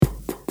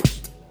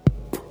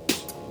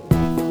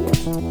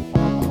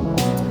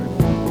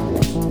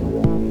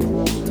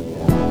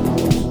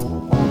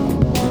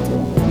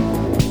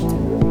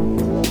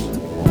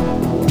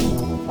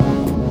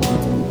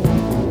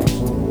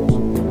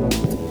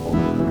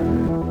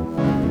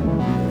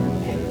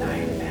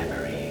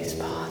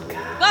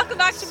Welcome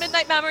back to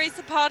Midnight Memories,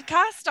 the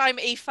podcast. I'm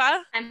Aoife.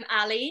 I'm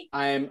Ali.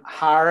 I'm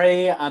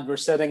Harry, and we're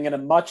sitting in a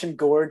much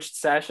engorged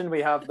session.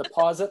 We have the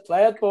Pause It,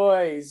 Play It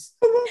boys.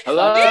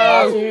 Hello.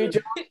 Matthew,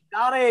 John,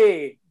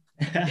 Danny.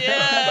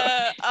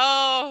 Yeah.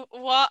 Oh,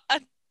 what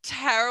a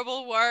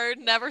terrible word.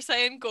 Never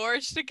say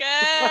engorged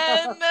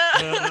again.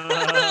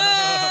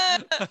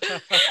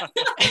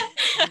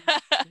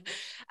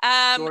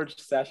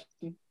 Engorged session.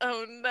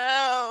 Oh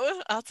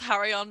no. That's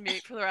Harry on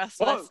mute for the rest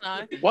of us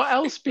now. What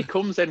else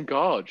becomes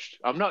engorged?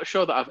 I'm not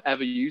sure that I've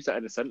ever used that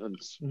in a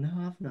sentence. No,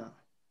 I've not.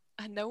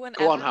 And no one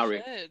Go ever on,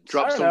 Harry. should.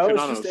 Drop I don't something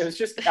know. on us.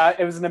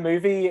 It was in a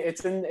movie.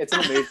 It's in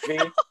a movie,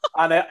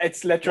 and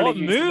it's literally What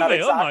used in that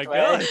movie? Oh my exact way.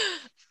 god.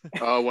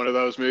 Oh, one of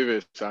those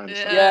movies. Sounds.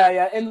 Yeah.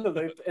 Yeah, in the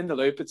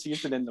loop. It's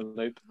used in the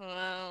loop.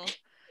 Wow.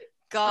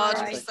 God,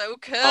 Alright. you're so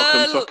cool.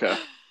 Malcolm Tucker.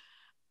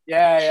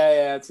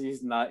 Yeah. It's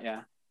used in that.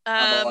 Yeah.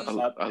 I Um,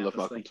 love obviously.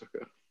 Malcolm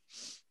Tucker.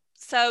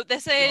 So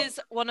this is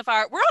one of we're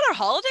on our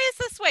holidays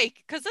this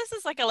week because this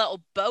is like a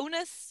little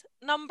bonus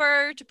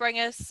number to bring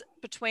us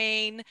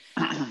between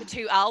the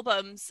two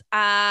albums.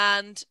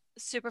 And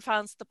super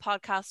fans of the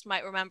podcast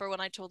might remember when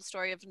I told the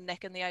story of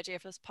Nick and the idea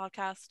for this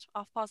podcast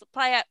off Pause It,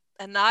 Play It,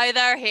 and now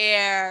they're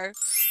here.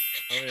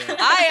 Oh, yeah.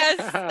 Hi.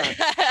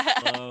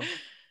 Well,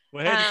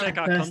 we're here to take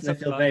our Personally, I concept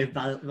feel back. very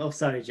bad. Oh,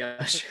 sorry,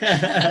 Josh.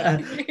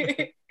 And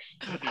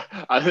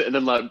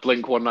then like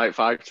Blink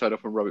 195 turn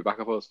up and rub it back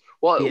up us.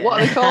 What are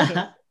they called?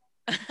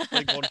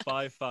 Like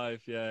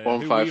 155, yeah.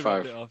 155. Who we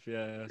rounded it off,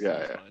 yeah. So Yeah,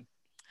 it's yeah. fine.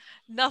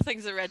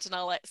 Nothing's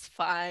original, it's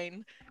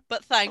fine.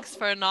 But thanks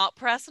for not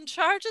pressing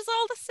charges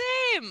all the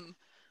same.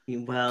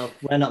 Well,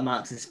 we're not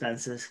Marks and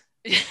Spencers.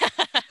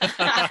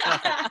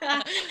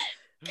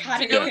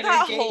 Can't You know even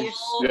that engage.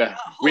 whole, Yeah,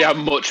 we have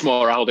much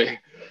more, Aldi.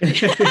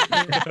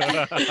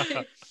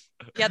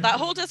 Yeah, that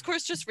whole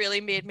discourse just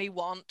really made me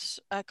want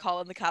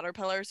Colin the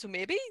Caterpillar. So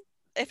maybe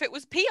if it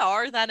was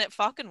PR, then it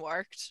fucking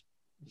worked.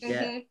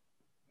 Yeah. Mhm.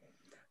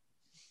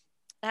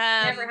 Um,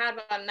 Never had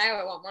one. Now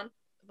I want one.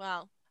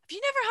 Well, have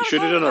you never had a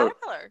should've Colin the done a-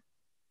 Caterpillar?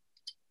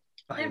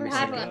 Never Missing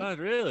had out. one. God,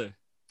 really?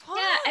 What?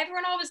 Yeah,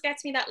 everyone always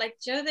gets me that, like,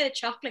 do you know the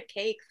chocolate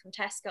cake from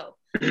Tesco?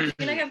 I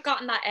feel like I've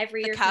gotten that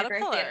every The year for my birthday.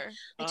 caterpillar.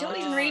 I don't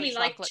even Oh, really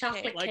like chocolate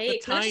chocolate cake. Like the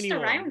cake. That's just tiny a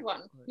one. round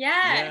one.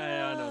 Yeah,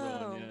 Yeah. I know the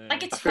one. Yeah,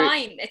 Like, yeah. it's I feel-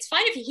 fine. It's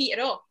fine if you heat it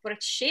up, but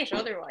it's shit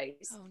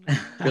otherwise. Oh, no.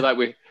 I feel like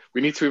we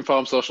need to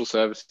inform social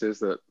services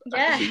that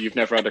Yeah. you've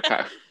never had a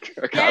cat.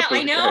 Yeah,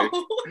 I know.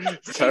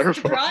 It's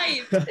terrible.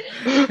 Deprived.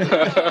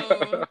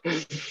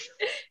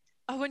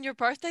 Oh, when your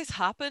birthday's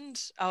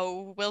happened,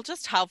 oh, we'll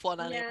just have one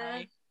Yeah.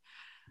 anyway.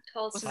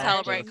 Called We'll some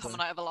celebrate birthday.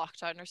 coming out of a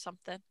lockdown or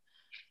something.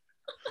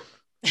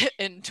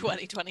 In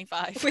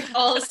 2025. with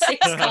all 6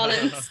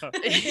 Collins.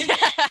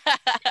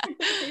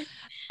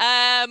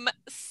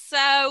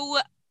 So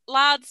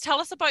lads, tell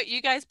us about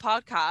you guys'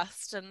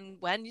 podcast and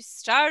when you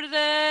started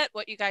it,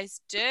 what you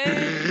guys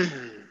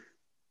do.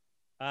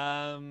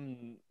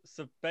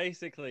 So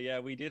basically, yeah,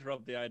 we did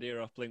rob the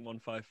idea off Blink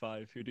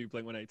 155, who do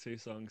Blink 182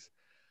 songs.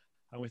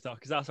 And we thought,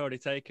 because that's already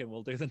taken,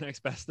 we'll do the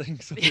next best thing.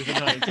 So do the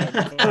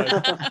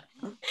 1975.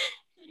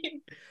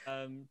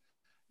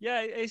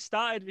 Yeah, it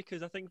started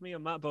because I think me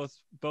and Matt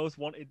both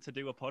wanted to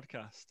do a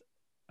podcast,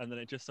 and then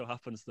it just so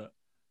happens that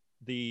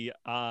the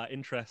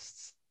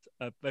interests,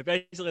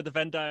 basically the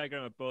Venn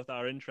diagram of both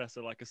our interests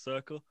are like a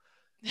circle.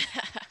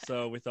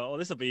 So we thought, oh,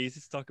 this will be easy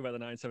to talk about the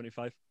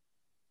 975.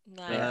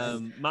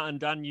 Nice. Matt and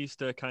Dan used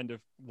to kind of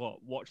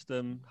watch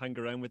them, hang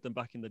around with them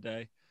back in the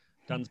day.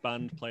 Dan's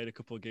band played a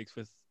couple of gigs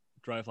with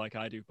Drive Like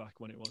I Do back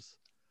when it was.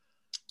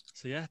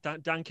 So yeah,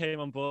 Dan came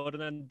on board,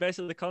 and then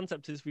basically the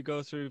concept is we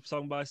go through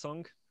song by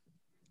song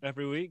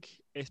every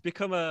week. It's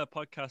become a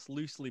podcast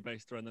loosely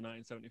based around the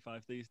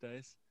 975 these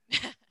days.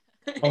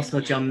 Also,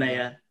 John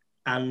Mayer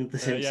and The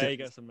Yeah, Simpsons. he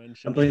gets a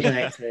mention. And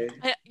Blink-182.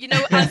 You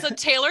know, as a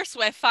Taylor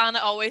Swift fan,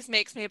 it always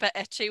makes me a bit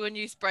itchy when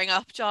you bring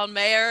up John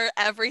Mayer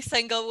every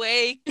single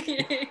week.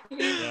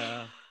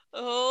 Yeah.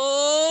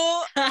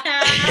 Oh.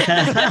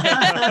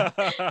 That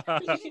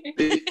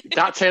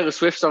Taylor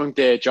Swift song,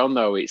 Dear John,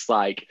 though, it's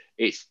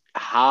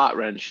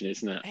heart-wrenching,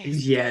 isn't it?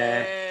 It's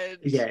Yeah. good.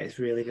 Yeah, it's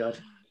really good.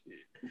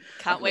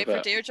 Can't wait love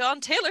for it. Dear John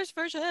Taylor's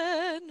version.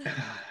 Oh my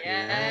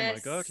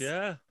Yes. god,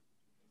 yeah.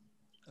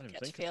 I didn't Get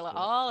to think feel of it that.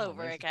 all Oh,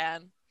 over amazing.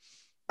 again.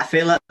 I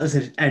feel like there's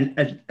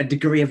a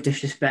degree of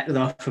disrespect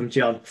though from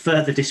John.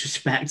 Further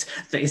disrespect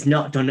that he's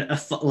not done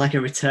like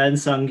a return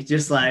song.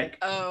 Just like,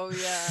 Oh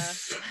yeah.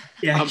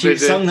 yeah, I'm cute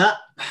busy. song that.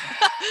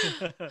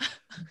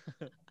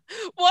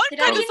 What Did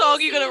kind of anyone song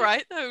are you gonna see-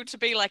 write though to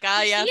be like,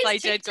 Did you yes, see I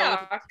his did go with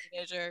a TikTok?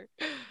 teenager.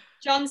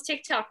 John's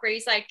TikTok where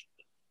he's like,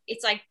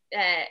 it's like,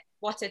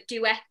 what's a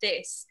duet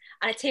this?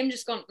 And it's him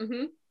just going,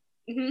 and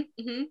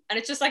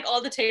it's just like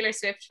all the Taylor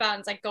Swift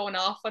fans like going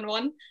off on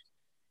one.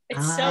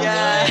 It's so Ah.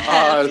 Yeah. good.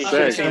 Oh,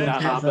 I've sick. seen that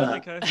I happen.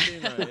 think I've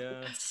seen that,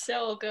 yeah.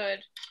 So good.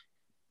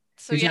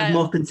 So Who do you have yeah.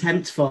 more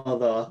contempt for,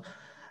 though?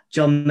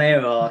 John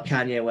Mayer or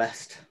Kanye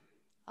West?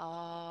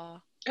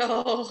 Oh.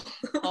 Oh.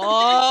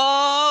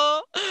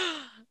 Oh.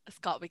 It's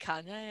got to be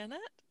Kanye, isn't it?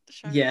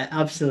 Sure. Yeah,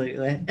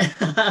 absolutely.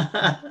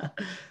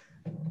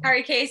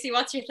 Harry Casey,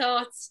 what's your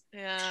thoughts?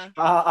 Yeah.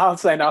 I'll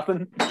say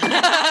nothing.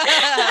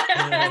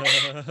 yeah.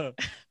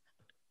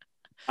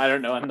 I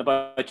don't know anything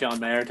about John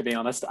Mayer, to be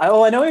honest. I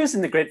know he was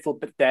in the Grateful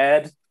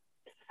Dead.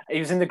 He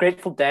was in the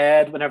Grateful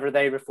Dead whenever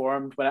they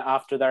reformed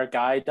after their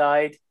guy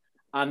died,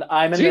 and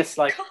I'm in See? this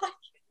like, God.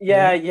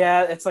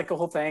 yeah, it's like a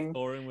whole thing.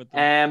 Touring with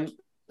them.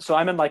 So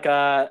I'm in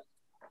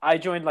I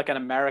joined like an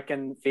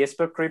American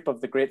Facebook group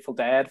of the Grateful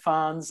Dead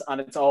fans, and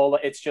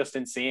it's just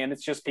insane.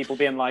 It's just people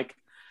being like,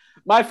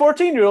 my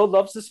 14-year-old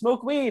loves to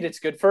smoke weed. It's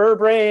good for her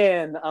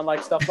brain, and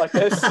like stuff like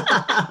this.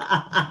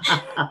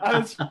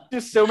 And it's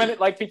just so many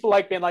like people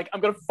like being like,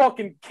 I'm gonna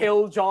fucking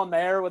kill John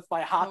Mayer with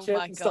my hatchet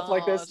my and stuff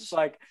like this. God. It's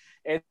like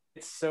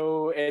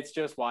it's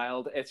just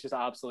wild. It's just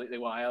absolutely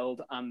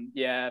wild. And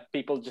yeah,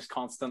 people just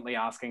constantly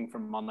asking for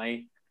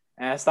money.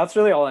 So that's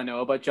really all I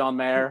know about John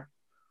Mayer.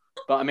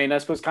 But I mean, I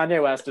suppose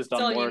Kanye West has all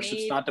done you more need.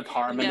 substantive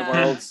harm in the Yeah.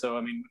 world. So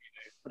I mean,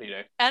 what do you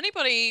do?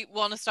 Anybody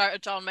want to start a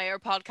John Mayer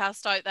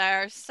podcast out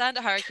there? Send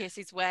it Harry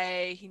Casey's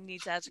way. He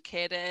needs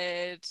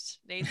educated,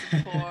 needs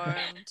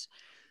informed.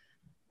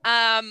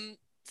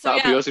 So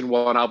That'll be yeah, us in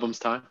one album's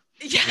time.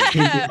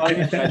 yeah. Oh, You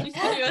yeah. should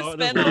do a Oh,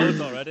 there's spin-off.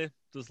 loads already.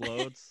 There's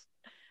loads.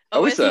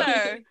 Oh, Oh, is is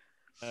there?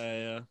 there?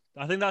 Yeah.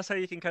 I think that's how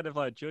you can kind of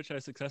like judge how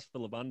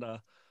successful a band are.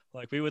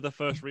 Like we were the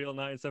first real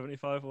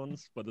 1975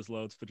 ones, but there's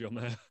loads for John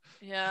Mayer.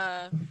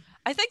 Yeah.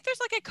 I think there's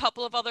like a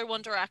couple of other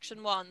One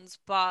Direction ones,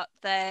 but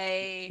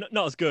they...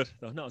 Not as good,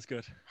 though. Not as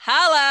good.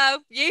 Hello!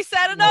 You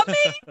said it, not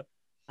me!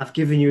 I've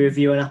given you a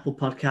review on Apple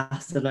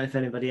Podcasts. I don't know if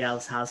anybody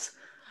else has.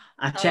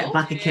 I check Oh.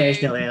 back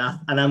occasionally,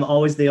 and I'm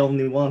always the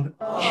only one.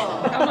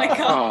 Oh my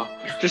God.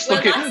 Oh, just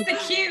Well, look that's at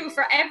the cue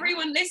for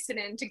everyone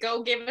listening to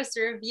go give us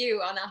a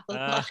review on Apple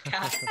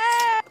Podcasts.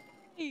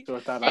 Hey!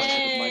 Sort that out with my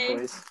Hey.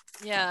 voice.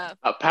 Yeah.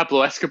 that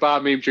Pablo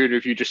Escobar meme, Junior,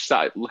 if you just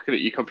sat looking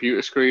at your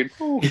computer screen.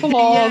 Oh, come Yeah,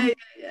 on.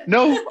 yeah,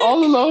 No,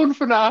 all alone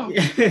for now.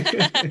 yeah.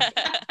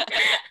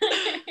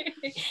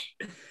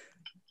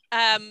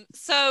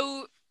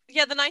 So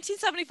yeah, the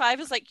 1975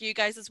 is like you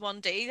guys as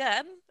 1D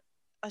then.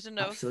 I don't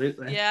know.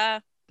 Absolutely. Yeah,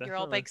 you're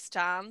all Definitely. big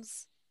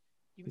stans.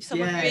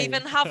 Some of Yeah. you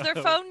even have their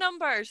phone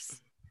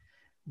numbers.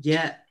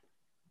 Yeah.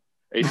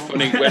 It's Oh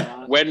funny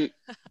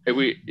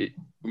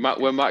my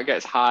when Matt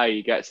gets high,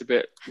 he gets a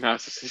bit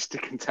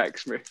narcissistic and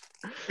texts me.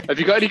 Have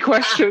you got any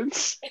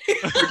questions?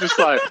 We're just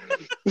like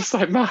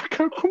Matt,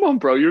 come on,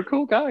 bro, you're a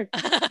cool guy.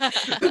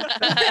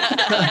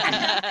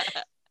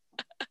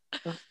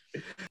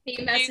 He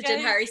You messaging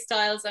guys- Harry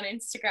Styles on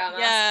Instagram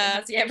Yeah. asking,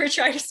 has he ever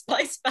tried a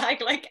spice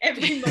bag like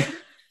every month?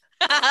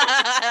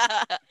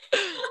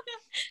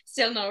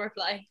 Still no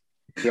reply.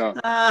 Yeah.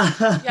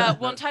 Yeah,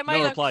 one time I No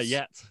looked... reply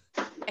yet.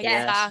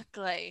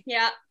 Exactly.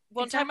 Yeah.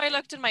 One time I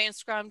looked in my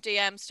Instagram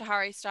DMs to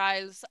Harry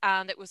Styles,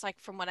 and it was like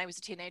from when I was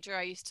a teenager.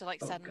 I used to like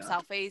Oh, send him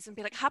God. selfies and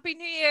be like, Happy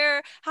New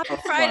Year, Happy Oh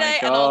my Friday,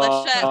 and all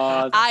this shit.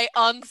 God. I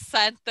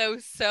unsent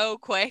those so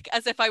quick,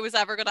 as if I was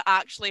ever going to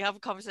actually have a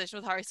conversation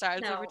with Harry Styles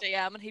No. over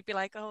DM, and he'd be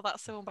like, oh,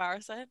 that's so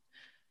embarrassing.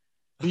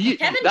 Kevin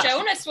That's-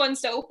 Jonas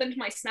once opened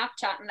my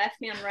Snapchat and left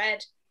me on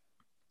red.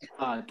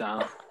 Oh,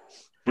 damn.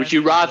 Would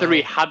you rather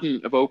he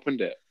hadn't have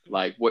opened it?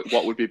 Like,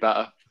 what would be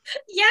better?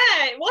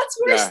 Yeah, what's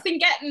worse Yeah. than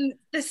getting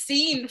the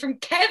scene from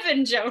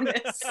Kevin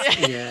Jonas?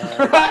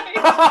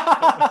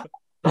 Yeah.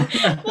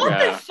 What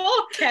Yeah. the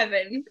fuck,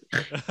 Kevin?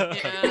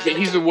 Yeah.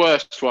 He's the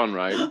worst one,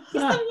 right? He's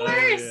the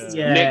worst.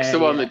 Yeah, Nick's the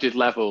one yeah. that did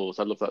Levels.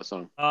 I love that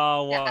song.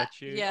 Oh, what Yeah. a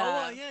tune.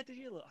 Yeah. Oh, yeah, did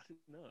you look? I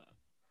didn't know that.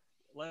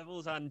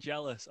 Levels and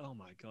Jealous. Oh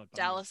my god. bangers.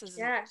 Dallas is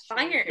Yeah,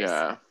 bangers.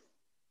 Yeah.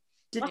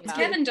 What's Yeah.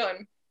 Kevin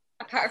done?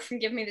 Apart from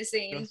give me the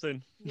scene.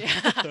 Nothing.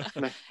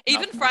 Yeah.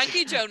 Even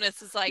Frankie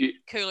Jonas is like You-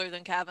 cooler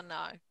than Kevin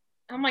now.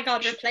 Oh my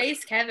god,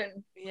 replace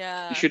Kevin.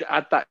 Yeah. You should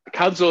add that.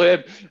 Cancel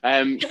him.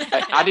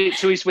 Add it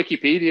to his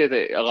Wikipedia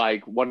that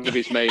like one of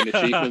his main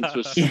achievements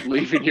was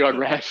leaving you on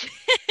red.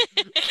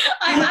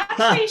 I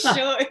actually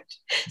should.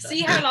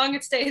 See how long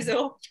it stays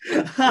up.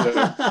 You'd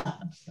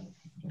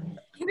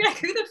be like,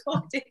 who the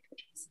fuck did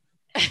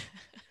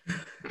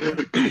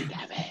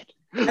Damn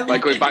it.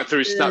 Like going back through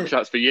his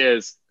Snapchats for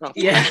years. Oh,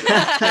 Yeah.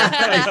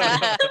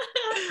 that?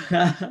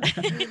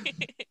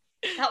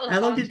 Will How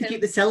long haunt did they him.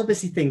 keep the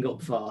celibacy thing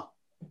up for?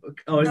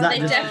 Or is No, that they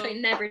just... definitely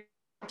never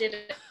did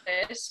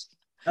it.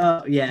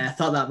 Oh, yeah, I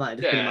thought that might have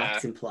just been a Yeah.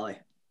 marketing ploy.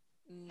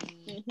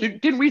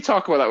 Mm. Didn't we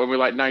talk about that when we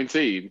were like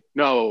 19?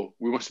 No,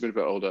 we must have been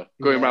a bit older.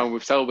 Going Yeah. around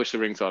with celibacy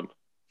rings on.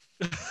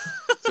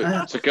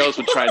 So girls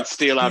would try and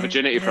steal our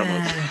virginity from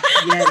us.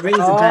 Yeah, it rings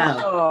a bell.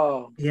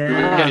 Oh. Yeah. We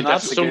were getting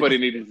that's that a somebody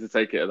needed to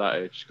take it at that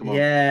age. Come on.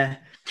 Yeah.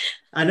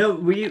 I know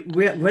we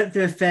went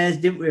through a phase,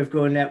 didn't we, of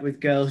going out with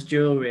girls'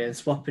 jewellery and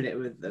swapping it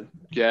with them.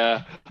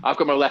 Yeah. I've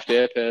got my left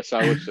ear pierced.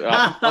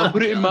 I'll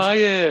put it in my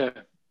ear.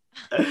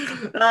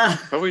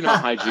 Probably not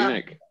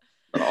hygienic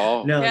at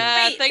all. No.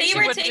 Yeah, Wait, things they you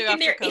were wouldn't do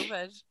taking after their-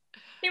 COVID.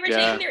 They were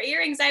Yeah. taking their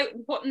earrings out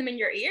and putting them in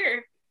your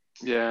ear.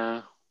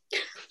 Yeah.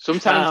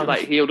 Sometimes it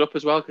like healed up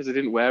as well because I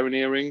didn't wear an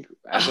earring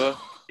ever. So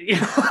Yeah.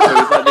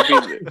 it's like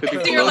there'd be So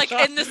you're blood.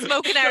 like in the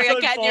smoking area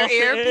getting your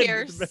ear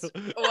pierced.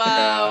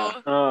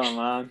 Wow. Oh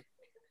man.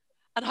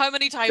 And how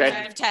many times Dead.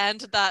 out of 10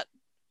 did that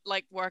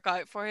like work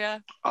out for you?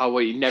 Oh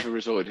well, you never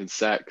resorted in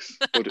sex,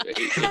 but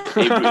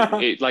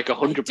it like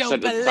 100%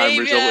 of the time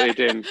believe ya.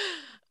 resulted in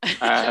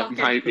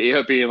my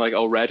ear being like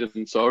all red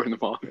and sore in the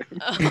morning.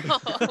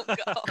 Oh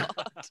god.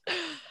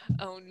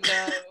 Oh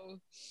no.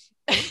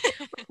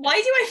 Why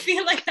do I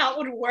feel like that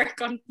would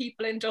work on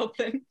people in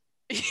Dublin?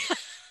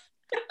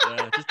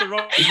 Yeah, just the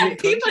wrong People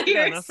country,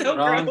 here man, are that's so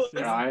what it is.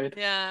 gross. Yeah. Right.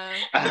 Yeah.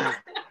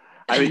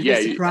 I mean, I'd yeah,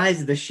 be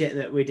surprised at the shit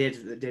that we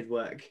did that did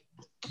work.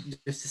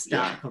 Just to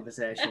start Yeah.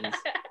 conversations.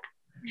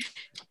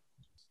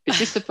 is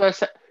this the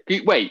first?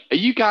 Wait, are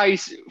you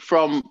guys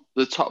from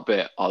the top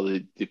bit or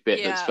the bit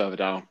that's Yeah. further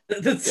down?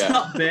 The Yeah.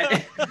 top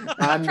bit.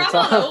 I'm the From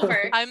all top.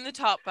 over. I'm the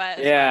top bit.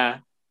 Yeah.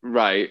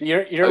 Right.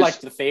 You're I was- like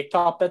the fake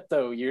top bit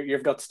though.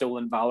 You've got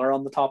stolen valor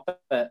on the top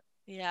bit.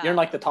 Yeah. You're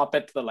like the top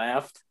bit to the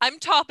left. I'm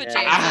top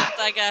adjacent, Yeah.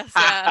 I guess.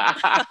 Yeah.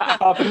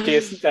 Top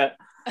adjacent bit.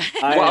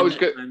 Well, I was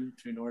good. I'm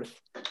true north.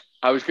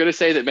 I was going to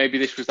say that maybe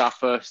this was our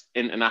first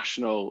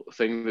international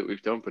thing that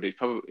we've done, but it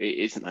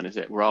isn't then, is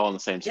it? We're all on the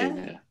same team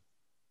Yeah. here.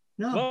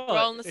 No. Well, We're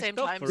all in the it's same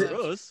not time for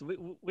zone. us. We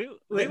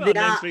They might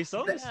name are- 3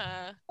 songs.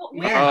 Yeah.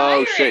 We're Yeah. Oh,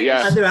 Irish. shit,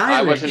 yeah. And they're I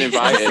Irish. wasn't It's a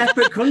invited.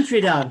 separate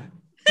country, Dan.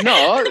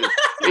 No,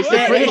 it's the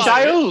Yeah, British it is.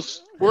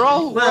 Isles. We're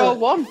all Well,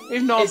 one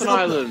in Northern it's not-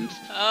 Ireland.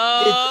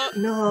 Oh,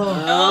 No.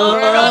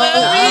 we're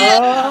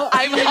gonna be-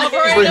 I'm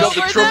hovering Bring up the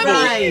over trouble.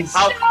 them. Nice.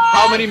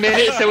 How many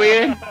minutes are we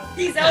in?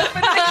 He's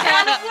opened the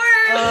can of worms.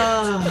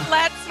 Oh.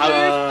 Let's move.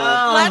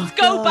 Oh, Let's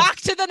go God. back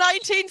to the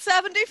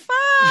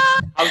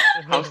 1975.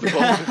 How's the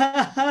ball?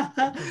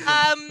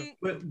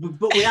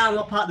 But we are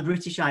not part of the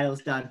British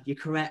Isles, Dan. You're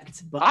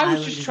correct. But I was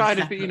Ireland just is a trying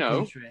to be, separate you know.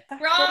 country.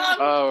 Wrong.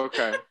 Oh,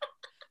 okay.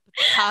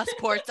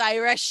 Passport's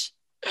Irish.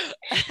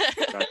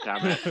 God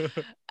damn it.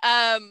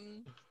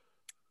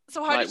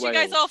 So how Like did you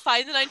guys Wales. all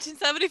find the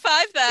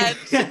 1975 then?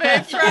 To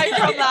move right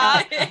from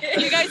that.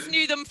 You guys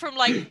knew them from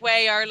like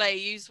way early.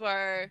 Yous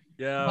were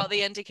Yeah. what the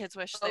indie kids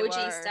wish they OG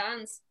were.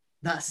 stands.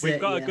 That's We've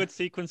it. got yeah. a good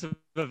sequence of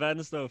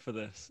events though for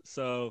this.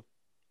 So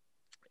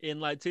in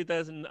like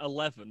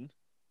 2011,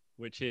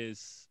 which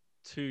is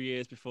 2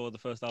 years before the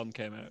first album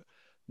came out,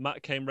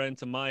 Matt came round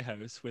to my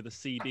house with a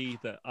CD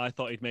that I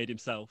thought he'd made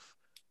himself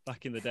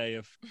back in the day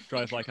of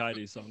Drive Like I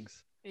Do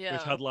songs, Yeah.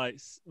 which had like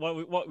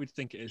what we'd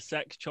think it is: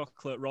 Sex,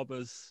 Chocolate,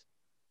 Robbers,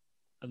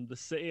 and the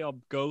City or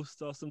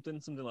Ghost or something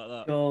like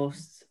that.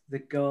 Ghost, The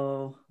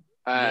Go.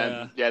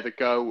 Yeah, the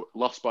Go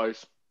Lost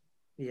Boys.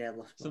 Yeah,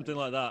 Lost Something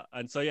Boys. like that.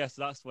 And so yes,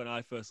 that's when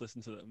I first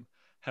listened to them.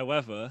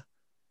 However,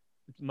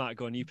 Matt,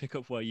 go on, you pick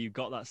up where you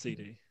got that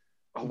CD.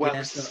 Oh, where Yeah,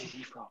 was the so-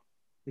 CD from?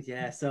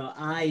 Yeah, so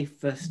I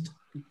first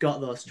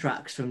got those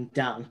tracks from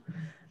Dan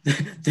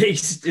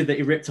that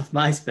he ripped off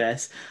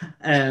MySpace.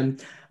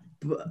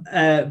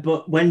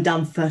 But when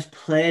Dan first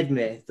played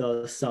me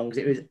those songs,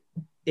 it was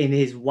in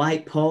his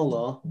white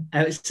polo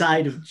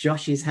outside of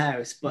Josh's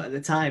house. But at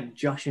the time,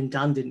 Josh and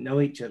Dan didn't know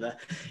each other.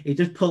 He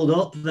just pulled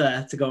up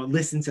there to go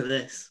listen to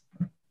this.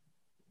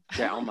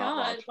 Get Oh on my that,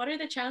 God, lad. what are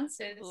the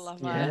chances?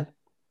 Love Yeah. that.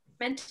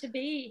 Meant to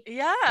be.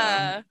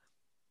 Yeah.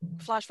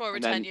 Flash forward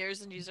and 10 then-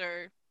 years and you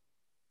are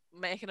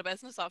making a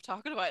business off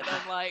talking about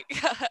them. Like,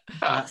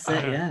 That's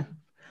it, yeah.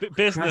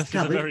 Business Christ,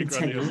 can't is a believe very it's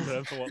been 10 grandiose years.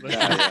 term for what they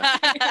Yeah,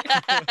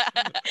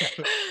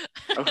 do.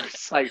 Oh,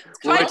 it's like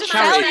trying we're a to charity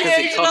sell 'cause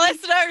you it to the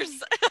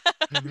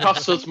listeners.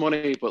 costs us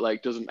money, but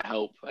like doesn't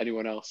help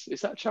anyone else.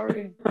 Is that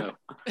charity? No.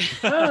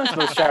 It's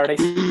most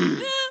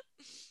charities.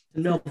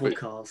 Noble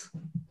cause.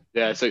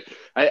 Yeah, so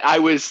I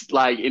was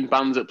like in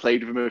bands that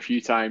played with them a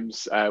few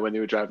times when they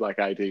were Drive Like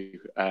I Do.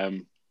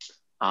 And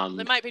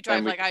They might be Drive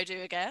then we- Like I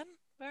Do again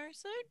very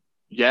soon.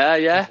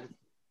 Yeah.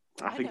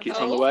 I I think don't it's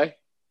on the know. way.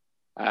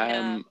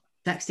 Yeah.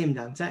 Text him,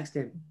 Dan. Text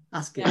him.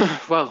 Ask him. Yeah.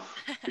 Well,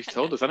 he's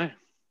told us, hasn't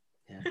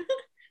he? Yeah.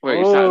 Wait,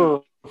 is that,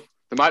 Oh,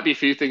 there might be a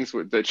few things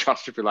that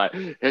Josh would be like,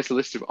 here's a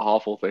list of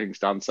awful things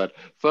Dan said.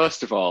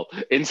 First of all,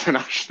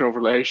 international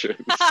relations.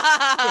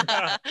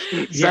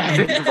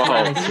 Second of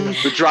all,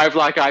 the Drive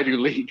Like I Do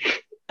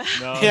leak.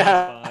 No,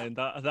 Yeah. that's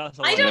fine. That's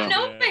all I don't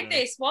know Yeah, about yeah.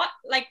 this. What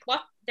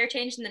they're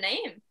changing the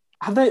name.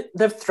 have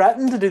they've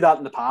threatened to do that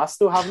in the past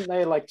though, haven't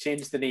they? Like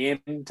change the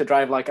name to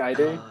Drive Like I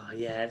Do, Oh,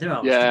 yeah, they're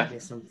always Yeah. trying to do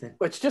something.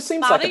 which just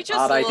seems Maddie like a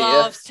just bad idea.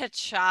 loves to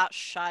chat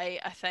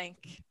shite, I think.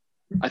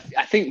 I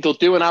think they'll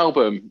do an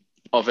album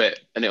of it,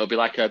 and it'll be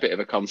like a bit of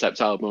a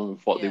concept album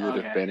of what they Yeah. would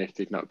have Okay. been if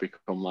they'd not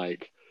become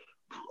like,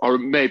 or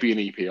maybe an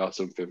EP or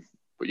something.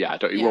 But yeah,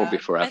 it won't be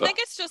I forever. think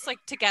it's just like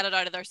to get it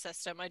out of their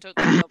system. I don't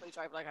think they'll be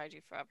Drive Like I Do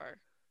forever.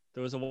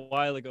 There was a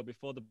while ago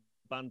before the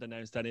band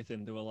announced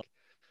anything.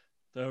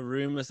 There were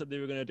rumors that they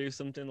were going to do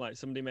something like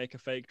somebody make a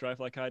fake Drive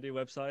Like I Do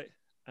website.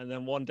 And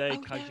then one day, Oh, yeah,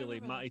 I casually,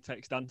 remember Matty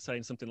texts Dan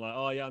saying something like,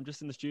 "Oh yeah, I'm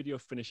just in the studio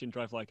finishing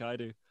Drive Like I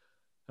Do,"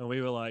 and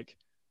we were like,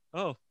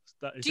 "Oh,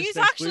 is Do you this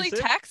an actually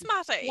exclusive?" text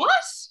Matty?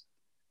 What?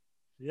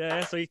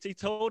 Yeah, so he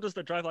told us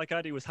that Drive Like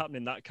I Do was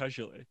happening that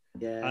casually,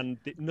 Yeah. and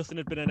nothing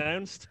had been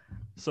announced.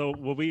 So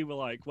we were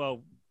like,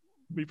 "Well,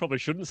 we probably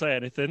shouldn't say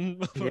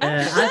anything.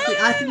 Yeah,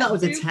 I think that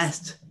was a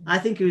test. I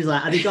think he was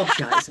like, "Are they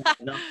gobshites?"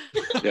 No.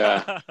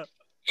 Yeah.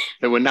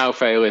 And we're now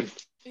failing.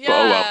 Yeah. But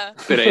oh well,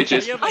 been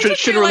ages. Yeah, but-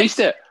 Should have released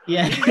it.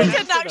 Yeah.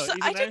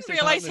 I didn't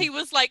realize he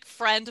was like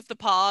friend of the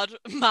pod,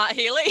 Matt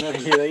Healy.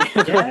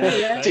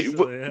 Yeah. Dude,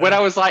 Yeah. when I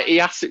was like, he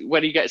asked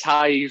when he gets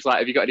high, he's like,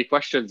 "Have you got any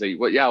questions?"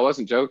 Yeah, I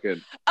wasn't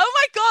joking. Oh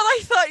my god, I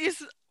thought you.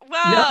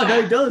 Wow.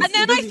 No, he does. And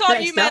then He I does thought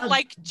text you meant down.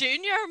 like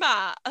Junior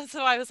Matt, and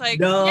so I was like,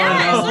 No,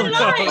 Yeah, no. so did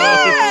I.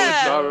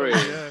 Yeah. Sorry.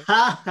 Yeah.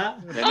 Ha, Yeah,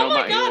 Oh no, my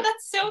Matt, god, you-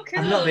 that's so cool.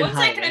 I've not been One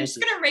high second, I'm just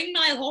ages. gonna ring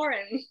Niall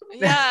Horan.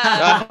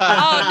 yeah.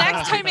 Oh,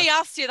 next time he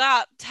asks you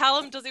that, tell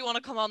him does he want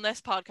to come on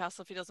this podcast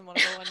if he doesn't want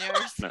to go on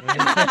yours. No.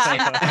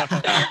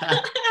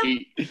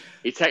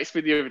 he texted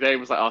me the other day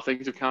and was like, "Oh,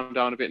 things have calmed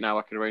down a bit now.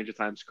 I can arrange a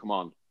time to come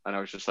on." And I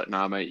was just like,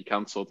 "Nah, mate, you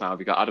cancelled now. Have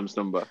you got Adam's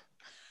number?"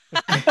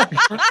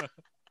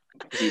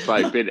 He's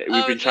like, we've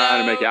been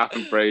trying to make it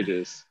happen for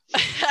ages.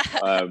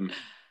 Yeah,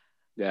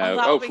 that'll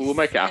hopefully be we'll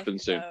make it sick, happen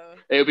soon. though.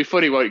 It'll be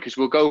funny, won't it? Because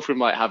we'll go from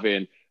like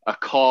having a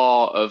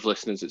core of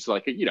listeners. It's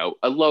like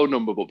a low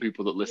number, but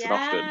people that listen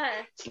often. Yeah,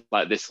 To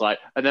like this,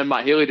 and then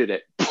Matt Healy did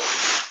it.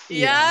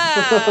 Yeah.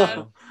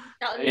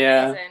 that would be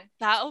Yeah. amazing.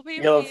 That'll be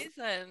You'll-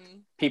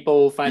 amazing.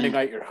 People finding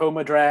out your home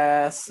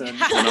address. And,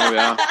 No,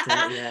 yeah.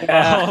 Yeah,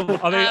 yeah.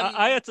 I mean, Um,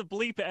 I had to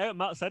bleep it out.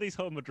 Matt said his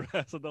home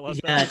address on the last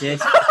I episode.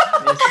 did.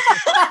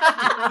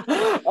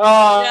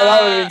 Oh,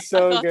 that would have been I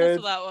so thought good.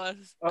 That's what that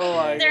was. Oh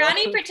my Is there God.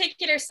 any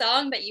particular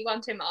song that you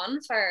want him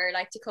on for,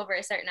 like, to cover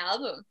a certain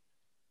album?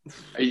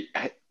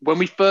 When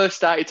we first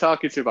started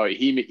talking to him about it,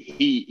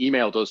 he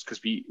emailed us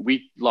because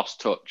we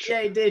lost touch.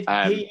 Yeah, he did.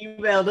 Um, He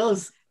emailed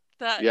us.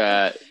 That,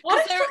 Yeah,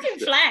 What a there- fucking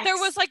flex!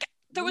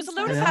 There was a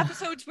load of Yeah.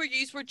 episodes where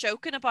you were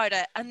joking about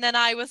it, and then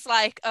I was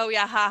like, "Oh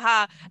yeah,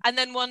 haha." And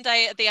then one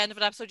day at the end of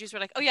an episode, you were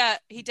like, "Oh yeah,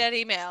 he did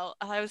email,"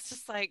 and I was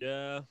just like,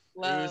 Yeah.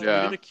 "Wow." We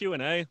Yeah. did a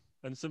Q&A,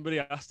 and somebody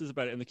asked us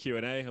about it in the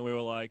Q&A, and we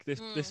were like,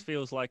 this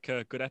feels like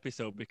a good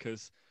episode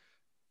because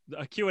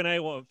a Q&A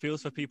what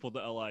feels for people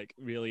that are like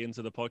really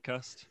into the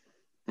podcast.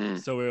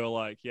 Mm. So we were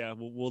like, yeah,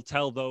 we'll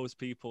tell those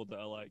people that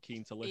are like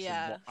keen to listen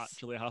Yes. what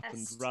actually happened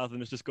Yes. rather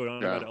than just going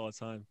on Yeah. about it all the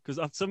time. Because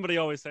somebody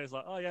always says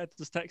like, oh yeah,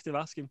 just text him,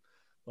 ask him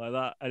like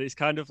that, and it's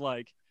kind of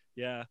like,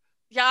 yeah,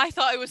 Yeah, I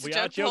thought it was a we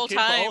are joke the whole joking,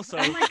 but time. also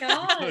Oh my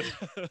God.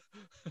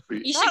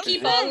 You should That's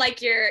keep sick. all,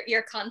 like,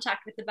 your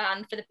contact with the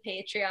band for the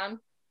Patreon.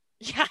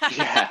 Yeah.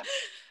 yeah.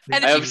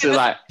 And I if you obviously give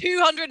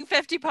us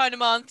like. £250 a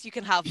month, you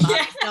can have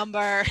Matt's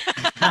number.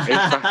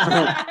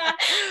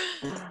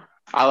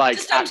 I like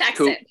Just don't act text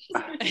cool,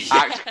 it.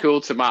 act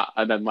cool to Matt,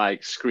 and then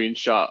like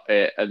screenshot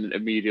it and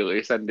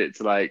immediately send it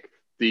to like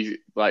these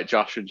like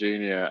Josh and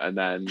Junior, and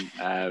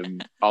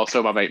then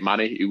also my mate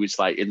Manny, who was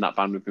like in that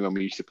band with me when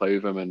we used to play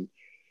with him, and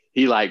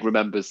he like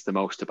remembers the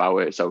most about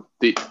it. So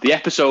the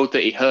episode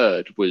that he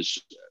heard was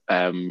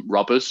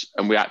Robbers,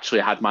 and we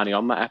actually had Manny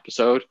on that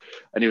episode,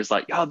 and he was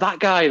like, "Oh, that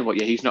guy," and what?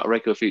 Yeah, he's not a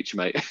regular feature,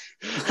 mate.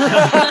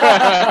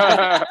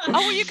 Oh,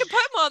 well, you can put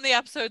him on the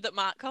episode that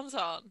Matt comes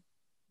on.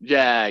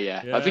 Yeah.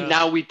 I think Yeah.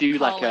 now we do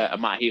like Colin. a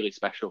Matt Healy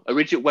special.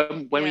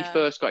 Originally, when we Yeah.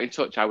 first got in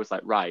touch, I was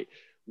like, right,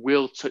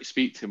 we'll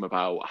speak to him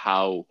about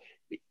how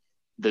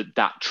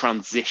that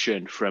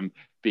transition from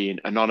being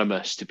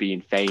anonymous to being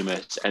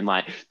famous, and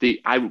like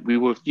we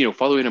were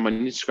following him on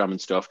Instagram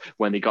and stuff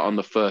when they got on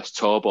the first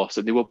tour bus,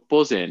 and they were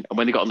buzzing, and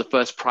when they got on the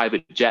first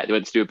private jet, they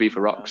went to do a Beef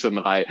for Rocks, and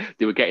like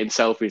they were getting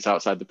selfies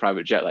outside the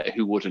private jet. Like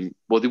who wouldn't?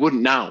 Well, they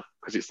wouldn't now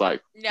because it's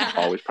like Yeah.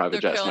 always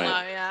private They're jets, cool mate.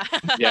 now, yeah.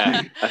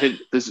 Yeah, I think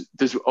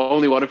there's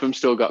only one of them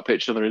still got a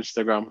picture on their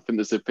Instagram. I think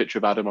there's a picture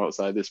of Adam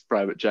outside this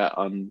private jet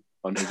on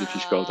his if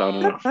you scroll down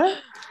enough.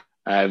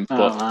 Oh,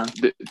 But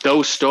man.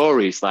 those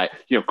stories, like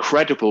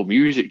credible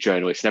music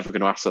journalists never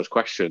going to ask those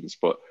questions.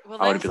 But Well,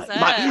 I would be this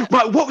like, is it.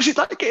 right, what was it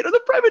like getting on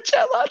the private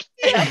jet, lad?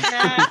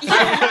 Yeah.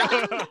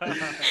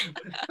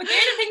 But they're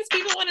the things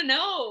people want to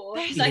know.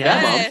 It's like,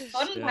 Yeah. that's the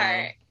fun Yeah.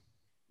 part.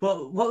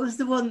 But what was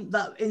the one,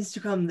 that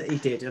Instagram that he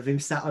did of him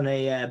sat on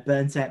a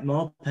burnt out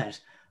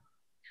moped?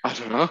 I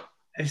don't know.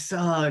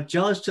 So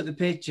George took the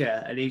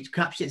picture and he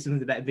captured it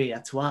something about being a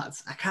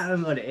twat. I can't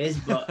remember what it is,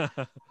 but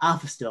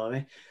half a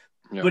story.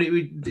 Yeah.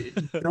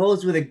 But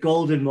those were the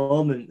golden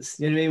moments.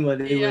 You know what I mean? Where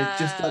they were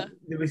just Yeah. like,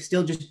 they were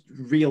still just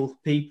real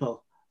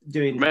people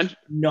doing Man,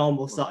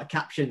 normal sort of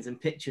captions and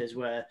pictures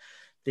where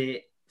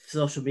the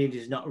social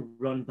media is not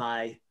run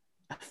by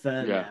a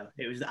firm Yeah. now.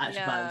 It was actually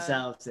by Yeah.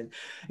 themselves. And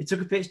he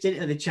took a picture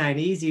of the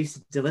Chinese he used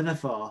to deliver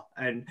for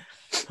and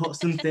put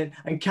something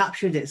and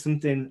captioned it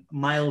something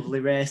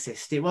mildly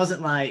racist. It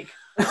wasn't like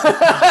Something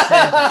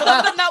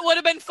that would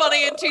have been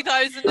funny in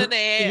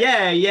 2008.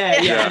 yeah.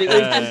 And it was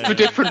just, it was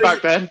different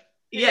back then.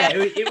 yeah,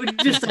 it was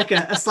just like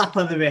a slap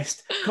on the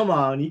wrist. Come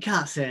on, you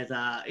can't say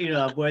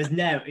that, whereas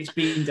now it's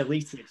been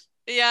deleted.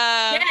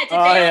 Yeah. Yeah, did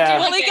Oh, they yeah. all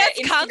do Well, like he a gets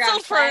Instagram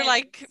cancelled for thread?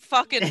 like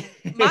fucking.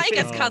 Matty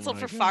gets Oh cancelled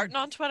my for God. farting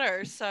on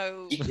Twitter,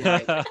 so you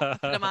Yeah.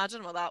 can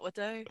imagine what that would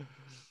do.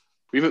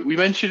 We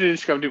mentioned in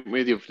Instagram, didn't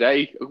we, the other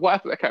day? I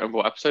can't remember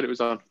what episode it was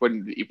on. But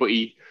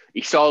he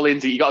saw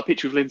Lindsay. He got a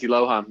picture of Lindsay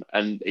Lohan,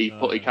 and he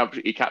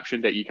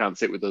captioned it. You can't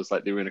sit with us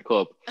like they were in a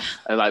club,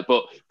 and like,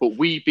 but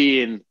we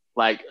being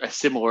like a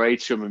similar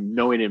age to him and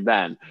knowing him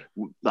then,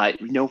 like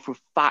we know for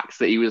facts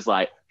that he was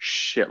like,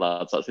 shit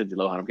lads, that's Lindsay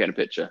Lohan. I'm getting a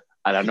picture,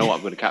 and I know what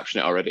I'm going to caption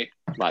it already.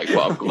 Like,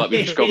 let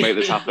me just go make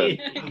this happen.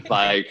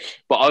 Like,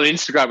 but on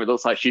Instagram, it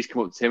looks like she's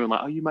come up to him and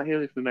like, oh, you met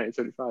Haley from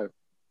 1975.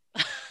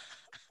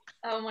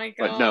 Oh my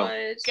god.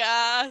 No.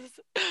 Gas.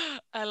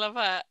 I love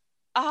it.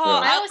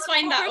 Oh, Yeah. I always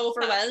find that forward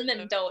to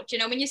overwhelming though. Do you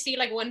know, when you see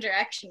like One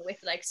Direction with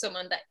like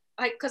someone that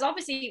because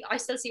obviously I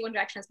still see One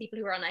Direction as people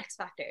who are on X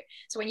Factor.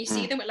 So when you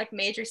see them with like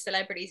major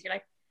celebrities, you're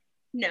like,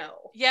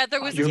 no. Yeah,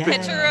 there was this Yeah,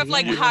 picture of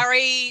like yeah.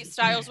 Harry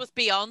Styles with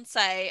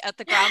Beyonce at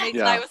the Grammys, and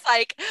Yeah. I was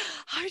like,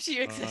 how do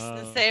you exist in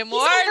the same He's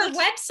on her world?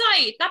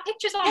 website. That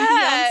picture's on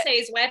Yeah.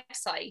 Beyonce's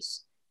website.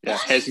 Yeah,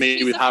 here's me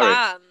She's with a Harry.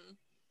 fan.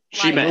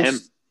 She Like- met him.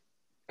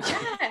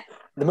 Yeah.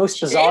 The most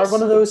She bizarre is.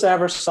 one of those I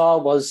ever saw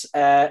was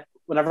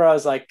whenever I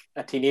was like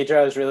a teenager,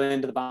 I was really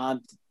into the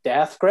band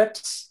Death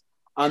Grips,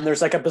 and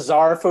there's like a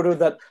bizarre photo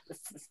that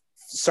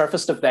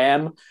surfaced of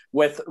them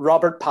with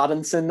Robert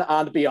Pattinson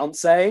and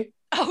Beyonce.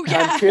 Oh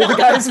yeah. And two of the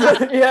guys,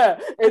 yeah,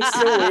 it's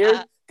so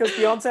weird because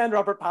Beyonce and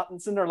Robert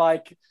Pattinson are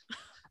like,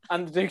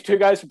 and the two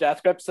guys from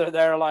Death Grips are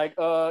there like,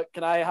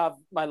 can I have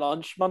my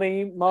lunch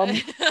money, mum? And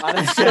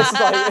it's just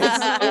like,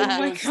 Oh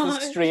my it's the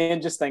God.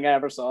 strangest thing I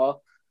ever saw.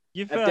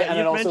 You've And it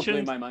you've also blew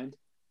mentioned my mind.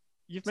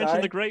 you've Sorry?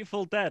 mentioned the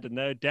Grateful Dead and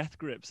their Death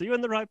Grips. Are you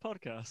in the right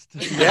podcast?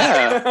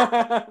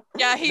 Yeah.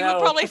 Yeah, he No.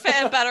 would probably fit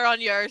in better on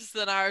yours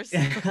than ours.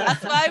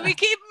 That's why we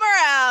keep him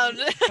around.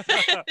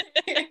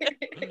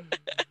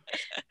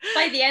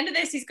 By the end of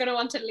this, he's going to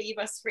want to leave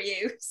us for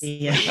you.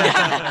 Yeah.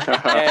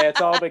 Yeah, it's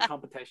all about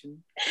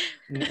competition.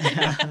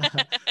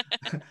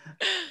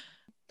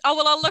 Oh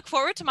well, I'll look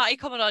forward to Matty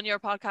coming on your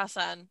podcast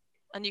then,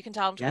 and you can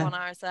tell him to Yeah. come on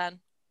ours then.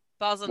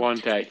 Buzzing. One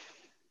day.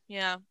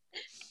 Yeah.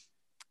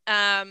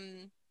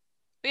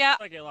 But yeah.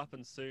 Like it'll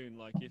happen soon.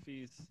 Like if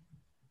he's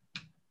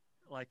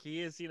like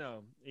he is, he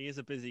is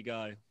a busy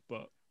guy.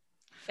 But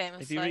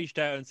Famously. if he reached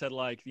out and said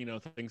like,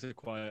 things are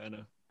quiet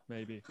enough,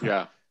 maybe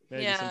some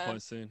Yeah.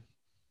 point soon.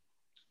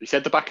 He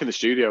said they're back in the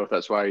studio.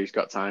 That's why he's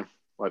got time.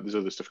 Like there's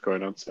other stuff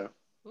going on. So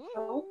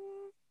Ooh.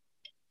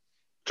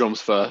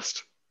 drums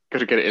first. Got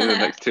to get it in the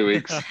next 2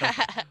 weeks.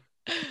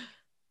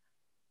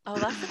 Oh,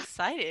 that's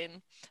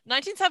exciting.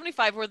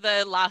 1975 were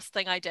the last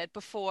thing I did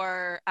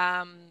before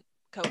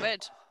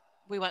COVID.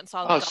 We went and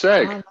saw them. Oh,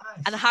 sick.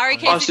 And Harry Oh,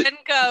 Casey so-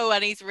 didn't go,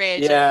 and he's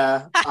raging.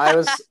 Yeah, I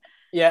was.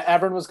 Yeah,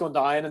 everyone was going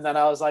down, and then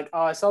I was like,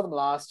 "Oh, I saw them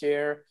last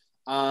year,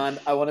 and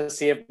I want to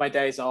see if my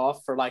days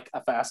off for like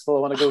a festival I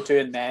want to go to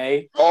in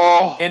May."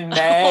 Oh, In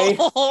May,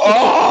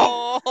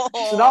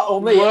 so not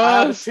only I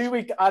had a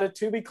What?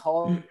 2 week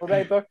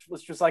holiday booked,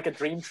 which was like a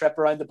dream trip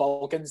around the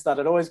Balkans that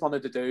I'd always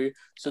wanted to do.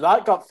 So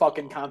that got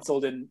fucking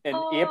cancelled in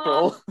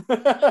April,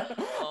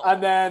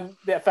 and then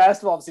the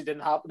festival obviously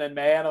didn't happen in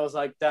May, and I was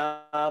like,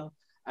 "Damn."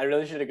 I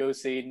really should have go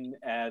seen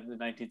the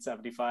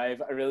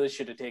 1975. I really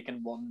should have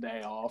taken one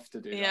day off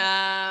to do that.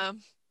 Yeah.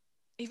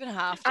 Even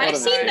half. I've What a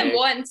seen them mistake.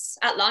 once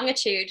at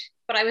Longitude,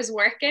 but I was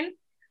working.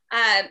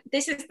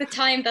 This is the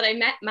time that I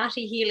met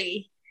Matty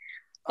Healy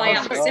by Oh,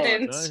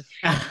 accident. Nice.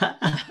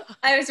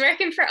 I was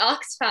working for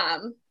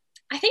Oxfam.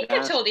 I think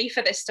I've told Aoife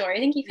this story. I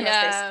think Aoife has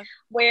this. Yeah.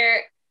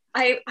 Where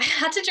I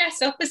had to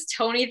dress up as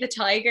Tony the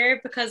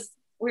Tiger because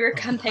we were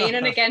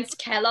campaigning against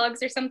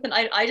Kellogg's or something.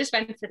 I just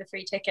went for the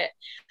free ticket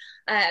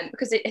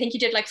because I think you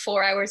did like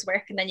 4 hours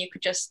work and then you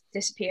could just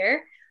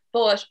disappear.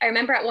 But I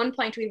remember at one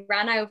point we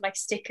ran out of like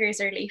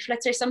stickers or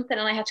leaflets or something,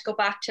 and I had to go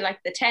back to like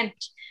the tent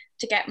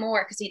to get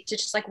more because you had to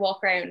just like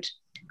walk around.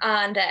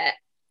 And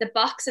the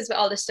boxes with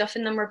all the stuff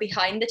in them were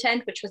behind the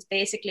tent, which was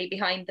basically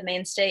behind the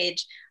main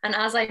stage. And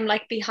as I'm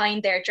like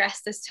behind there,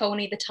 dressed as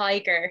Tony the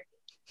Tiger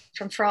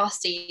from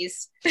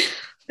Frosties,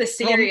 the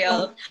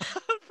cereal,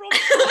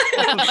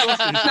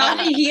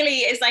 Matty Healy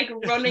is like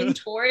running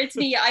towards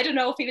me. I don't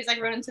know if he was like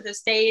running to the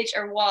stage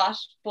or what,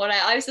 but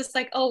I was just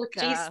like, oh,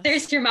 geez, Gas.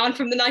 there's your man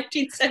from the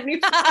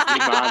 1975.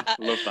 Man,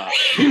 love that.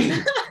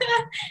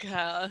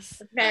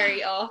 Gas.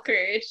 Very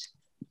awkward.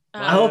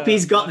 I hope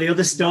he's got the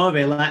other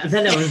story. Like,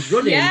 then I was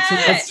running Yeah.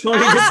 towards Tony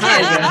the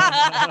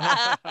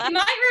Tiger. You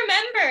might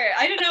remember.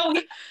 I don't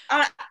know.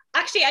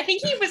 Actually, I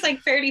think he was like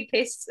fairly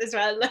pissed as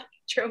well. Like,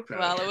 drunk.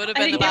 Well, it would have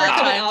I been the think they were bad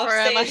coming time off for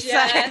him. I'd stage,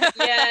 yeah,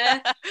 say.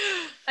 yeah.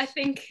 I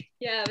think,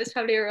 yeah, it was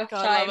probably a rough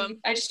God love time. him.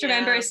 I just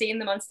remember Yeah. seeing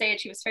them on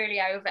stage. He was fairly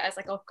out of it. I was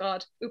like, oh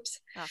God, oops.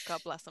 Oh,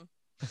 God bless him.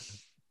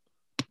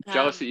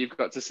 Jealous that you've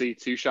got to see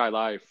Too Shy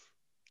live.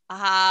 I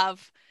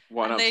have.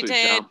 What an And they absolute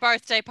did jam.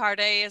 birthday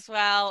party as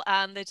well,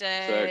 and they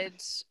did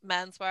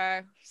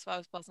menswear. So I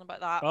was buzzing about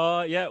that.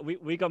 Oh yeah,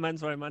 we got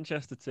menswear in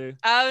Manchester too.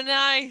 Oh,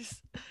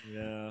 nice.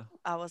 Yeah.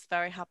 I was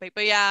very happy.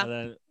 But yeah. And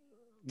then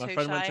my Too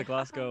friend went Shy. to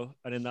Glasgow,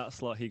 and in that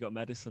slot he got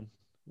medicine,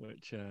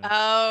 which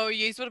Oh,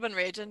 you would have been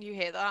raging. You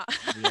hate that.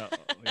 yeah,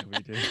 we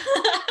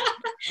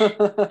do.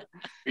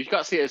 You've got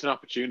to see it as an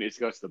opportunity to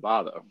go to the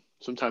bar, though.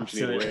 Sometimes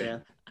you need a Absolutely, win.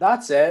 yeah.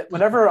 That's it.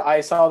 Whenever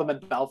I saw them in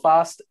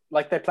Belfast,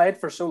 like they played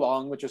for so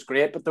long, which was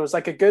great, but there was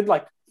like a good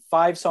like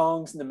 5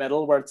 songs in the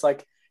middle where it's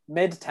like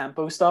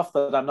mid-tempo stuff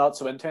that I'm not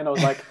so into, and I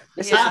was like,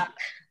 this Yeah.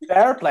 is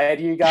fair play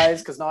to you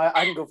guys, because now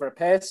I can go for a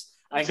piss,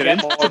 I can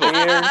It's get an more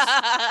beers,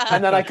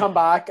 and then I come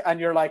back and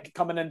you're like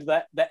coming into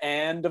the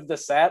end of the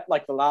set,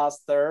 like the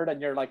last third,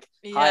 and you're like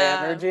high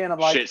Yeah. energy, and I'm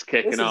like, Shit's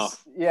kicking this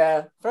off.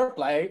 yeah, fair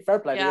play to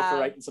you Yeah. for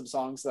writing some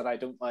songs that I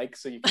don't like,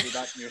 so you can do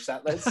that in your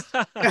set list.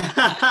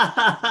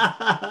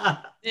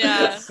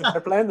 Yeah.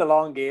 They're playing the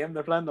long game.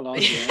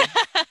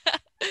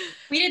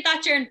 We did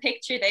that during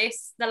Picture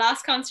This. The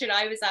last concert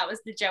I was at was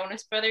the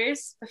Jonas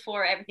Brothers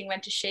before everything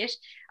went to shit.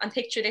 And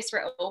Picture This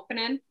were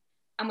opening.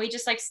 And we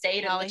just like stayed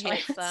in Molly the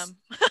hates toilets. them.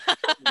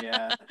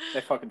 Yeah, they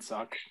fucking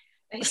suck.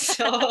 They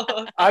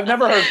suck. I've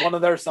never heard one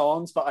of their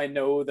songs, but I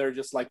know they're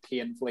just like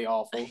painfully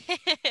awful.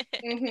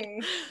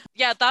 Mhm.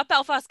 Yeah, that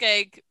Belfast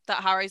gig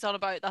that Harry's on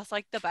about, that's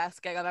like the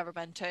best gig I've ever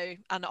been to,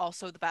 and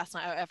also the best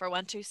night I ever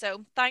went to.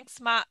 So thanks,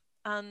 Matt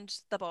and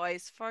the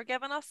boys, for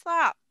giving us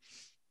that.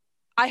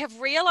 I have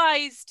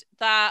realised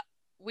that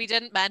we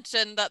didn't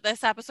mention that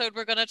this episode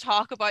we're going to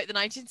talk about the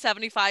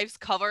 1975's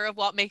cover of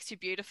What Makes You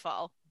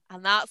Beautiful.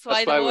 And that's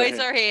why the we're boys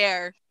here. are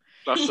here.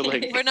 That's the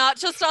link. We're not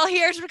just all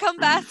here to become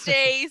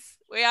besties.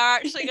 We are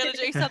actually going to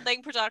do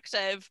something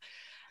productive.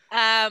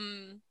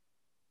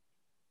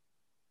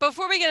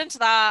 Before we get into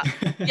that,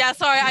 yeah,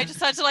 sorry, I just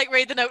had to like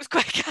read the notes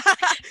quick.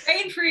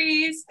 Brain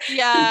freeze.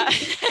 Yeah.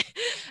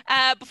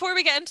 Before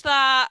we get into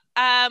that,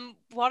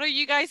 what are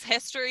you guys'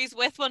 histories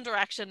with One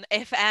Direction,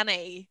 if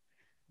any?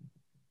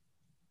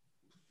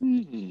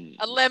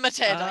 A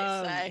limited,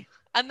 I say.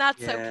 And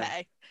that's Yeah.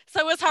 okay.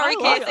 So is Harry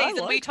I Casey's,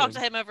 and we like talk to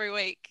them. him every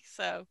week.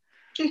 So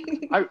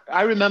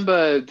I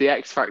remember the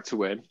X Factor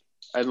win,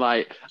 and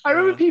like I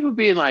remember Yeah. people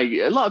being like,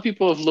 a lot of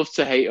people have loved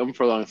to hate them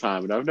for a long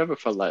time, and I've never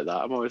felt like that.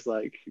 I'm always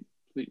like,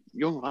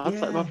 young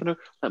lads, let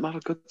them have a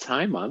good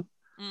time, man.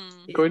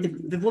 Going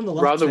They've won the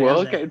around the lottery,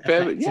 world, haven't they?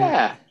 getting famous. Effectively.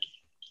 Yeah,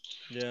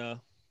 Yeah.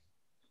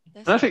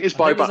 and I think this I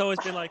boy think there's band. always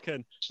been like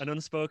an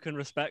unspoken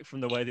respect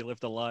from the way they live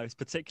their lives,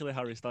 particularly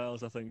Harry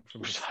Styles, I think.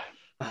 From his,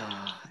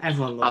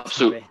 Everyone loves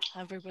Absolute- Harry.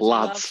 everybody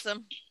Lads. loves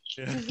him.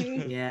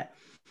 yeah. Yeah.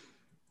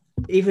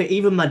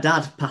 Even my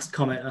dad passed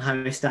comment on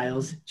Harry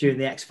Styles during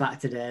the X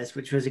Factor days,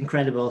 which was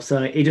incredible.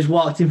 So he just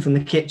walked in from the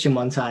kitchen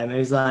one time and he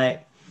was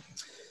like,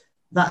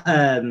 "That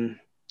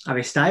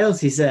Harry Styles,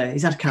 he's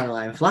had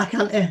Caroline Flack,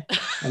 hasn't he?"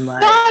 I'm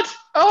like, Dad!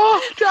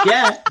 Oh,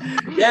 Dad!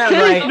 yeah, I'm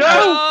Kate, like,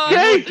 no,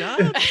 Kate!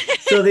 Dad.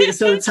 so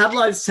the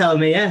tabloids tell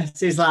me, yes,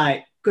 he's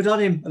like, "Good on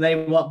him," and then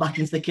he walked back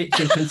into the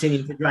kitchen,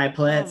 continuing to dry Oh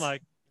plates. my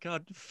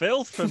God,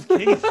 filth from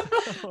Keith.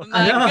 Oh I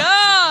my know.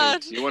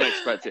 God. You wouldn't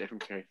expect it from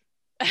Kate.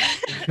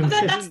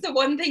 That's the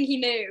one thing he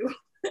knew.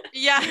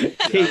 Yeah.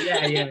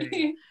 yeah.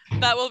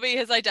 That will be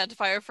his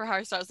identifier for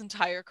Harry Styles'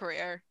 entire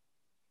career.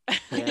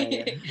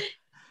 Yeah.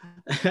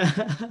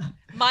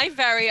 My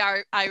very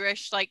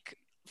Irish, like,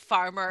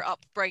 farmer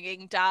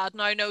upbringing dad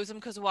now knows him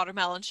because of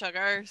Watermelon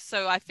Sugar.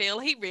 So I feel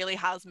he really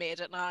has made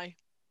it now.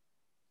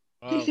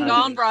 Oh,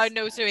 Don Brown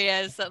knows who he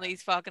is, and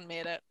he's fucking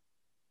made it.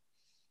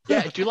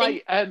 Yeah, do you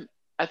like have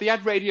they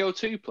had Radio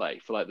 2 play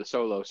for like the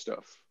solo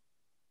stuff?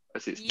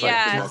 As it's like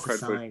Yes. more That's a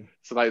credible. sign.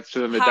 So like so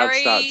then the dads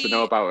start to Harry-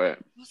 know about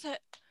it. Was it?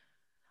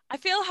 I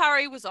feel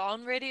Harry was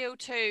on Radio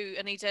 2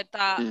 and he did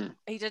that. Mm.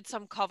 He did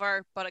some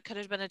cover, but it could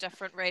have been a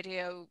different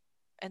radio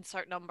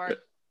insert number.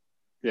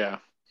 Yeah.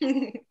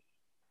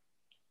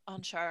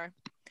 Unsure.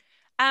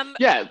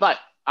 Yeah, like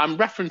I'm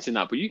referencing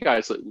that, but you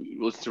guys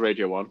listen to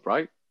Radio 1,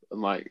 right?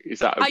 And like is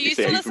that I used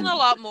to listen a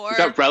lot more. Is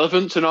that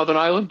relevant to Northern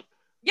Ireland?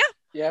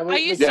 Yeah, I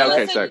used we to get it.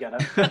 listen- We get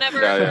it.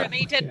 Whenever Yeah.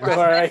 Grimmy did Yeah.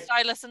 breakfast,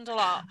 I listened a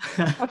lot.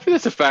 I think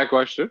that's a fair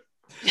question.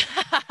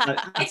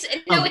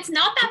 It's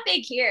not that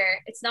big here.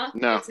 It's not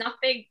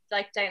big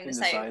like down the In the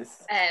south.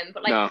 south.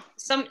 But like No.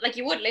 some like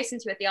you would listen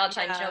to it the odd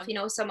time, you know, Yeah. if you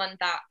know someone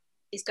that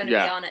is going to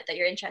Yeah. be on it that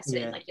you're interested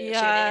Yeah. in, like you'll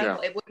Yeah. tune in, Yeah.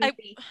 but it wouldn't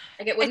be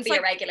like it wouldn't it's be a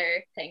like-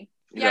 regular thing.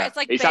 Yeah, it's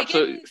like big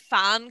absolutely in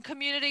fan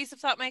communities,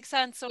 if that makes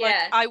sense. So like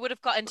Yeah. I would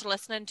have got into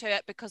listening to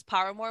it because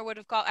Paramore would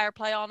have got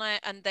airplay on it,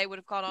 and they would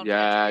have gone on. for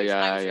yeah, interviews, and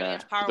I was really yeah.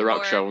 into The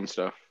rock Paramore. show and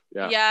stuff.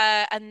 Yeah.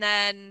 Yeah, and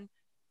then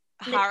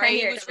They Harry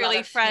premiered was a lot really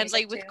of friendly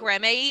music with too.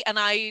 Grimmy, and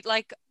I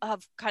like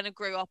have kind of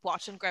grew up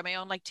watching Grimmy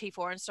on like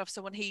T4 and stuff.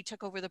 So when he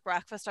took over the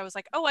breakfast, I was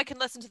like, oh, I can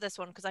listen to this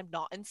one because I'm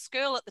not in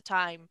school at the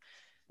time.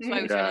 So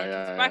I was Yeah, really into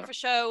yeah, the yeah. breakfast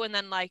show, and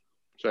then like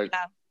So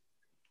Yeah.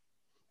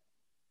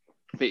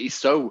 but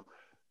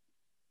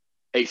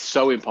it's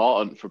so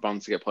important for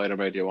bands to get played on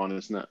Radio 1,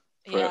 isn't it?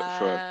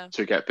 yeah,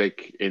 To get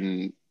big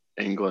in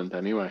England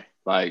anyway.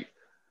 Like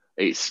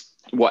it's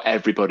what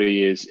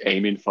everybody is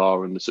aiming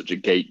for, and there's such a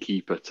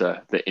gatekeeper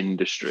to the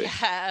industry.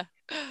 yeah.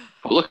 But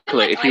And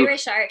luckily, like if you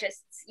Irish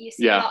artists, you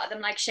see Yeah. a lot of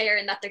them like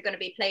sharing that they're going to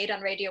be played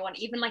on Radio 1.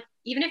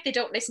 Even if they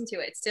don't listen to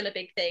it, it's still a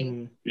big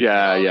thing.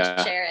 yeah, They'll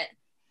yeah, share it.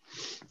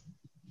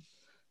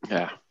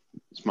 yeah,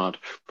 it's mad.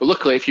 But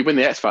luckily, if you win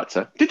the X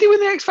Factor, did they win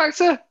the X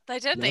Factor? They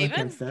didn't No, even.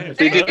 against third.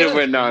 They Third. didn't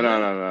win.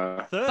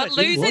 No. Third. But he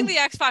losing won. the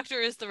X Factor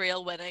is the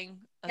real winning.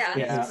 Yeah.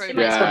 Yeah.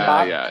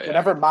 improved.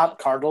 Whenever Matt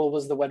Cardle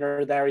was the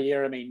winner their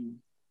year, I mean,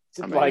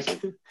 like,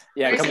 Amazing.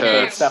 yeah, Where's coming he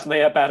third now? is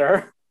definitely a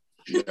better.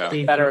 Yeah.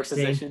 Steve Better Buxton,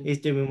 position. he's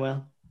doing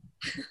well.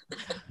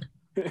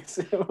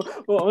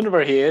 Well, I wonder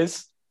where he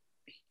is.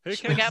 Who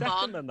Should we came get him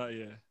second on? then that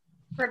year?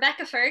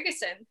 Rebecca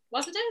Ferguson,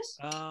 wasn't it?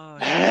 Oh,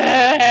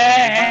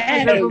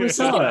 Remember we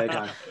saw her,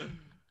 Dan?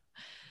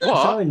 We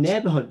saw her What? in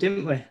Neighbourhood,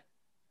 didn't we?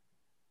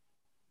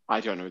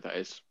 I don't know who that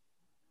is.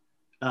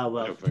 Oh, I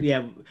well, don't think.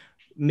 yeah.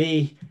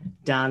 Me,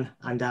 Dan,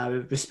 and our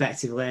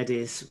respective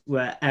ladies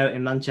were out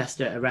in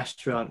Manchester at a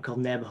restaurant called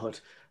Neighbourhood.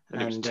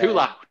 And it was too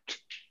loud.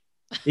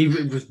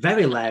 It was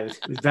very loud.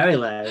 It was very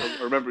loud.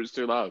 I remember it's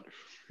too loud.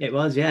 It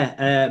was,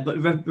 yeah. But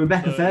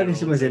Rebecca 30-year-old,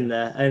 Ferguson was in yeah.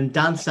 there, and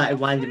Dan started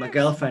winding my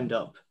girlfriend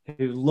up,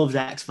 who loves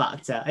X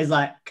Factor. He's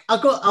like,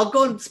 I'll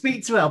go and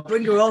speak to her. I'll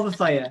bring her over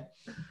for you.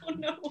 Oh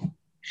no.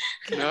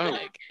 No.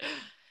 Like,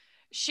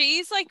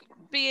 she's like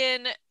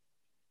being,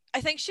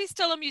 I think she's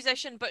still a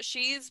musician, but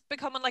she's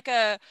becoming like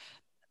a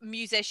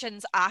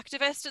musicians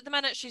activist at the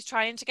minute. She's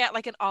trying to get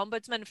like an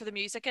ombudsman for the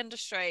music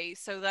industry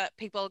so that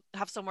people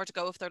have somewhere to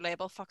go if their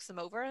label fucks them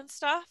over and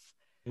stuff.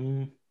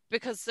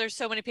 Because there's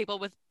so many people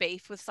with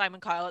beef with Simon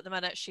Cowell at the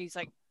minute. She's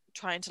like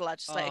trying to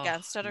legislate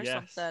against it or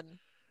something.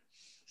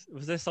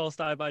 Was this all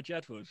started by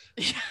Jedward?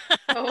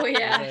 Oh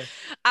yeah. Yeah.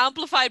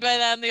 Amplified by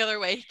them the other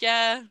week,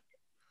 yeah.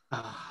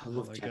 Oh, I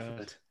love my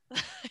Jedward.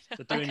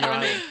 They're doing your Iconic.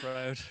 island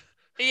proud.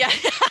 Yeah.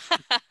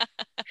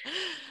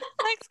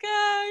 Thanks,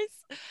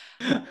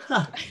 guys.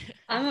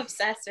 I'm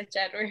obsessed with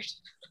Jedward.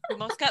 We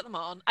must get them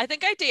on. I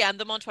think I DM'd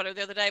them on Twitter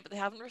the other day, but they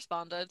haven't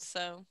responded,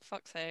 so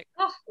fuck's sake.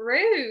 Oh,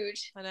 rude.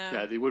 I know.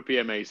 Yeah, they would be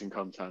amazing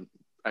content.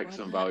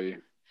 Excellent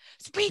value.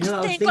 So we You just know,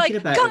 I was think like,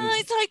 thinking guys, about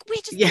them. like we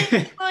just Yeah.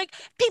 think like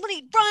people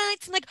need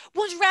rights and like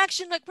One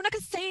Direction, like we're not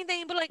gonna say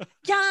anything, but like,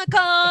 yeah,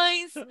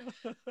 guys.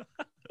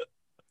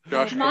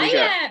 Josh, can My we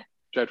get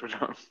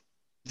Jedward on?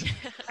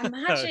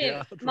 imagine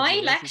Yeah,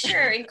 my that's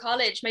lecturer in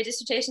college, my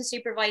dissertation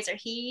supervisor,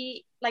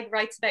 he like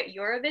writes about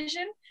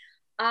Eurovision,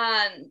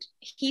 and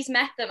he's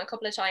met them a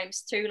couple of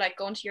times through like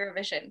going to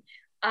Eurovision,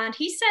 and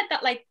he said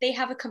that like they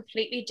have a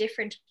completely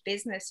different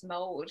business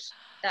mode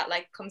that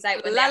like comes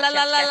out when La they la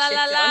la actually la have la to la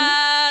get shit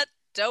done. la.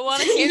 Don't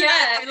want to hear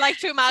Yeah. it. I like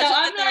to imagine So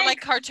that I'm they're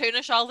like like-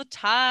 cartoonish all the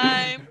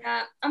time.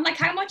 Yeah, I'm like,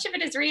 how much of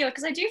it is real?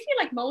 Because I do feel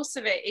like most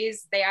of it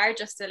is they are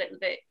just a little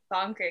bit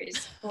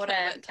bonkers. But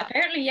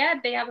apparently, yeah,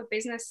 they have a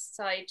business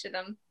side to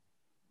them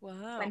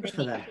Wow. when they Good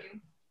for need them. to.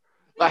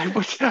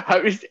 Like, I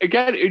was,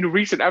 again, in a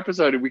recent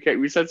episode,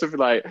 we said something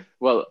like,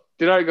 well,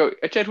 did I go,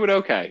 is Jedward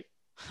okay?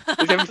 Is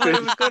It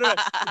everything, was gonna-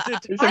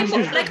 Is I'm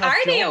everything- like, have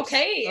are they jobs.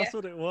 okay? That's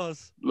what it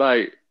was.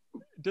 like,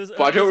 Does,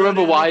 But I don't does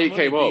remember earning why enough it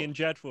came money up. being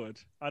Jedward.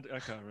 I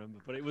can't remember,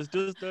 but it was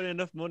does earn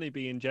enough money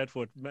being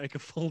Jedward make a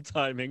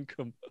full-time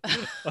income.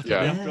 I don't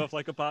Yeah. have to have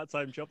like a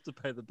part-time job to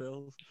pay the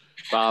bills.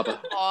 Barber.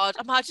 God,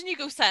 imagine you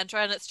go centre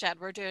and it's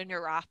Jedward doing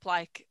your rap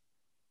like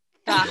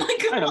Oh that. my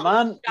I God. know,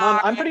 man,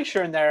 I'm pretty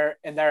sure in their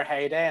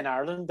heyday in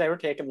Ireland, they were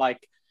taking like,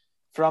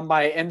 from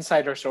my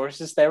insider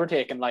sources, they were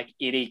taking like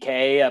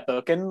 80K a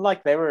booking.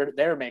 Like they were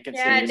making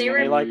Yeah, serious they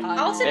money. were. Like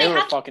Also, they they were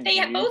had fucking they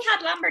huge. both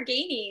had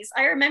Lamborghinis.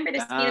 I remember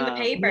this being in the Ah.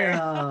 paper.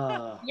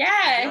 No.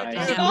 Yeah, Nice.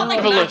 they Yeah. bought like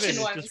Have a look. matching It's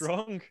ones. just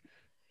wrong.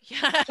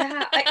 Yeah.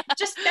 Yeah,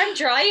 just them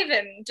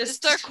driving,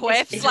 Just their is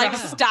quiffs like Yeah.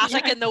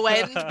 static in the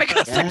wind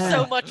because there's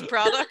so Yeah. much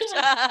product.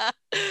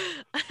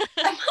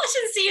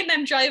 Imagine seeing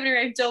them driving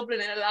around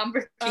Dublin in a Oh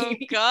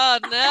Lamborghini.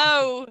 God,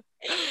 no.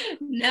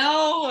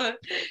 No,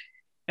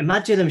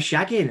 Imagine them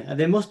shagging.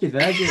 They must be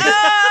virgins.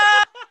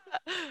 Ah!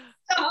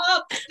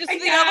 stop. Does I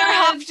the other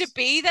have can't. to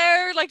be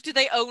there? Like, do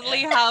they only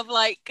have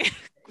like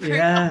group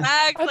Yeah.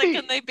 bags? I Like, think-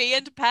 can they be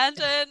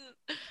independent?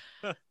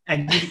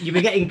 And you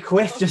were getting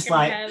quiff just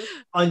Fucking like hell.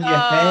 on your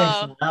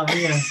Oh. face. Now,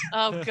 yeah.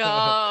 Oh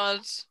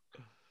God.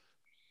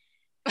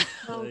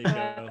 Oh, There you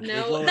God. go. No.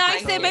 We've lowered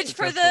Nice the image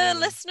for successful the women.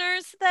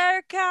 listeners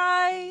there,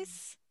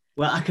 guys.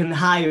 Well, I can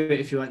hire it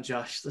if you want,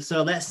 Josh.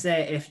 So let's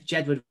say if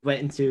Jedward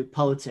went into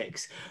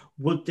politics,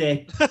 would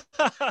they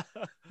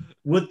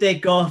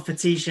go for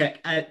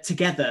Taoiseach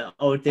together,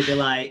 or would they be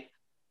like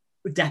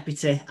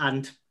deputy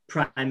and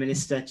prime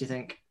minister? Do you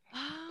think?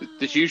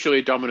 There's usually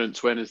a dominant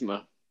twin, isn't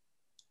there?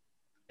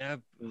 Yeah,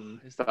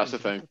 is That's the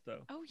that thing. good,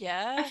 though? Oh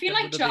yeah. I feel That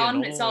like would be a John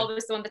normal is way.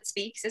 always the one that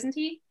speaks, isn't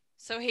he?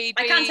 So he'd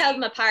I be. can't tell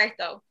them apart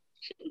though.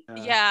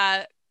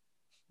 Yeah.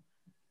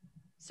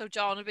 So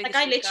John would be. Like the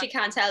I chief literally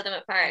justice. can't tell them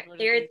apart. Edward would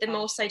They're be the the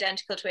most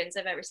identical twins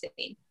I've ever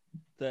seen.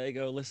 There you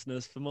go,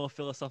 listeners. For more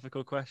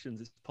philosophical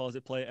questions, it's Pause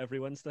It Play every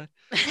Wednesday.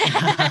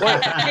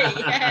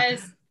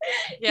 Yes.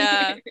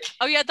 Yeah.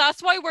 Oh yeah,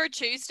 that's why we're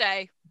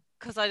Tuesday.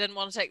 Because I didn't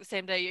want to take the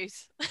same day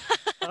use.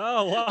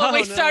 Oh, wow.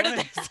 When we no started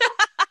way. this.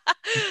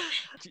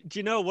 Do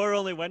you know we're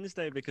only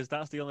Wednesday because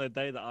that's the only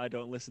day that I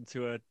don't listen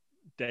to a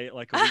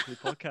like a weekly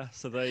podcast.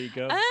 So there you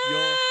go.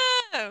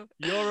 Oh.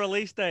 Your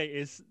release date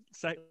is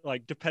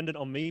like dependent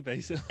on me,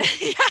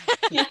 basically.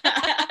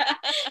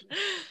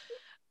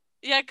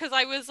 Yeah, because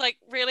I was like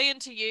really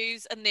into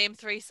use and name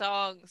 3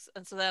 songs,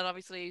 and so then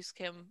obviously use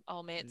came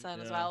all mates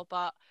in as Yeah. well.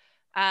 But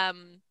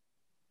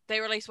they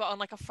release what on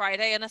like a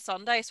Friday and a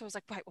Sunday. So I was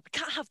like, right, well, we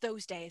can't have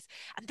those days.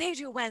 And they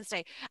do a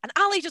Wednesday. And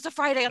Ali does a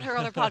Friday on her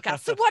other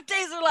podcast. So what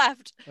days are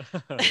left?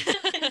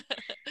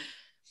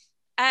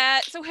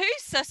 So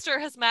whose sister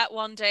has met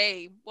one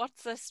day?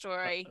 What's this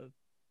story?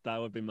 That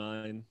would be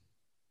mine.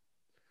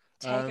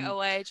 Take it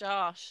away,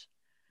 Josh.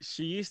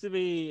 She used to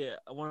be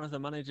one of the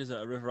managers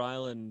at a River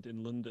Island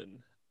in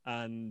London.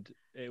 And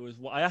it was,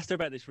 I asked her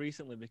about this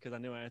recently because I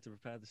knew I had to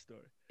prepare the story.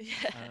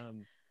 Yeah.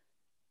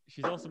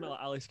 She's also met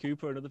like Alice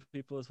Cooper and other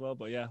people as well,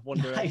 but yeah, One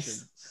Direction.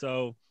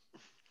 So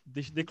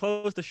they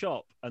closed the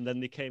shop and then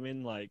they came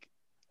in like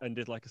and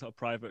did like a sort of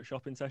private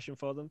shopping session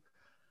for them.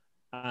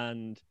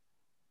 And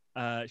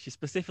she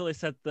specifically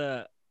said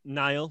that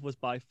Niall was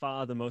by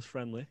far the most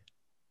friendly.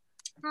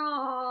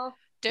 Oh,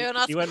 Doing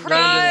us He went proud,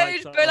 round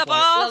and, like, Bula sort of,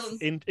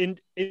 Boss.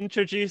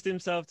 Introduced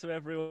himself to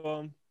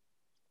everyone.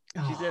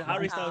 She said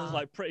Harry Styles was wow.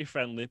 like pretty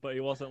friendly, but he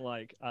wasn't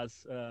like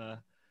as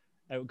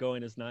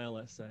outgoing as Niall,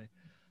 let's say.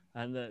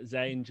 And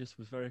Zayn just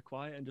was very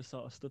quiet and just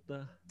sort of stood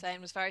there.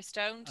 Zayn was very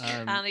stoned,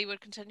 and he would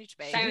continue to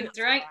be. Sounds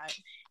right.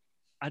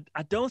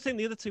 I don't think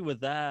the other two were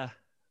there.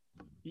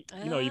 You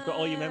know, you've got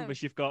all your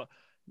members. You've got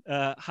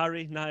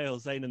Harry, Niall,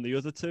 Zayn, and the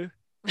other two.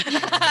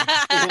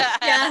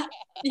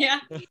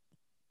 Yeah.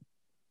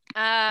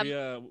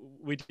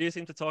 We do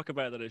seem to talk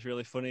about that. It's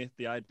really funny,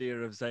 the idea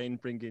of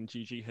Zayn bringing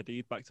Gigi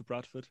Hadid back to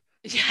Bradford.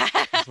 Yeah.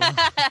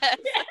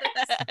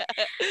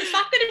 The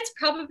fact that it's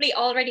probably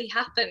already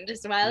happened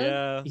as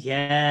well.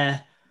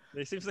 Yeah.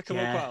 It seems to come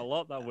up quite a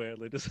lot that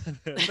weirdly, doesn't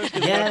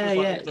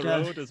it? The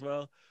road as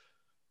well.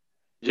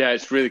 Yeah,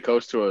 it's really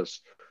close to us.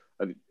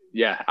 And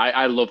yeah,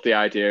 I love the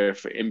idea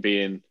of him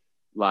being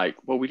like,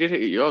 well, we did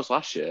it at yours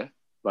last year.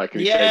 Like,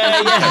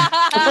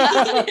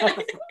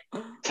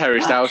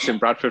 terraced house in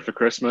Bradford for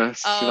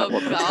Christmas. Oh, like,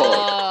 what the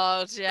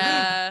God,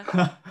 yeah.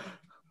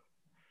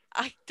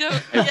 I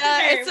don't,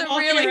 it's a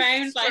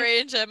really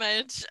strange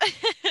image.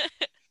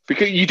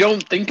 Because you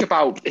don't think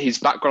about his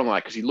background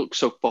like, because he looks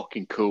so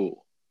fucking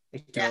cool.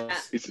 It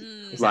does.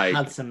 He's like, a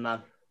handsome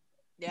man.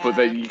 Yeah. But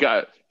then you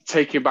got to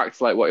take him back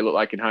to like what he looked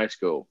like in high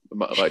school.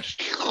 Like,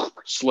 just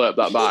slurp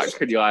that back,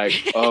 and you're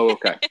like, oh,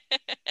 okay.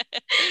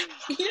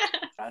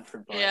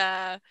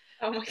 Yeah.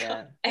 Oh my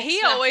God. He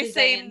always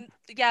seemed,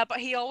 but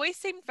he always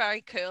seemed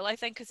very cool, I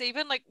think, because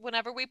even like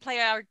whenever we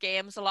play our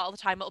games, a lot of the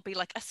time it'll be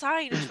like a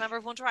sign, each member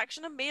of One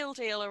Direction, a meal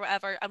deal or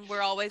whatever, and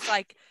we're always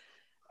like,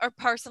 or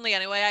personally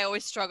anyway, I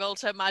always struggle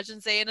to imagine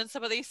Zayn in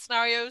some of these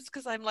scenarios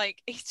because I'm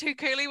like, he's too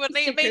cool, he wouldn't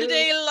eat a meal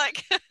deal,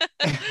 like.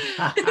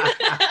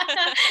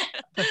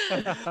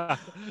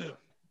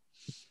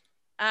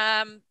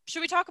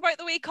 Should we talk about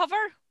the wee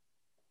cover?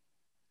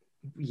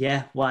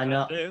 Yeah, why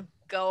not?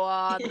 Go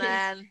on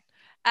then.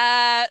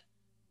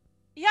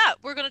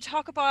 We're going to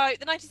talk about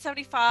the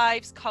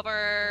 1975's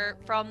cover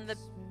from the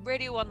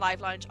Radio 1 Live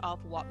Lounge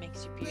of What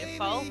Makes You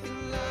Beautiful.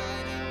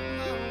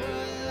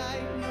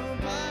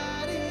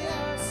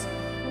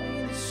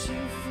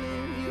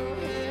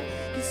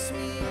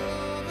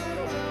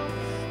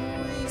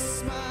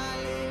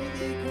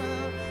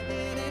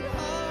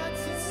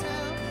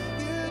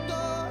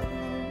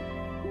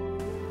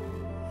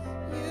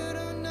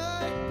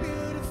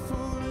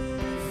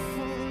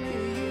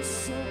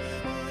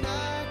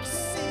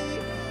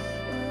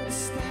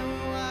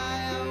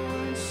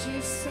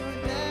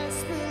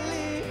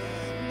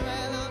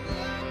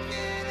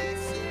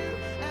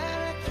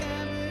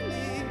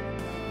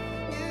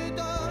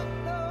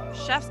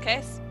 Chef's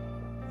kiss.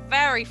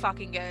 Very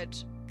fucking good.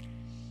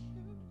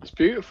 It's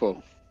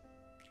beautiful.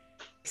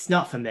 It's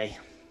not for me.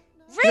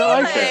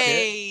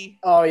 Really?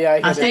 Oh yeah,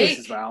 I hate this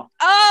as well.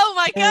 Oh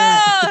my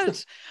God!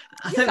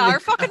 You are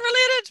fucking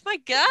related. My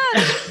God.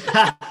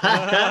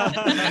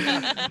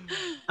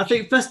 I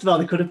think first of all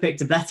they could have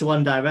picked a better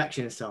One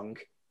Direction song,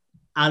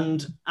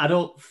 and I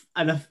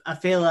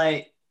feel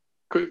like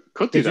could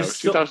do that.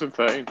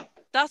 2013.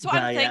 That's what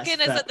I'm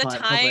thinking. Is at the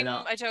time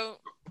I don't.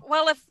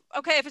 Well, if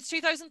it's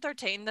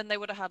 2013, then they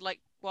would have had like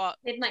what?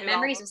 Midnight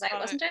Memories was out,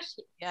 wasn't it?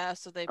 Yeah,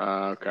 so they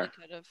okay.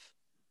 could have.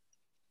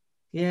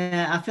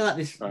 Yeah, I feel like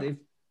this.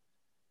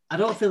 I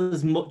don't feel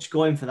there's much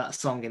going for that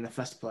song in the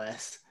first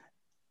place,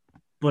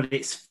 but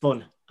it's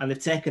fun, and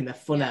they've taken the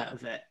fun out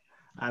of it,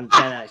 and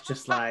then it's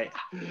just like,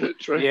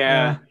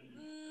 yeah,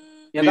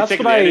 that's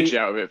taking the energy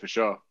out of it for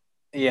sure.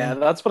 Yeah,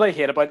 that's what I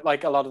hate about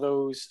like a lot of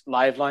those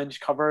live lounge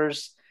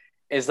covers,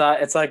 is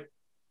that it's like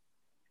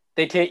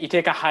you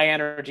take a high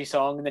energy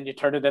song and then you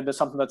turn it into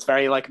something that's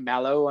very like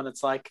mellow, and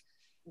it's like,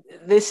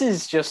 this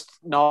is just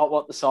not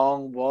what the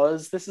song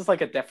was. This is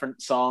like a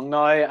different song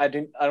now. I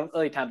don't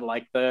really tend to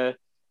like the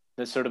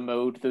sort of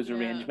mode those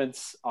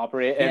arrangements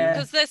operate in.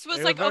 Because this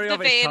was like of the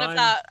vein of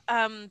that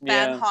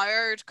Ben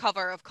Howard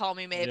cover of Call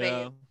Me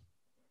Maybe.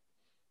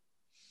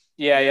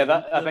 Yeah,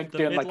 that I think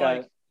doing like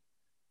a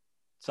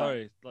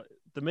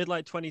the mid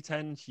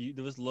 2010s,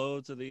 there was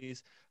loads of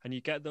these, and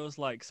you get those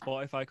like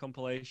Spotify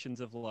compilations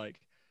of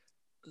like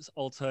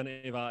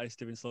alternative artists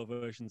doing slow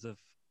versions of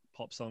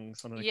pop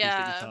songs on an acoustic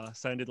guitar,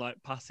 sounded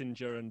like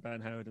Passenger and Ben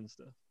Howard and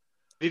stuff.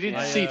 They did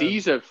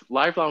CDs of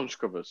live lounge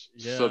covers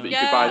so that you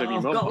could buy them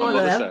your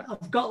mum.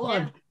 I've got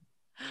one.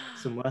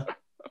 somewhere.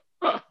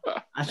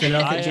 Actually,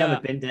 no, I think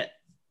Gemma binned it.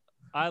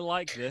 I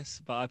like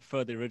this, but I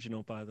prefer the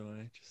original, by the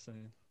way.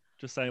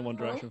 Just saying, One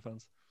Direction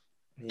fans.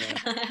 Yeah.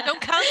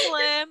 Don't cancel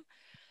him.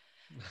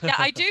 Yeah,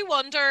 I do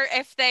wonder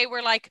if they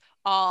were like,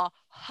 oh,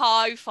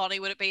 how funny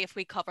would it be if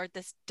we covered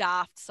this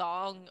daft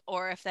song?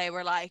 Or if they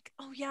were like,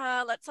 oh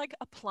yeah, let's like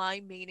apply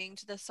meaning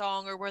to the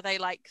song. Or were they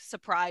like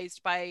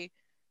surprised by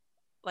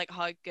like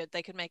how good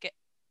they could make it,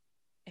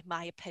 in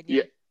my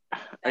opinion. Yeah.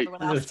 Everyone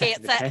They were else hates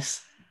taking the it.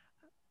 piss.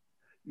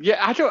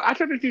 Yeah, I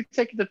don't know if you're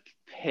taking the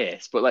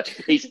piss, but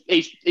like it's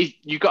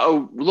you got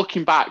to,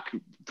 looking back,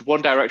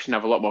 One Direction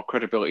have a lot more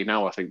credibility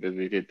now, I think, than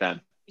they did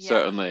then. Yeah.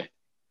 Certainly.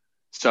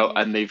 So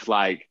and they've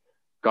like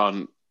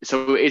gone.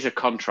 So it is a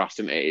contrast,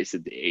 and it's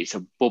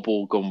a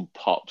bubblegum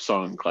pop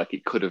song. Like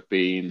it could have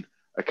been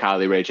a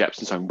Carly Rae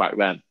Jepsen song back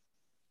then,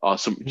 or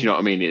some. Do you know what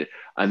I mean?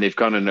 And they've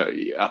gone and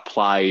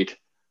applied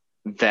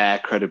their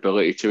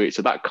credibility to it.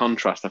 So that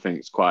contrast, I think,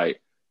 is quite.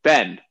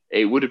 Then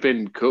it would have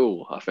been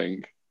cool, I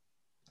think.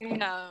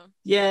 No.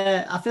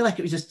 Yeah, I feel like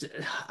it was just,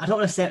 I don't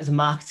want to say it was a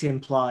marketing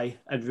ploy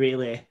and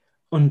really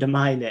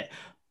undermine it,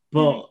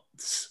 but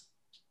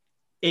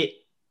it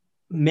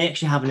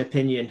makes you have an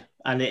opinion,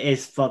 and it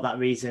is for that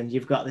reason.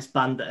 You've got this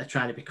band that are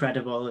trying to be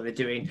credible and they're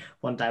doing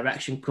One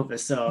Direction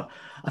covers, so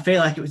I feel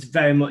like it was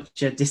very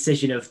much a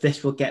decision of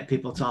this will get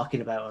people talking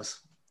about us.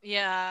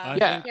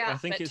 Yeah. I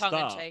think Bit it's tongue in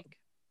that, cheek.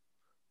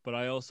 but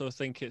I also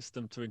think it's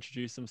them to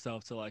introduce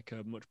themselves to like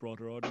a much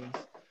broader audience.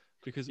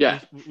 Because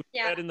we've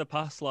said in the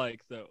past,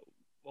 like, that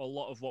a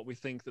lot of what we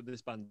think that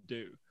this band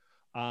do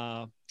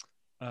are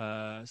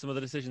some of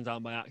the decisions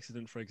aren't by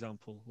accident. For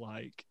example,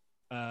 like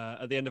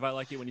at the end of I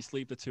Like It When You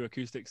Sleep, the 2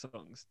 acoustic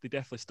songs, they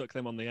definitely stuck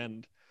them on the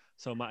end,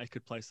 so Matty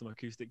could play some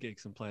acoustic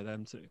gigs and play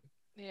them too.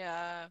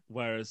 Yeah.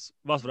 Whereas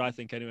that's what I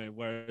think anyway.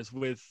 Whereas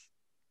with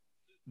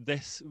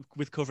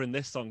covering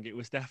this song, it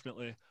was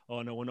definitely,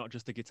 oh no, we're not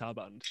just a guitar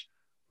band.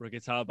 We're a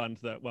guitar band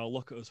that, well,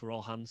 look at us, we're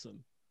all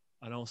handsome.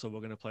 And also we're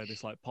going to play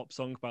this like pop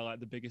song by like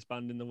the biggest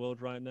band in the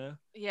world right now.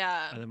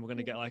 Yeah. And then we're going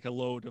to get like a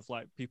load of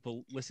like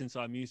people listening to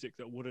our music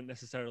that wouldn't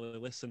necessarily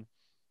listen.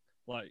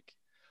 Like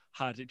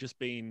had it just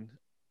been,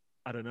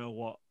 I don't know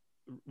what,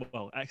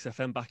 well,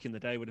 XFM back in the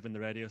day would have been the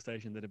radio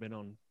station that had been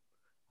on.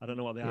 I don't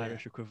know what the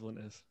Irish equivalent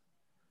is.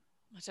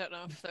 I don't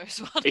know if there's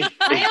one.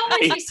 I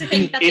always used to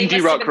think that they Indie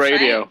must rock have been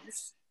radio.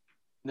 friends.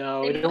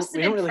 No, They we must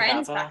don't have been really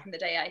friends have back that. in the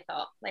day, I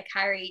thought. Like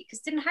Harry, because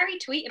didn't Harry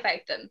tweet about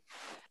them?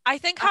 I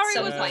think At Harry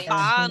some was a point.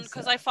 fan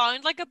because I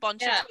found like a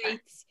bunch Yeah. of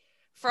tweets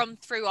from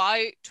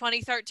throughout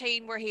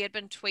 2013 where he had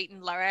been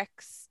tweeting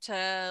lyrics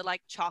to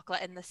like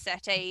Chocolate in the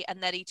City,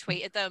 and then he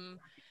tweeted them,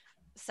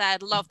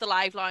 said love the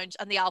Live Lounge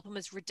and the album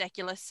is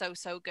ridiculous,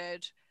 so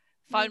good.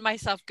 Found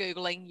myself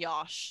googling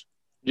Yosh.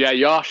 Yeah,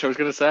 Yosh, I was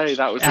going to say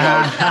that was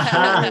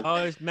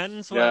Oh, it's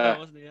men's wear,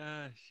 wasn't it?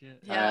 Yeah, shit.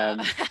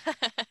 Yeah.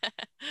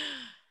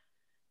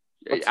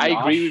 What's I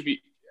agree Yosh? with you.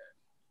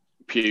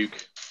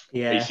 Puke.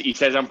 Yeah. He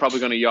says I'm probably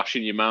going to Yosh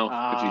in your mouth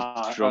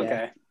because he's drunk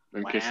okay.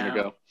 and kissing a Wow.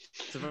 girl.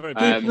 It's a very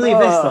Can you Um, believe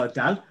this though,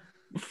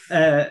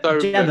 Dan?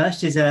 Sorry, Gemma,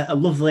 she's a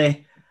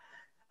lovely.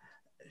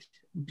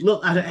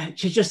 Look,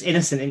 she's just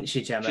innocent, isn't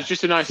she, Gemma? She's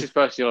just the nicest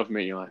person you'll ever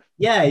meet in your life.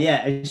 Yeah,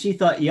 yeah. And she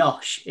thought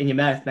Yosh in your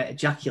mouth meant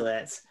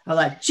ejaculate. I'm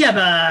like,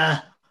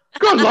 Gemma!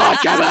 Good Lord,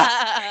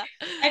 Gemma!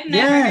 I've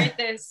never Yeah. heard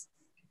this.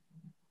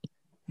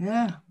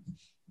 Yeah.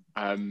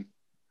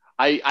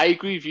 I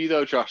agree with you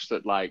though, Josh,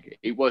 that like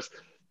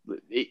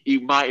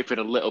it might have been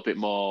a little bit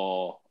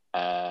more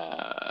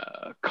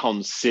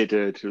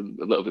considered, a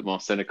little bit more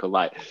cynical,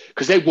 like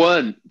because they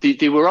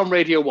were on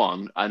Radio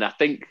 1, and I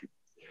think.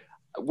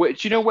 Do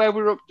you know where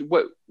we were up?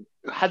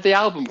 Had the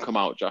album come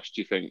out, Josh?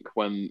 Do you think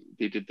when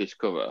they did this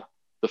cover,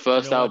 the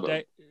first You know what album?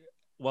 date-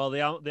 Well,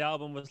 the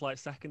album was like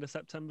 2nd of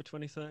September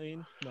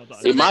 2013. No, that-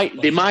 So They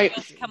this might-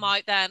 just come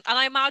out then, and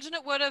I imagine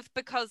it would have,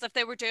 because if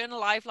they were doing a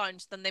live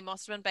lounge, then they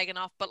must have been big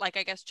enough. But like,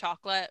 I guess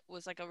Chocolate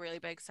was like a really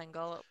big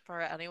single for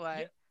it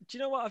anyway. Do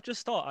you know what I've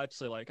just thought?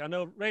 Actually, like I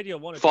know Radio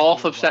 1.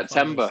 4th of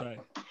definitely got a final September.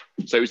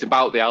 say. So it was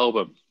about the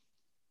album.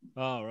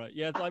 Oh right,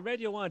 yeah. Like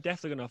Radio 1 are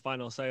definitely gonna have a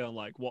final say on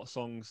like what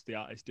songs the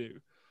artists do,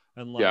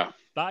 and like Yeah.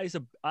 that's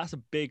a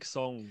big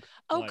song.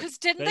 Oh, Like, because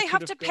didn't they they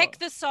have could to have pick got-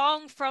 the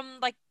song from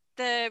like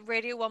the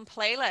Radio 1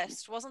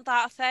 playlist? Wasn't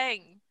that a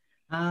thing?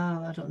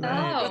 I don't know.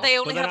 Oh. Or they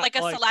only But then had like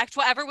a like- select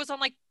whatever was on,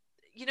 like,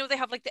 you know, they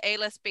have like the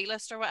A-list,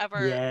 B-list or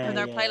whatever Yeah, for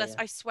their yeah, playlist.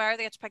 yeah. I swear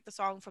they had to pick the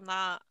song from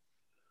that.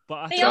 But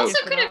I They think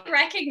also for could have that-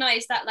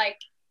 recognized that, like,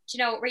 you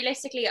know,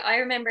 realistically, I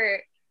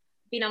remember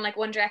being on like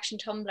One Direction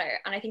Tumblr,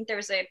 and I think there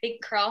was a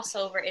big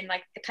crossover in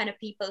like the kind of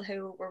people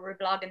who were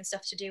reblogging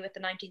stuff to do with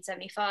the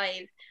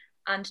 1975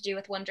 and to do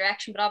with One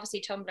Direction. But obviously,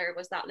 Tumblr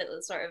was that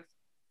little sort of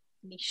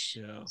niche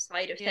Yeah.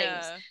 side of things.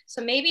 Yeah.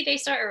 So maybe they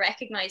sort of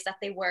recognized that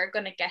they were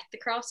going to get the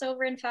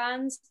crossover in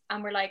fans,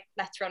 and were like,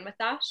 let's run with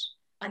that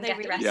And and they get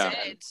the really rest of Yeah.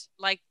 it. did.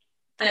 Like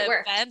And it the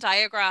worked. Venn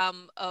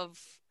diagram of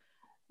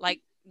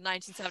like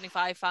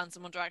 1975 fans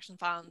and One Direction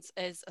fans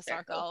is a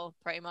circle,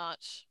 pretty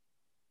much.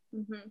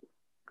 Mm-hmm.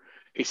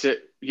 It's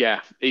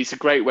a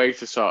great way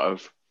to sort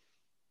of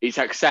it's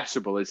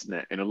accessible, isn't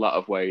it, in a lot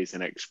of ways,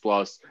 and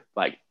explores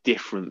like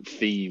different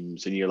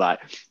themes. And you're like,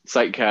 it's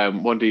like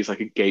one day is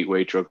like a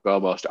gateway drug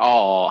almost.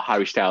 Oh,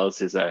 Harry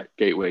Styles is a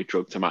gateway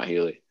drug to Matt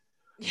Healy.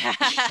 Yes.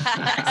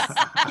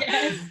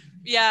 Yes.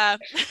 Yeah.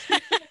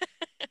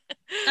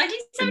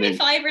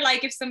 1975 or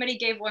like if somebody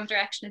gave One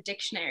Direction a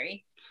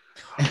dictionary.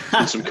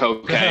 And some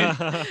cocaine.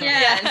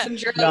 Yeah, and some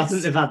drugs. No, I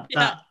think they've had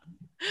that.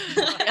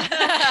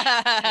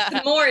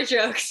 More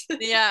drugs.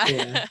 Yeah.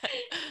 Yeah.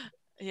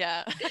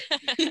 Yeah.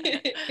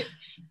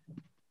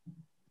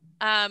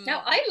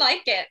 No, I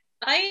like it.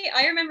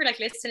 I remember like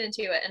listening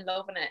to it and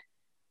loving it.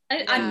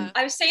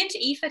 I was saying to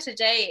Aoife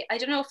today, I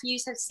don't know if you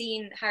have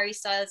seen Harry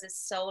Styles'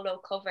 solo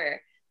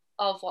cover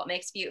of What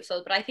Makes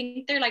Beautiful, but I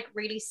think they're like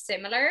really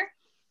similar.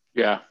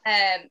 Yeah.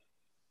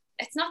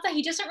 It's not that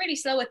he doesn't really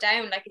slow it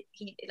down, like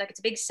it's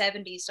a big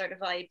 70s sort of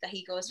vibe that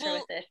he goes through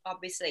with it,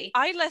 obviously.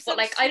 But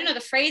like I don't know, the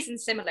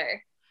phrasing's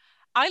similar.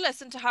 I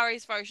listened to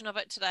Harry's version of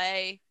it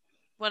today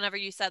whenever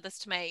you said this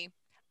to me,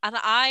 and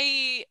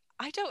I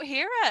don't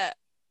hear it.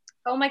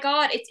 Oh my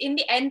god, it's in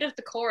the end of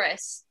the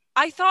chorus.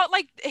 I thought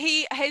like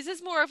his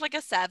is more of like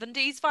a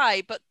 70s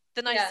vibe, but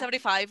the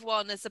 1975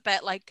 one is a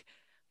bit like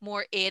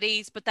more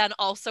 80s, but then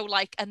also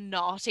like a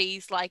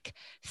noughties like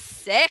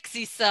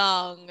sexy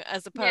song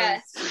as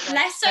opposed to like,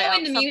 less so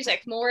in the something.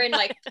 music, more in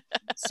like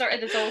sort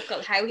of the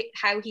vocal,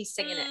 how he's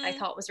singing it. I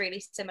thought was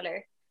really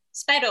similar.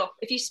 Sped up.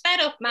 If you sped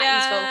up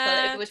Matty's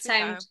vocal, it would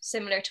sound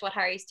similar to what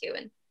Harry's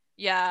doing.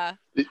 Yeah,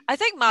 I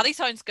think Matty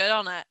sounds good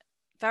on it.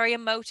 Very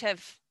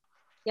emotive.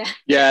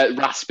 Yeah,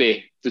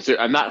 raspy.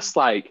 And that's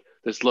like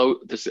there's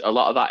a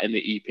lot of that in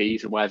the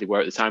EPs and where they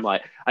were at the time.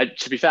 Like,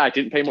 to be fair, I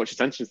didn't pay much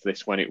attention to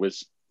this when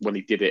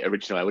he did it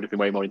originally. I would have been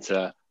way more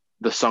into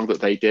the song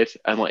that they did.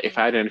 And like, if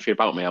I had anything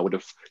about me, I would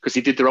have, because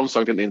he did their own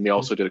song, didn't he? And they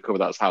also did a cover.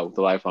 That's how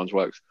the live lounge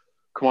works.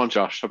 Come on,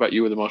 Josh. I bet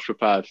you were the most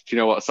prepared. Do you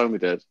know what song they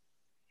did?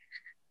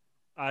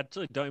 I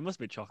actually don't. It must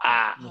be Chocolate.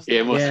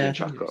 It must be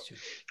Chocolate.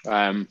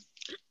 But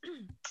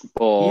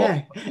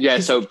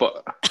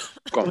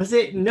go on. Was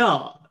it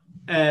not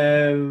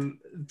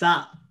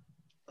that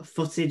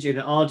footage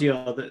and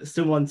audio that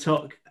someone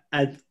took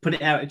and put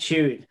it out of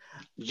tune?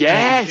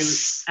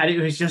 Yes, and it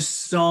was just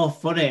so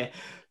funny.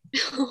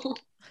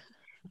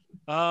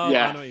 I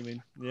know what you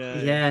mean.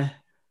 Yeah.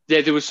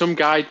 There was some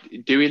guy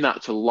doing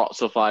that to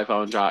lots of live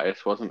lounge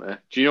artists, wasn't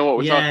there? Do you know what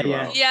we're talking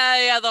about?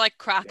 Yeah, the like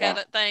crack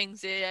edit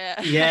things.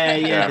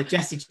 Yeah. The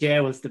Jessie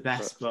J was the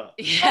best, but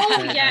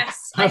oh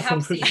yes, I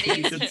have seen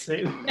these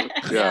too.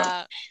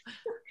 Yeah.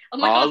 Oh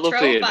my god, I love the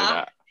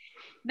throwback.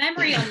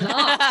 Memory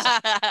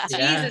unlocked.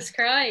 Jesus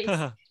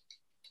Christ.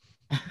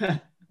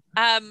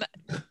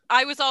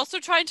 I was also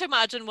trying to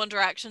imagine One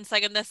Direction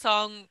singing this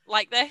song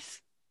like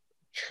this.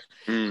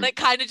 That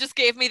kind of just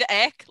gave me the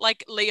ick,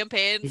 like Liam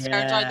Payne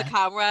staring down the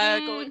camera,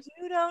 going,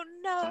 "You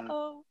don't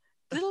know,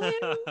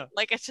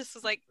 like it just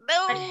was like,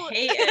 no." I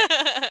hate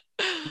it.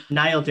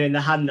 Niall doing the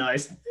hand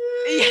noise.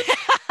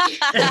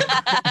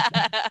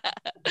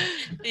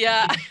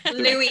 Yeah.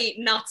 Louis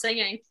not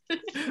singing.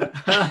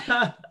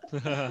 There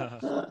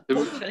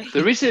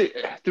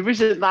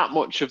isn't that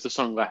much of the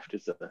song left,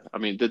 is there? I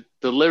mean,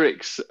 the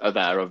lyrics are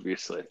there,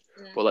 obviously,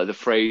 but like the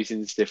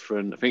phrasing's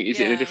different. I think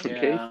is it in a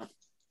different key?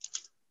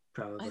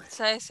 Probably. I'd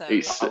say so.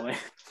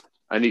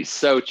 And it's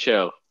so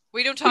chill.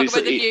 We don't talk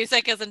about the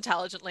music as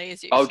intelligently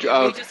as you. We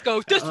just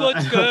go, this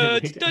one's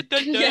good.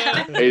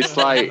 Yeah. It's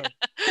like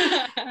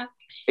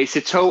it's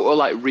a total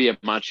like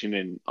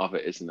reimagining of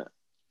it, isn't it?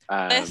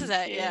 This is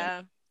it,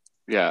 yeah.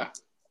 Yeah.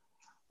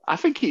 I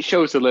think it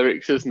shows the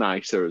lyrics as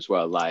nicer as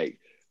well. Like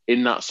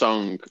in that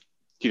song,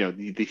 you know,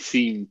 they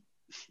seem,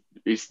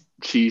 is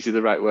cheesy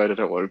the right word? I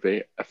don't want to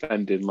be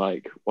offending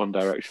like One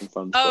Direction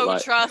fans. Oh, but,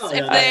 like, trust.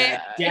 If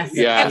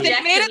if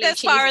they've made it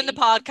this far in the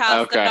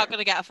podcast, they're not going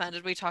to get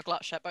offended. We talk a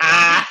lot of shit about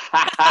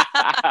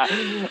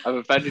it. I've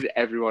offended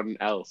everyone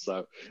else,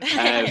 so but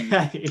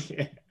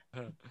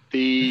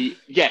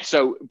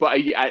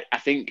I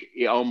think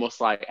it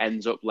almost like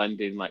ends up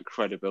lending like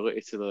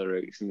credibility to the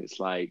lyrics, and it's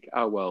like,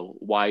 oh well,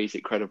 why is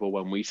it credible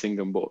when we sing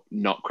them but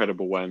not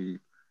credible when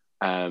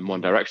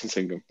One Direction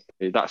sing them?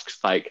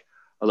 That's like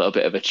a little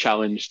bit of a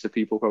challenge to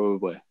people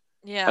probably.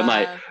 Yeah. And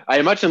like I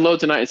imagine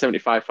loads of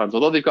 1975 fans,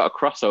 although they've got a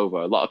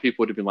crossover, a lot of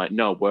people would have been like,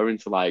 no, we're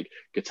into like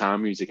guitar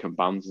music and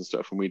bands and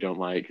stuff, and we don't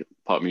like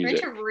pop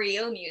music. We're into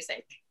real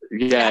music.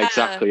 Yeah,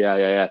 exactly.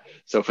 Yeah.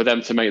 So for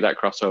them to make that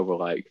crossover,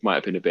 like, might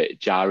have been a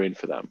bit jarring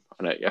for them,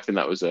 and I think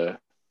that was a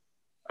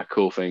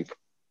cool thing.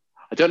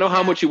 I don't know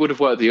how much it would have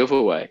worked the other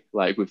way,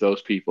 like with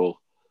those people,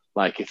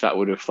 like if that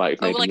would have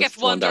like made like if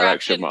One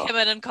Direction came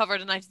in and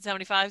covered a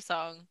 1975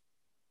 song.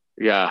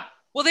 Yeah.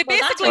 Well, they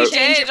basically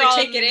Change did Your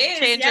Ticket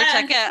Change Your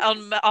Ticket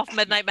off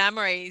Midnight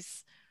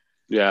Memories.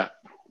 Yeah.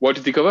 What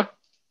did they cover?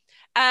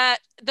 No,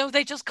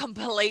 they just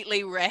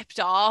completely ripped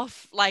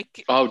off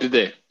like. Oh, did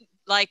they?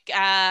 Like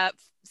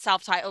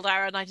self-titled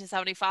era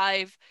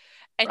 1975.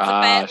 It's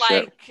a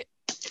bit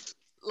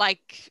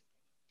like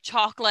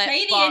chocolate.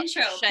 Play the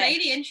intro. Shit. Play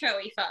the intro,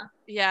 Aoife.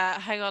 Yeah,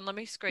 hang on, let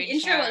me screen The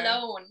intro share.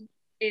 alone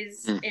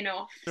is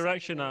enough.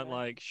 Direction aren't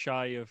like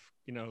shy of,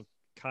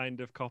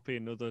 kind of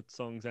copying other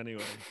songs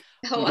anyway.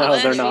 Oh, No,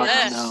 they're not.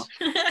 Yes.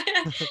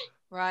 No.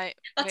 Right.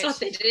 That's wait, what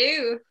they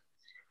do.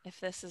 If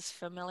this is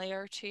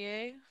familiar to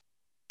you.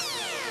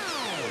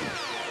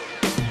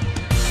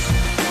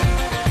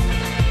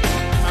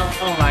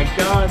 Oh my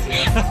god.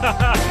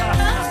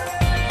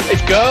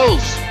 It's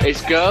girls.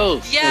 It's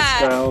girls. Yeah.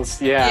 It's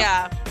girls. Yeah.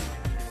 Yeah.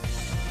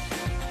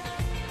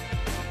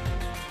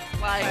 I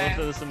Like, love that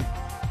there's some.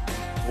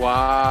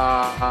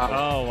 Wow.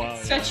 Oh wow.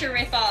 Such a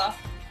rip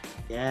off.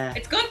 Yeah.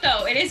 It's good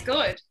though. It is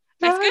good.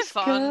 it's good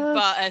fun,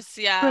 but it's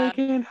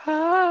Breaking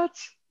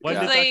hearts. When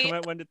did They- that come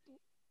out? When did?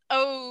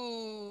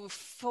 Oh,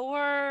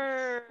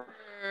 4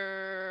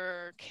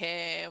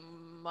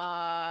 came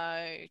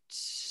out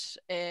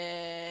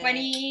in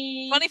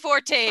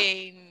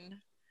 2014.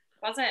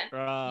 Was it?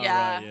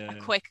 Yeah, Right, yeah. a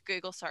quick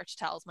Google search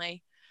tells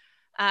me.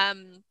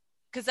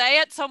 Because I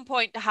at some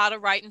point had a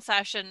writing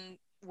session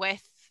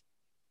with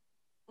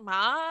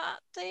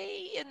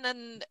Matty, and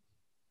then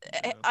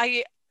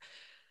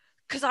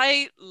because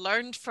I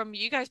learned from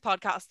you guys'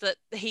 podcast that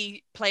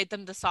he played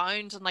them the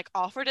sound and like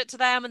offered it to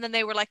them, and then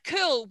they were like,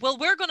 "Cool, well,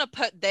 we're gonna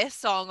put this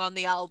song on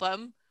the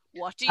album.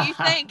 What do you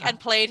think?" And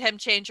played him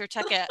 "Change Your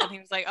Ticket," and he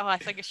was like, "Oh, I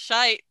think it's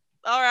shite.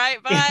 All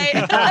right,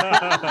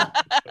 bye."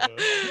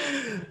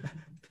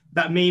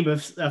 That meme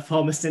of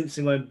Homer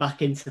Simpson going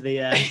back into the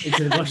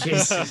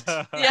bushes.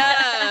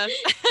 Yeah.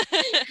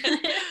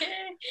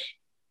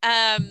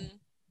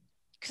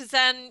 Because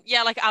then,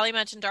 yeah, like Ali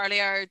mentioned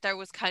earlier, there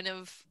was kind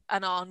of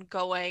an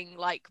ongoing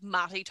like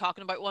Matty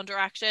talking about One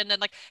Direction,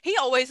 and like he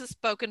always has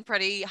spoken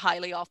pretty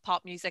highly of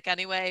pop music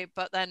anyway,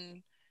 but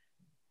then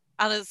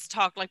and has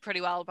talked like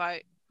pretty well about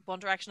One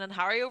Direction and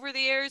Harry over the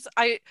years.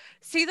 I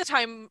see the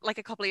time like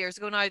a couple of years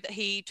ago now that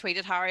he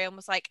tweeted Harry and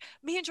was like,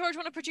 "Me and George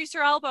want to produce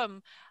your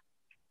album."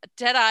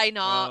 Did I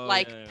not Oh,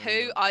 like yeah, poo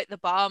yeah. out the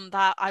bomb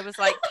that I was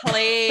like,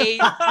 please,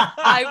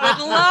 I would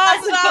love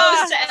As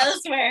that.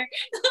 opposed to elsewhere.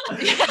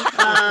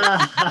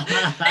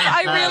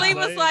 I really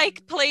was Amazing.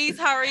 like, please,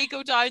 Harry,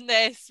 go down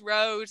this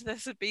road.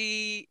 This would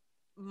be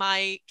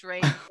my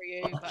dream for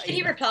you. But Did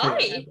he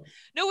reply?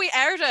 no, we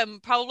aired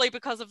him probably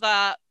because of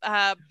that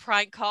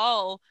prank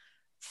call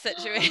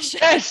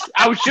situation. Yes,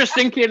 I was just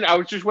thinking. I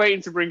was just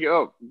waiting to bring it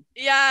up.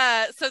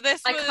 Yeah, so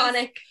this was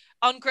Iconic.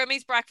 on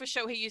Grimmy's breakfast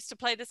show. He used to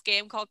play this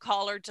game called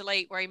Call or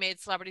Delete, where he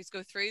made celebrities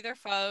go through their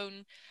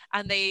phone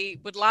and they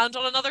would land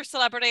on another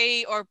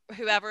celebrity or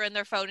whoever in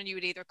their phone, and you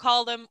would either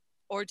call them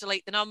or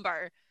delete the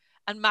number.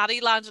 And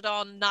Maddie landed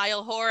on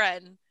Niall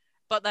Horan,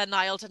 but then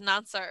Niall didn't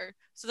answer.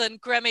 So then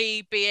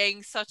Grimmy,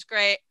 being such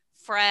great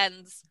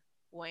friends,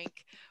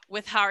 wink,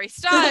 with Harry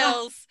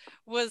Styles,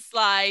 was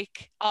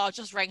like, "Oh,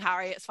 just ring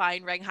Harry. It's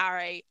fine. Ring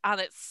Harry." And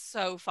it's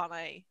so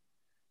funny.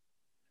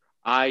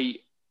 I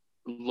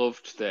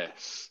loved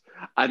this,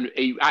 and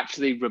it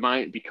actually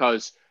reminded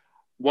because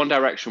One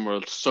Direction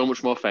were so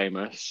much more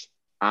famous,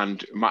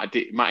 and Matt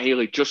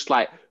Healy, just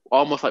like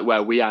almost like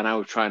where we are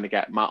now, trying to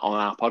get Matt on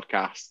our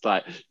podcast.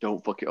 Like,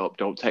 don't fuck it up,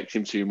 don't text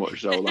him too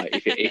much. So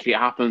like, if it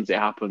happens, it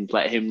happens.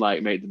 Let him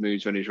like make the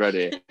moves when he's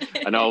ready.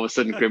 And all of a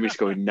sudden, Grimmy's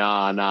going,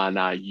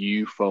 nah,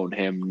 you phone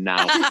him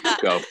now.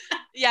 Go.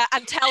 Yeah,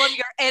 and tell him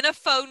you're in a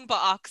phone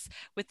box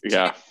with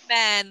two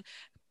men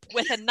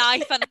with a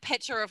knife and a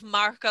picture of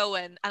Mark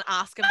Owen, and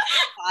ask him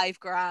for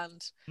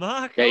 $5,000.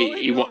 Mark. Yeah, Owen?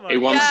 he Oh my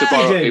wants God. to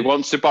borrow. He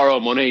wants to borrow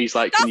money. He's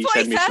like, That's can you what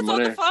send he me says some on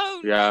money? the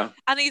phone. Yeah.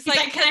 And he's He's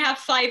like, like, can I have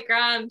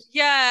 $5,000?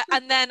 yeah.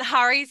 And then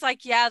Harry's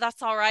like, yeah,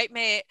 that's all right,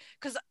 mate.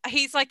 Because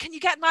he's like, can you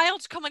get Niall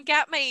to come and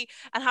get me?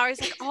 And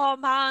Harry's like, oh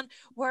man,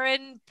 we're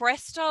in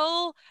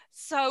Bristol,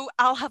 so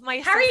I'll have my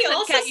Harry assistant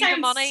also get you the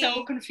sounds money.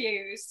 so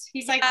confused.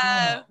 He's like,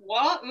 Yeah.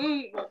 what?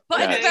 But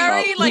Yeah, it's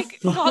very it's like,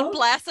 not- God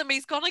bless him,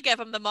 he's gonna give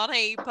him the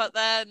money, but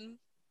then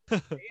he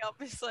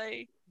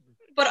obviously.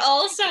 But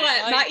also,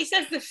 Like- Matty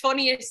says the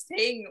funniest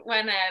thing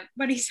when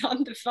he's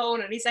on the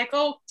phone and he's like,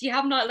 "Oh, do you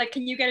have Niall? Like,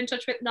 can you get in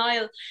touch with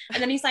Niall?"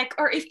 And then he's like,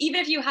 "Or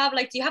even if you have,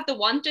 like, do you have the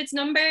Wanted's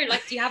number?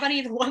 Like, do you have any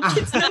of the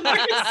Wanted's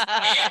numbers?"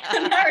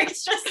 And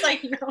Harry's just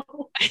like,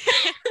 "No."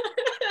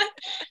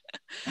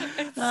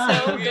 It's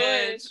Ah. so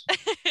good.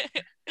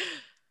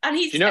 And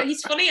he's Do you know-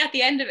 he's funny at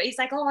the end of it. He's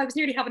like, "Oh, I was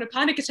nearly having a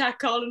panic attack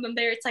calling them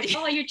there." It's like,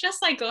 "Oh, you're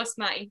just like us,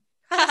 Matty.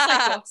 Just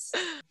like us."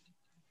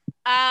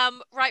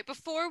 Right,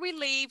 before we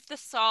leave the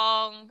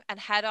song and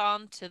head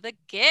on to the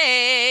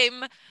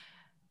game,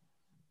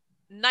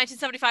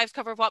 1975's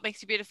cover of What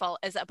Makes You Beautiful,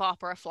 is it a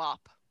bop or a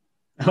flop?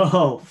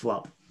 Oh,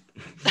 flop.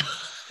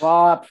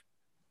 Flop.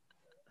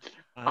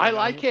 I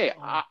like it.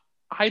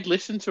 I'd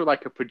listen to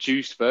like a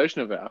produced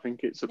version of it. I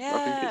think it's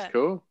Yeah.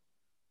 cool.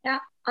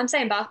 I'm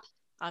saying bop.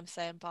 I'm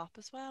saying bop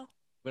as well.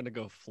 I'm gonna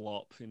go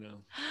flop. You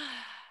know.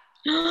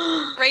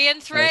 3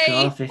 and 3,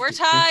 Oh, God, we're 50-50.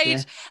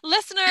 tied.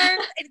 Listener,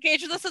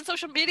 engage with us on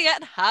social media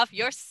and have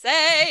your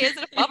say. Is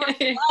it a bop or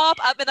a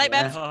flop at Midnight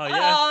Yeah. Men's Oh,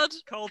 Pod?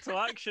 Call to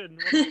action.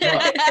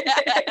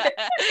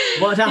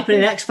 What would happen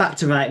in X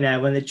Factor right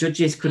now when the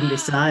judges couldn't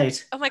decide?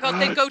 Oh my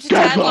god, they go to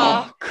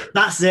Deadlock. deadlock.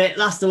 That's it.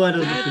 That's the word I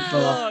was looking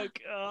for. Fuck.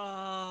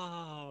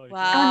 Oh.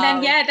 Wow.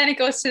 And then, then it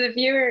goes to the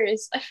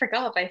viewers. I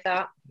forgot about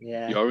that.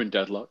 Yeah. You're in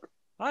deadlock.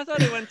 I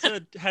thought it went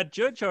to head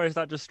judge, or is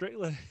that just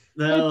Strictly?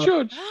 No.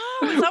 Judge. Oh,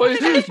 is that What what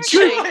is it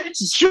it?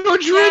 is?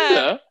 Judge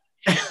Yeah.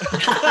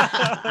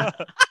 Rinder?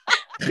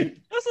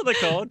 That's what they're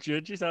called,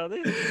 judges, aren't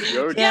they?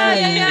 Judge.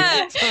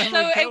 Yeah. Simon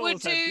So it Cowell's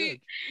would head do, judge.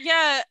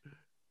 yeah.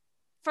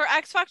 For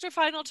X Factor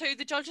Final 2,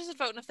 the judges would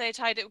vote, and if they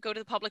tied, it would go to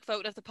the public vote.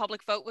 And if the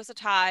public vote was a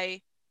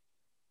tie,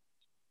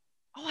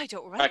 I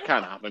don't remember. That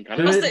can't happen, can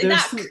There- it?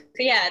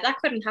 That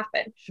couldn't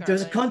happen. There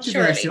was a Surely.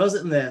 controversy, Surely.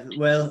 wasn't there?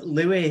 Well,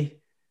 Louis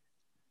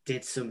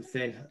did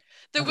something.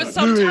 There was Louis.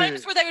 some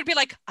times where they would be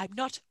like, "I'm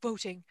not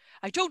voting.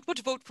 I don't want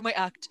to vote for my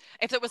act."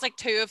 If there was like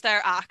 2 of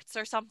their acts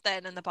or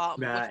something in the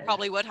bottom, Right. which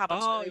probably would happen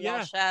Oh, to Louis yeah.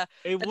 Walsh, It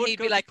and would he'd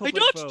go be to like, "I'm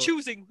public not vote.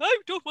 choosing. I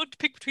don't want to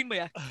pick between my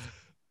acts."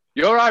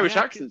 Your Irish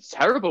Yeah. accent's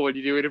terrible when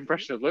you do an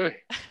impression of Louis.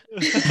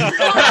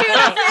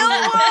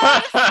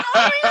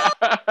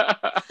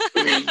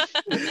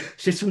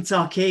 She's from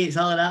Torquay, it's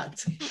all an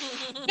act.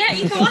 Yeah,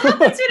 Eva, what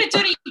happens when a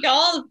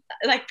Donegal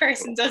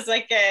person does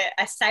like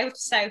a south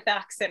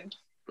accent?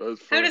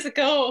 How does it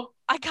go?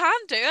 I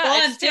can't do it. Go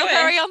on, I'm still do it.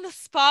 very on the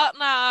spot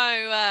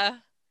now.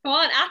 Come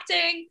on,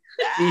 acting.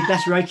 The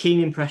best Roy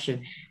Keane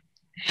impression.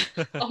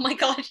 Oh my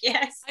god,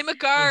 yes. I'm a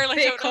girl. I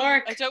Big don't know,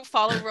 Cork. I don't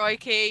follow Roy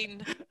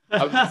Keane.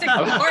 It's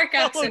a Cork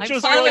accent. I'm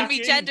Just following Roy me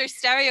Keane. gender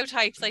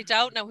stereotypes. I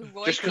don't know who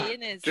Roy Just go-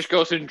 Keane is. Just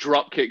goes and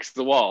drop kicks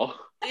the wall.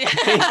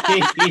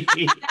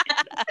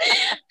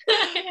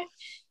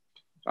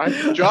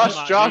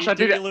 Josh, I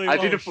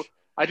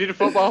did a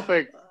football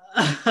thing.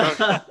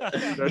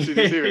 Josh, did you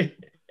see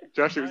it?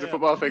 Josh, it was a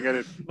football thing. I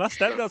did. My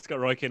stepdad's got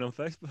Roy Keane on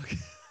Facebook.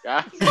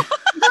 Yeah.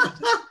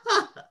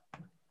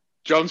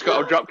 John's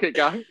got a drop kick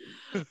guy.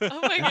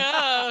 Oh my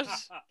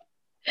gosh.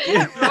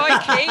 Get Roy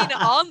Keane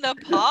on the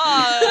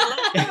pod.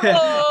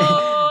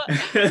 Oh.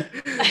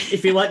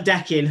 If you want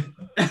decking.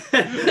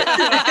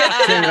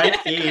 Roy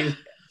Keane.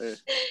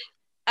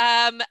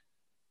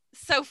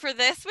 So for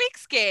this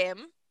week's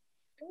game,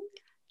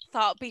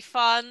 thought it'd be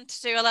fun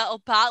to do a little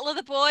Battle of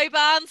the Boy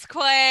Bands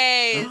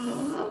quiz.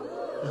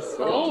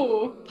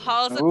 Oh.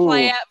 Pause it, Ooh.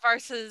 play it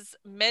versus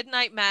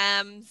Midnight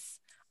Mems.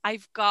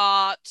 I've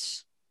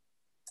got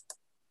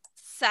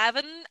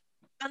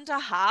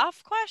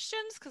 7.5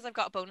 questions because I've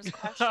got a bonus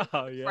question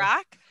Oh, yeah.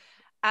 rack.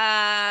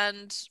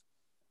 And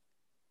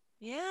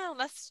yeah,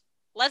 let's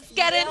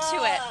get into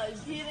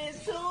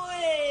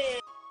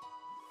it.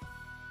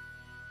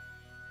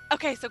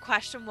 Okay, so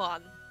question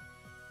 1.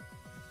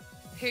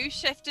 Who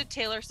shifted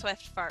Taylor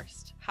Swift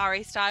first?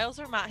 Harry Styles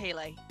or Matt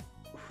Healy?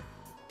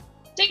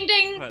 Ding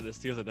ding. Right, this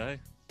the other day.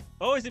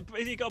 Oh, is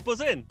he got a buzz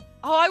in?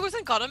 Oh, I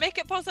wasn't gonna make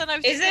it buzz in. I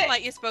was Is just gonna it?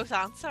 let you both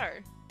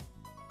answer.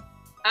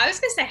 I was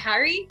gonna say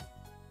Harry.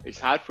 It's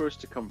hard for us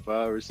to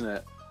confer, isn't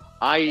it?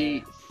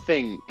 I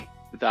think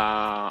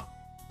that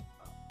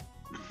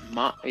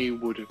Matty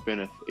would have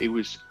been it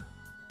was.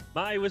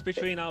 Matty was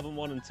between album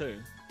 1 and 2. So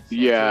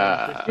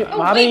Yeah. it's Oh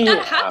Maddie, wait,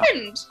 that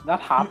happened. That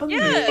happened?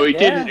 Yeah. Oh, it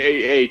didn't.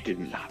 It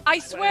didn't happen. I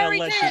swear he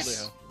Allegedly, did.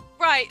 huh?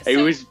 Right. It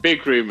So was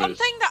big rumours.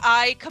 something that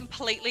I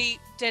completely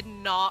did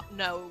not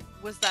know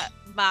was that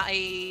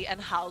Matty and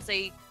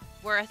Halsey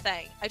were a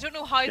thing. I don't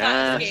know how that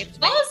Yeah. escaped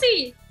me.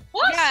 Ballsy.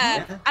 What?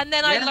 Yeah. Yeah. And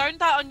then I Yeah. learned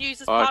that on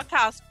News's Oh.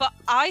 podcast, but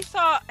I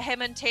thought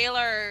him and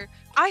Taylor,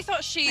 I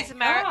thought She's My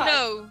American. God.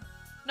 No,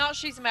 not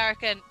She's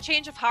American.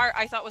 Change of Heart,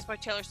 I thought was by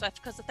Taylor Swift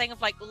because the thing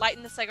of like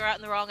lighting the cigarette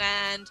in the wrong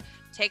end,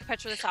 take a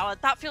picture of the salad,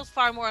 that feels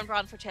far more on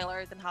brand for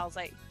Taylor than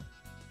Halsey.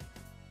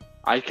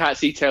 I can't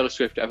see Taylor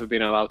Swift ever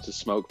being allowed to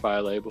smoke by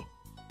a label.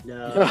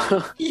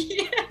 No.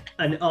 Yeah.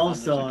 And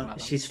also, madam.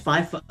 she's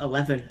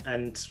 5'11"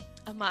 and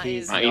And Matty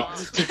He's is Matty. not.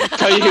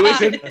 Tell you who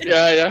isn't?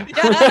 Yeah.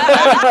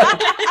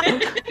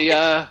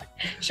 Yeah.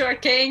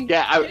 Short King.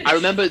 Yeah, I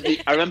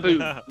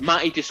remember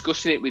Matty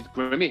discussing it with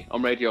Grimmy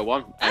on Radio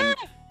 1, and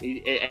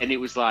it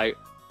was like,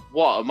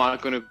 what, am I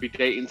going to be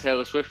dating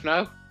Taylor Swift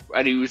now?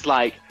 And he was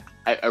like,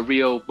 a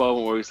real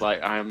moment where he's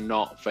like, I am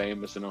not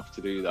famous enough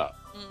to do that.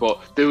 But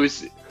there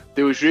was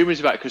rumours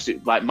about, because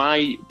like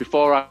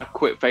before I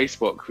quit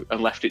Facebook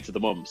and left it to the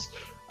mums,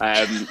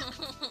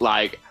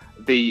 like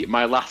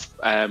my last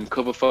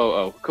cover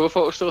photo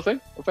still a thing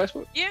on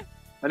Facebook? Yeah.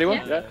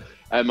 Anyone? Yeah.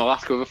 My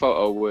last cover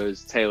photo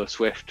was Taylor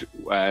Swift,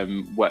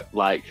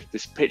 like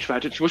this picture.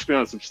 She must have been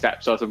on some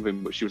steps or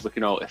something, but she was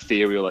looking all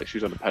ethereal, like she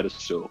was on a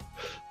pedestal,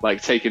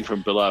 like taken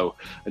from below,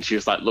 and she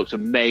was like looked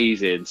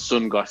amazing,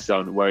 sunglasses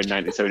on, wearing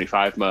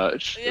 1975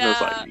 merch, and I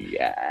was like,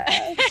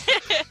 yeah.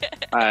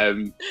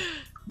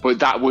 But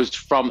that was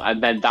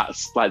and then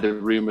that's like the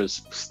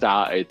rumors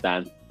started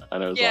then,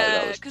 and I was like, Yeah,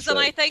 that was because then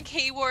I sick. think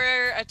he wore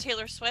a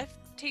Taylor Swift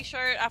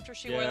t-shirt after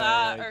she wore Yeah,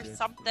 that yeah, or he did.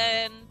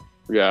 something.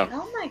 Yeah.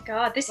 Oh my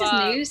god, this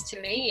Wow. is news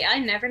to me. I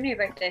never knew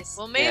about this.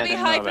 Well, I maybe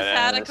didn't know about any of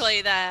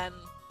hypothetically then,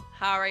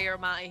 Harry or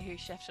Matty, who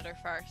shifted her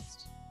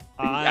first?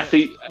 I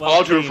think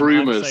order of I'm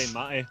rumours. saying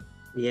Matty.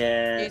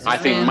 yeah. I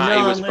think No,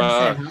 Matty was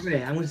I'm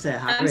gonna say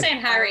Harry. I'm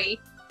saying Harry.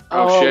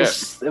 Oh, it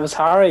shit. was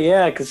Harry,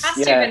 yeah, because Has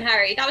to have been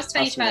Harry. That was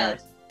 2012.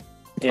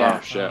 Yeah.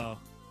 Oh shit. Oh.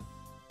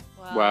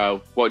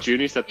 Wow. What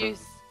Junie said then?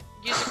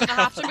 You're going to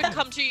have to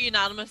come to a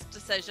unanimous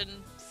decision,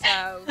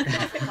 so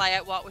let's play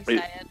out what we're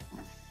saying.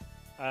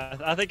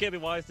 I think it'd be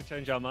wise to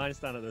change our minds,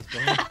 Stan, at this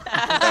point.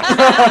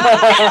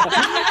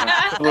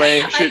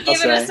 I'm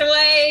giving us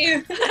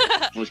away.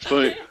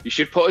 You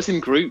should put us in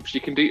groups.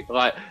 You can do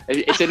like,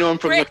 is anyone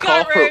from the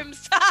Breakout corporate?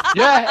 rooms.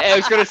 Yeah, I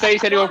was going to say,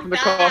 is anyone from the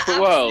corporate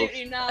world?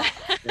 Absolutely not.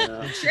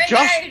 Yeah.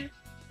 Triggered.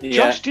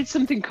 Josh did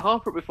something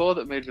corporate before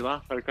that made me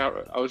laugh. I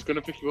was going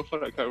to pick you up on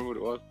it. I can't remember what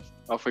it was.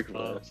 I'll think of it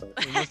later. Sorry.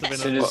 It must have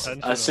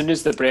As been soon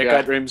as the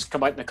breakout rooms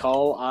come out in the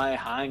call, I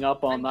hang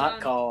up on I'm that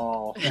done.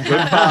 call.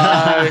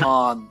 Goodbye.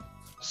 On.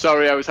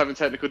 Sorry, I was having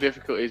technical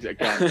difficulties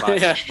again. Bye.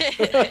 Yeah.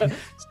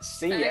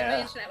 See Sorry, my ya.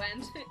 internet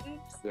went.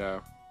 Oops. Yeah.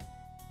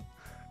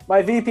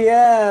 My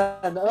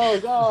VPN. Oh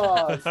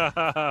god.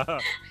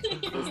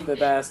 It's the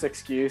best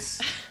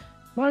excuse.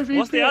 My VPN.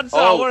 What's the answer?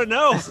 I want to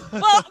know.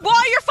 Well, what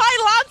are your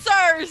final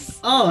answers?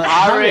 Oh,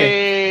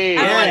 Harry. Everyone's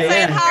Yeah,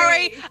 saying yeah.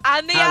 Harry,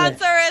 and the Harry.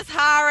 answer is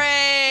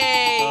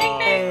Harry. Oh.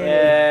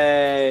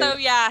 Yay. So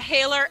yeah,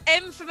 Haylor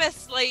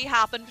infamously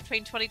happened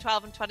between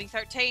 2012 and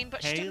 2013,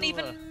 but she didn't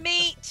Haylor. even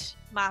meet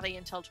Maddie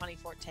until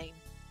 2014.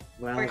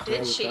 Well, Or there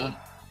did we she? go.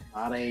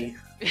 Maddie.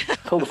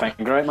 Pull the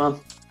finger out, man.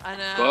 I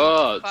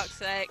know. But Fuck's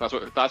sake.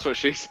 that's what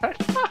she said.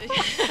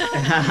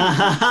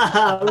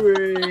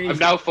 Harry. I'm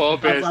now 4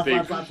 beers Lads,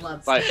 deep. lads, lads,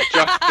 lads. Like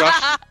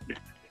Josh,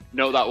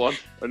 note that one.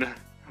 Another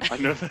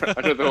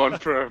one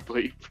for a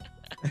bleep.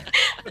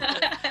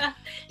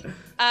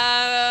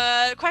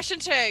 Question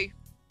 2.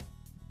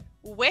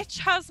 Which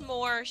has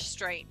more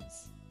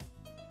streams?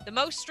 The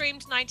most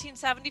streamed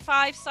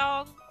 1975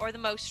 song or the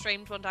most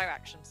streamed One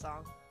Direction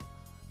song?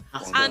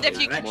 That's And One if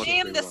you can Direction.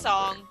 name the One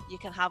song, you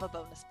can have a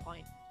bonus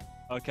point.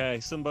 Okay,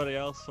 somebody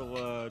else for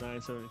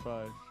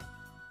 975,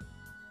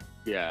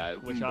 Yeah,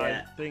 which Yeah.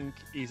 I think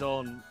he's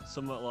on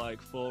something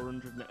like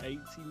 480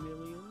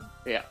 million.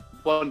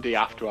 one day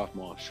after have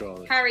more,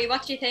 surely. Harry,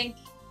 what do you think?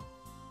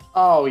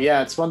 Oh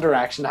yeah, it's One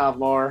Direction have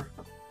more.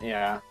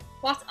 Yeah.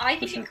 What I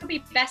think it could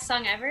be best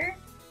song ever.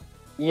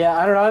 Yeah,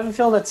 I don't know. I have a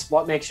feeling that's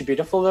What Makes You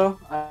Beautiful, though.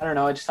 I don't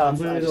know. I just I'm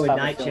have. I gonna just go with have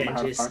a Night feeling in my heart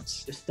of Changes.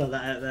 hearts. Just throw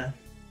that out there.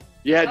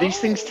 Yeah, these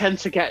things Oh. tend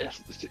to get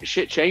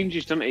shit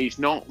changes, don't they? He's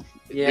not.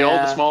 Yeah. All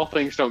the small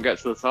things don't get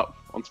to the top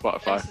on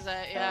Spotify. This is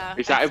it, yeah.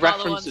 Is that a It's all the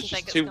reference ones that's you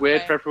think just it's too gonna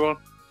weird be. for everyone?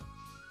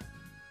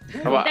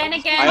 Then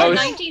again, I always-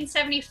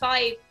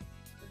 1975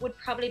 would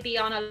probably be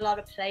on a lot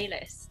of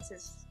playlists.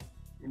 Is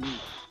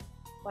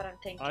what I'm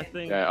thinking. I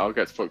think. Yeah, I'll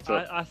get fucked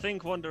up. I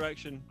think One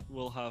Direction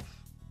will have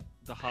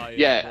the highest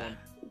Yeah. one.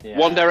 Yeah.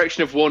 One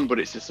Direction have won, but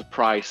it's a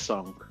surprise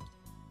song.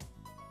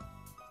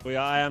 But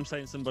yeah, I am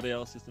saying somebody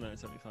else is the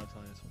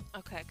 1975 highest one.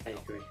 Okay, I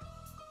cool. agree.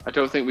 I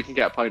don't think we can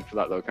get a point for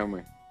that, though, can we?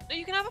 No,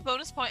 you can have a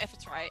bonus point if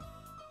it's right.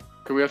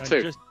 Can we have And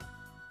two? just-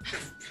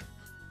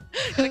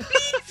 Like,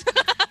 please.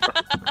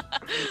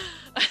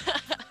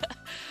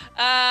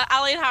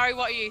 Ali and Harry,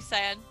 what are you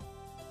saying?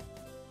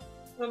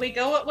 When we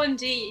go at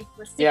 1D,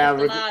 we'll stick Yeah,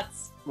 with the we're-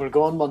 lads. We're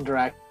going One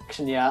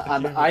Direction, yeah,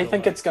 and Yeah, I we'll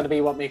think go it's going to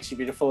be What Makes You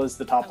Beautiful is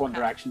the top One Okay.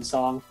 Direction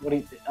song. What do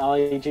you,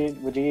 Ali?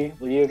 Will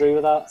you agree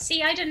with that?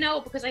 See, I don't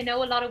know because I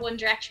know a lot of One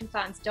Direction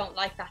fans don't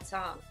like that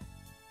song.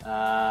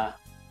 But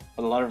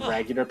a lot of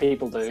regular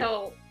people do.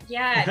 So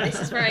yeah, this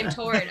is where I'm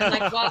torn. I'm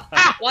like,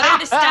 what are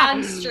the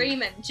stands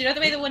streaming? Do you know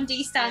the way the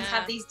 1D stands Yeah.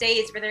 have these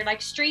days where they're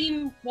like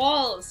stream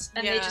walls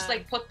and they just Yeah.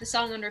 like put the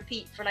song on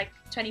repeat for like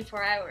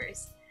 24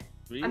 hours?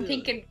 I'm Really?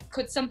 thinking,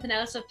 could something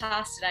else have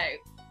passed it out?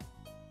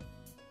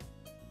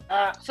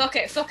 Ah, Fuck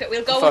it,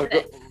 we'll go fuck with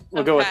it.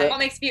 We'll go with Okay. it. What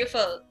makes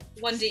beautiful?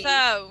 1D.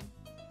 So,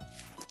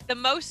 the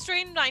most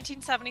streamed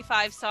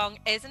 1975 song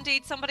is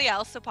indeed somebody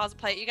else, so pause and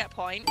play it, you get a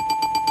point.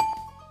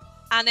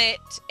 And it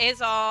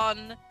is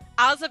on,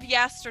 as of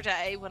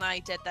yesterday when I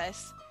did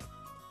this,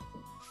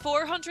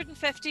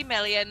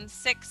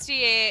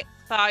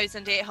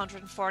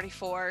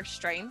 450,068,844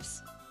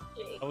 streams.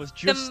 I was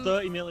just The-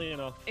 30 million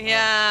off.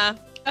 Yeah,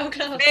 Oh,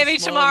 close. maybe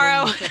Small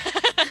tomorrow.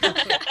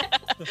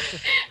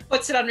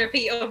 Puts it on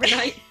repeat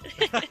overnight.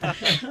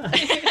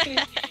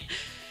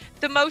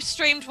 The most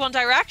streamed One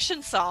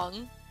Direction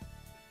song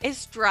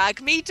is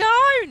Drag Me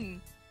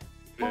Down,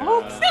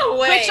 No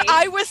way. which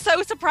I was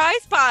so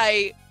surprised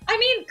by. I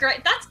mean,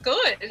 great. That's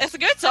good. It's a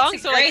good song,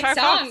 That's a so like great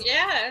perfect. song.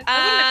 Yeah,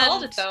 I wouldn't have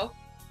called it though.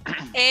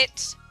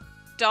 It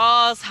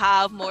does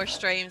have more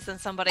streams than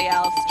somebody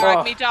else. Drag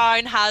Oh. Me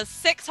Down has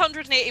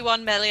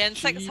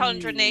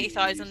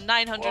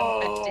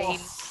 681,680,915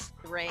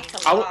 streams.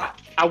 That's a lot.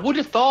 I would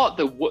have thought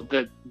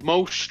the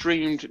most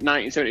streamed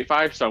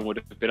 1975 song would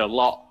have been a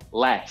lot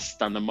less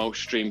than the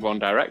most streamed One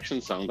Direction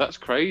song. That's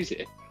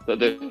crazy. That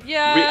the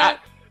Yeah,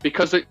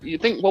 because you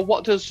think, well,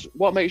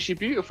 what makes you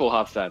beautiful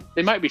have then?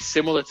 They might be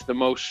similar to the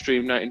most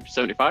streamed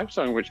 1975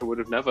 song, which I would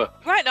have never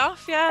right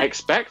enough, yeah.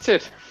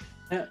 expected.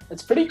 Yeah,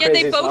 it's pretty Yeah,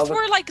 crazy. they as well, both that-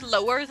 were like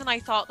lower than I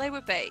thought they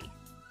would be.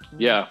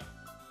 Yeah.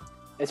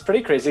 It's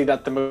pretty crazy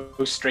that the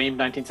most streamed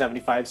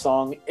 1975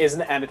 song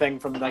isn't anything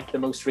from like the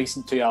most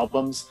recent two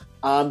albums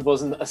and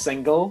wasn't a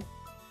single.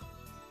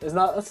 Isn't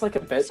that's like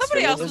a bit?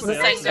 Somebody strange, else was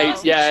isn't a it?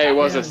 single. Yeah, it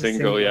was Yeah, a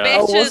single, single. yeah.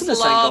 Oh, Bitches wasn't a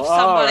single? love Oh,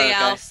 somebody okay.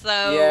 else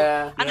though.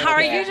 Yeah. And Yeah,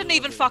 Harry, okay. you didn't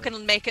even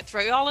fucking make it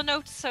through all the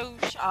notes, so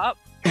shut up.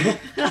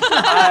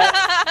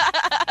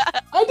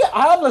 I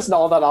I haven't listened to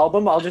all that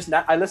album. I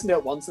listened to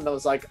it once and I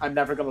was like, I'm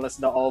never going to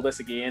listen to all this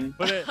again.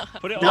 Put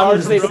it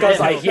Largely on because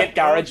I Roadkill. hate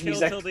garage Roadkill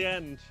music. Till the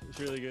end. It's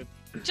really good.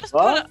 Just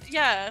What? put it,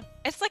 yeah.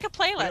 It's like a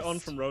Put playlist. it on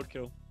from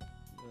Roadkill.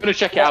 I'm gonna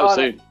check it out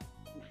soon.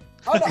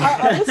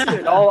 I listen to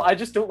it all. I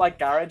just don't like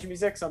garage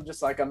music, so I'm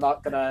just like, I'm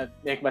not going to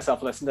make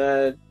myself listen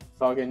to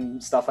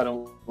fucking stuff I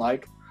don't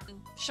like.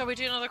 Shall we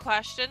do another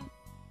question?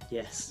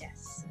 Yes.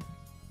 Yes.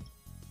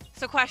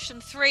 So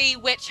question 3,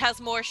 which has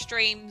more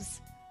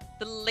streams?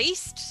 The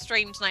least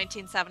streamed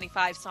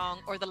 1975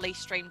 song or the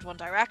least streamed One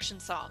Direction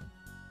song?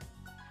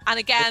 And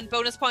again,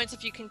 bonus points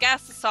if you can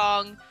guess the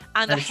song.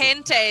 And the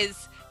hint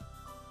is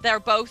they're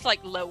both like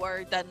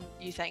lower than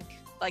you think.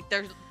 Like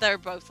they're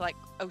both like,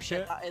 oh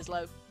shit, that is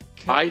low.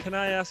 Can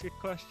I ask a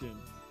question?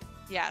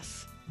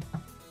 Yes.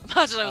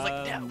 Imagine I was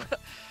like, no.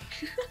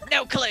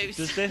 No clues.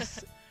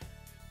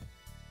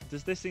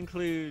 Does this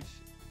include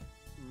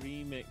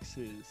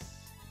remixes?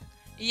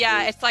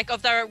 Yeah, it's like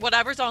of their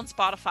whatever's on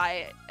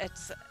Spotify,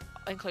 it's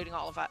including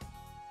all of it.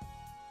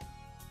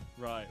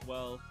 Right.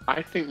 Well,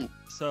 I think.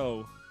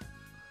 so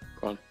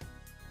Go on.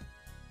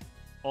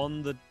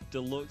 on the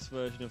deluxe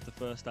version of the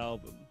first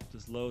album,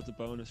 there's loads of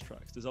bonus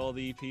tracks. There's all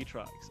the EP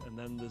tracks, and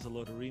then there's a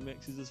load of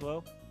remixes as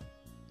well.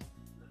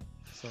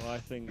 So I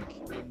think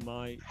it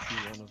might be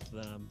one of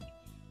them.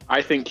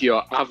 I think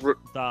your average.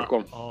 That Go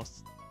on. or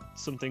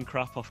something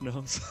crap off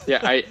nose. Yeah,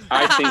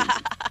 I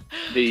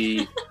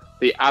think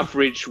the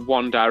average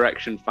One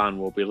Direction fan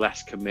will be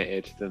less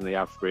committed than the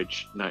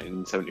average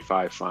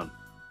 1975 fan.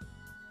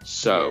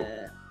 So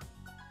Yeah.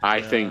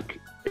 I think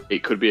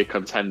it could be a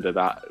contender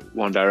that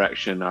One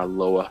Direction are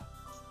lower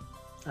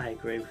I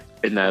agree.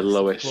 in their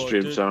lowest Well,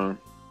 stream do- zone.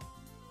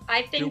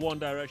 I Do think One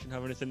Direction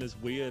have anything as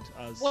weird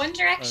as One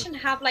Direction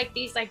have like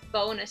these like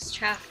bonus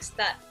tracks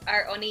that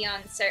are only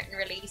on certain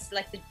release,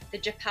 like the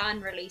Japan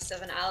release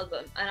of an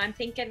album, and I'm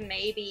thinking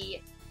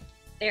maybe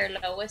their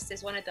lowest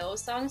is one of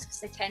those songs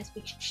because they tend to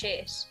be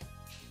shit,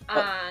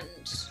 and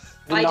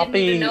Would I not didn't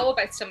even be- know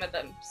about some of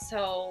them.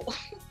 So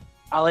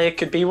Ali, it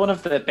could be one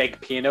of the Big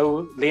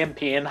Piano. Liam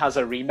Payne has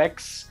a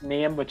remix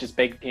name, which is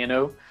Big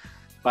Piano,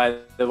 by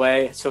the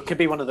way. So it could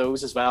be one of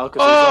those as well.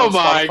 'cause Oh it's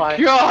on my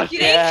Spotify. god! do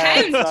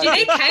Yeah, they count? Do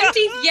they count?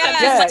 Yeah,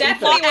 Yeah, it's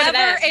definitely one of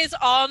whatever them. is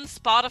on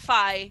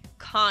Spotify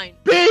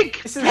count. Big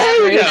This is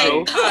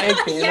Piano! Big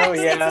Piano,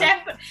 Yes,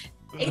 yeah.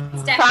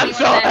 it's definitely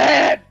Cancel one of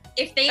them. it!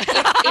 If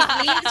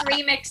Liam's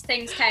remix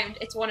things count,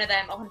 it's one of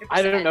them, 100%.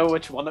 I don't know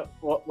which one,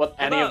 what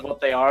any about- of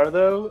what they are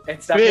though.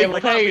 It's Big definitely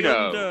like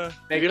Pano. Under-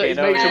 Big Maybe let's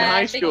Pano. make some Yeah. high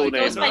I think school it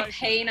goes names. by Right.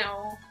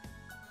 Pano.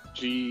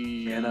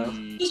 Gee.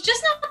 He's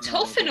just not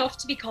tough enough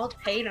to be called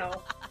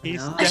Pano.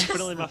 He's No.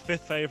 definitely my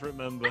 5th favourite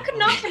member. I could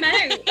knock him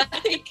out.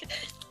 Like,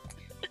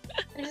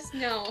 I just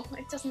know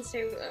it doesn't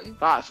suit him.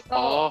 That's Oh.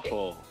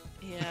 awful.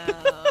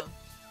 Yeah.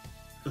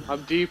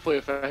 I'm deeply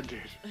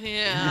offended.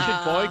 Yeah. You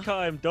should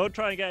boycott him. Don't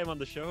try and get him on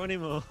the show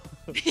anymore.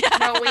 Yeah.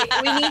 No,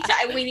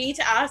 we need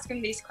to ask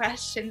him these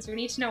questions. We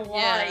need to know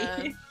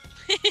why.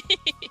 Yeah.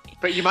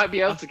 But you might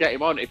be able to get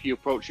him on if you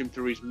approach him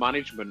through his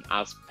management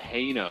as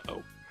Pano.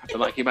 And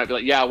like he might be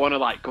like, yeah, I want to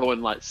like go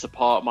and like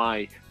support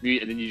my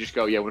music, and then you just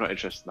go, yeah, we're not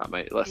interested in that,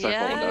 mate. Let's not go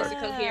on there.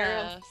 Musical hero.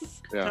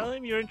 Yes. Yeah. Tell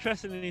him you're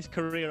interested in his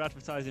career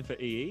advertising for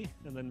EE,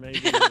 and then maybe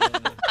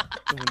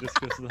someone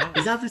discuss that.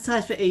 He's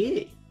advertised for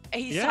EE.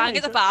 He Yeah, sang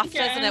at the exactly.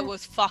 BAFTAs and Yeah. it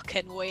was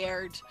fucking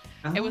weird.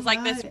 It was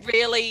like this Alright.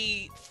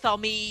 really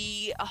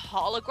thummy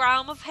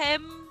hologram of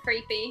him.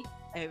 Creepy.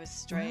 It was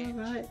strange.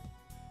 Alright.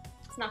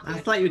 It's not I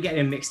good. thought you were getting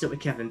him mixed up with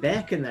Kevin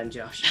Bacon then,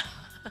 Josh.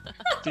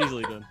 It's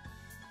easily done.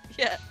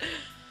 Yeah.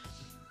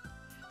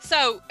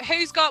 So,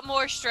 who's got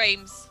more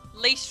streams?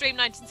 Least streamed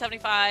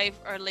 1975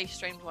 or least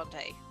streamed One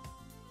Day?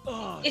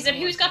 Oh, Is it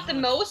who's got the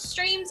most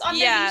streams on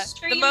the Yeah, least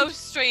stream? the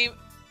most stream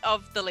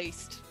of the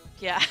least.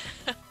 Yeah.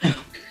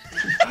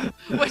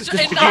 Which Just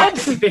in to that,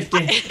 get 50.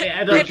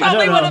 I don't, it probably I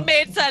would don't have know.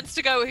 made sense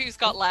to go who's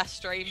got less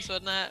streams,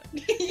 wouldn't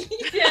it?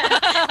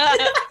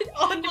 Yeah.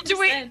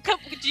 100%.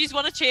 Do you just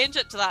want to change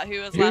it to that? Who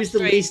has less Who's the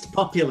streams? least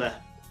popular?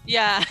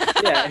 Yeah.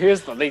 Yeah,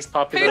 who's the least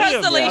popular? Who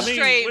has the I least mean,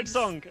 streams? which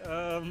song?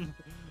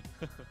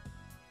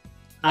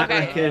 I Okay.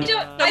 reckon. I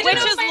don't The know which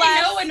if is I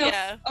less, know enough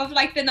yeah. of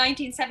like the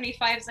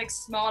 1975's like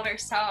smaller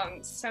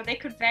songs, so they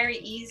could very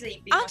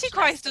easily be. much less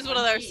Antichrist than is one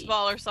of their 1P.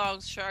 smaller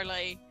songs,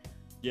 surely.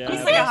 Yeah,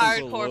 It's like a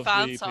people hardcore love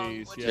fan the song,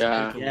 EPs, which is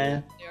Yeah. people Yeah.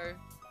 love- You're-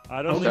 I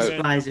I don't wouldn't be think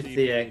surprised they're if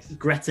the EPs.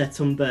 Greta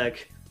Thunberg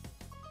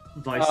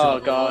voice. Oh,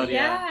 God,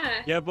 yeah.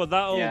 Yeah. Yeah, but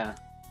Yeah.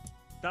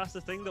 that's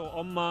the thing though.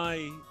 On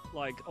my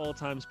like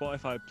all-time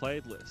Spotify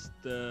playlist,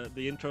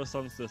 the intro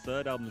songs to the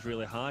third album is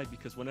really high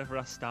because whenever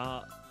I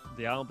start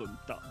the album,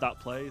 that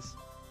plays.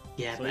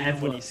 Yeah, So but even when you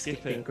everyone's skip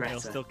skipping it, Greta.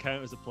 it'll still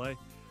count as a play.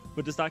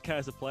 But does that count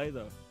as a play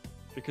though?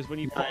 Because when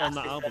you No, put it on has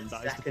that to be album, 30 that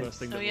is the seconds. first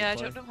thing Oh that yeah, I will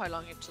play. don't know how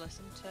long you have to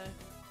listen to.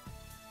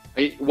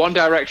 One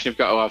Direction have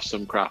got to have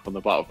some crap on the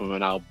bottom of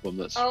an album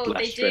that's Oh, they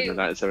less streamed than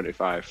do.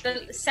 1975.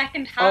 The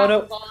second half Oh, no.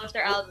 of all of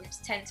their albums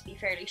tend to be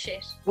fairly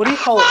shit. What do you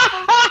call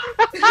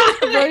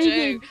it? They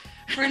do.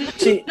 We're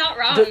See, not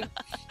wrong.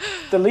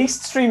 The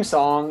least stream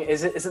song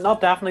is it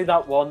not definitely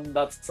that one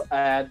that's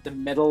the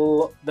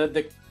middle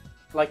the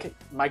like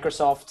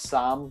Microsoft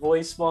Sam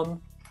voice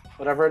one,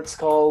 whatever it's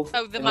called.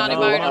 Oh, the In Manny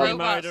middle Martin of- Manny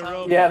robot Martin song.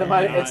 robot.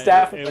 Yeah, it's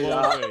definitely it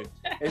that. won't be.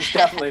 It's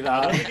definitely I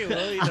that. think it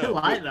will, you I know.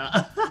 like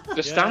that.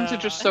 The stands Yeah,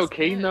 are just so that's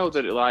keen good. though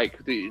that it, like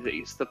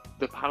it's the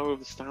power of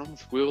the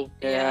stands will.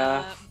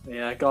 Yeah,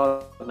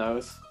 God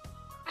knows.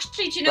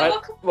 Actually, do you know Right,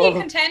 what could be well- a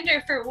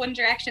contender for One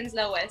Direction's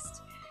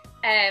lowest?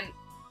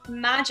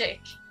 Magic.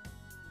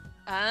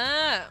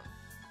 Ah,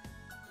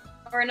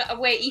 Or no,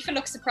 wait, Aoife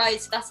looks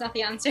surprised. That's not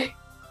the answer.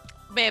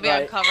 maybe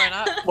I'm Right. covering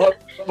up.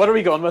 What are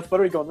we going with? What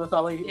are we going with,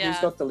 Ali? Yeah.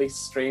 Who's got the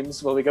least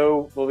streams? Will we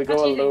go What a do you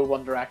low think?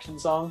 One Direction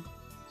song?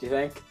 Do you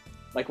think?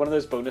 Like one of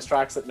those bonus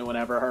tracks that no one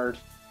ever heard.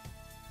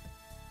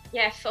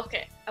 Yeah, fuck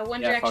it. A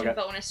One Yeah, fuck Direction it.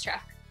 bonus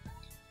track.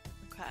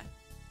 Okay.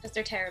 Because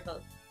they're terrible.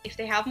 If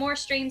they have more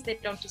streams, they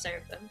don't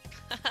deserve them.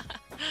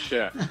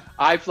 Sure.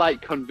 I've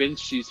like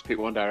convinced you to pick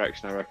One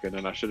Direction, I reckon,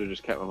 and I should have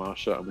just kept my mouth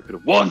shut and we could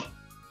have won.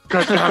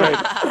 God damn it.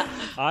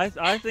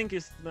 I think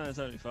it's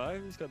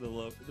 975. It's got the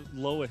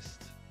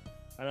lowest,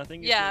 and I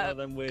think it's Yeah, one of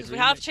them weird Because we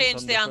have remixes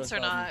changed on the first answer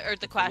now, album. or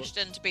the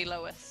question to be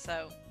lowest.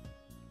 So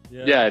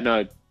Yeah,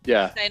 no,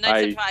 yeah. say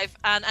 975.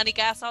 And any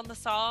guess on the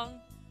song?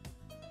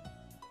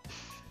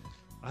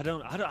 I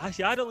don't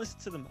listen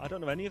to them. I don't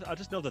know any of. I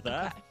just know they're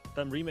there. Okay.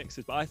 Them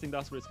remixes, but I think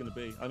that's what it's going to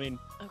be. I mean,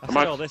 I Okay. said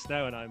Imagine- all this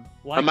now, and I'm.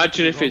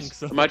 Imagine if wrong,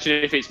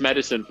 it's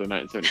medicine for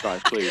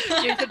 1975, please.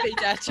 You could be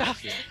dead,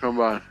 Josh. Come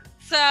on.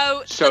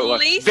 So, So the like,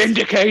 least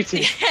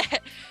vindicated.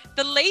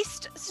 the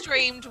least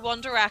streamed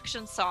One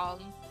Direction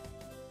song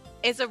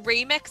is a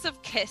remix of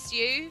 "Kiss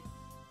You"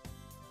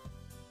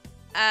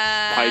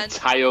 By and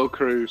Tayo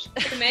Cruz.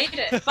 Who made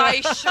it? by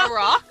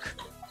Sharrock.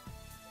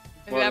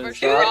 Whoever is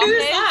Who Sharrock is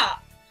is. that?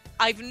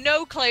 I've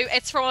no clue.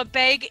 It's from a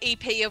big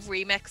EP of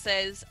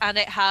remixes, and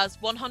it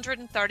has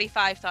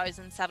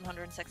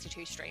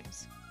 135,762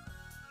 streams.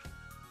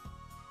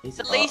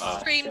 The least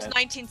streamed shit.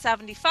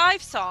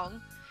 1975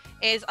 song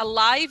is a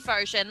live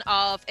version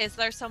of "Is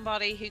There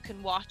Somebody Who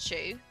Can Watch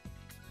You?"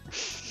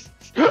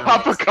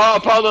 I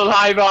forgot about the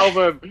live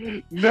album.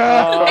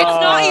 No. It's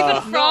not even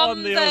Not from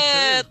on the the O2.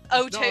 It's not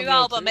O2 on the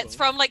album. O2. It's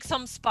from like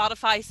some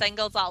Spotify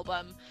singles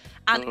album,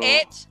 and Oh.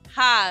 it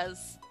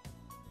has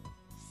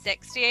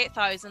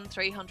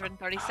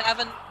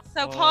 68,337.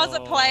 So pause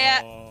it, play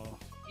it. Oh,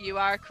 You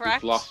are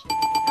correct. We've lost.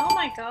 Oh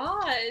my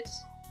god. I did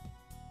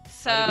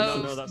So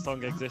not know that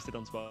song existed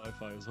on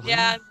Spotify as well.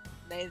 yeah,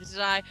 neither did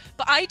I.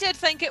 But I did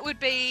think it would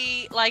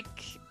be like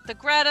the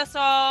Greta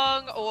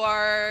song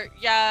or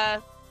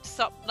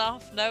something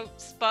off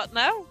notes, but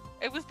no,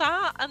 it was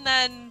that, and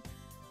then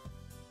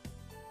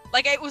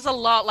like it was a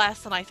lot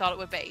less than I thought it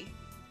would be.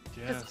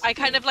 Because Yes. I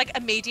kind of like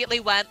immediately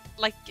went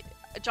like,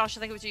 Josh, I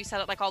think it was you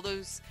said it, like all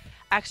those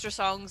extra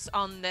songs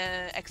on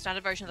the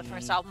extended version of the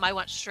first album. I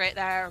went straight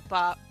there,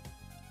 but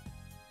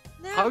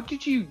no. How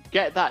did you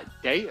get that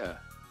data?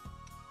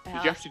 Did you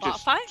have to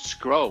Spotify? just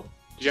scroll?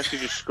 Did you have to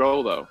just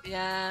scroll though?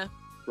 Yeah,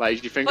 Like,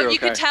 is your finger but you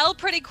okay? could tell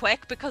pretty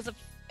quick because of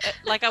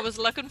like I was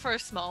looking for a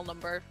small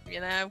number, you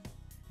know.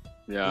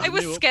 Yeah. I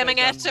was New skimming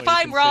update it. then If where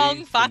you I'm can wrong,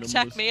 see the fact check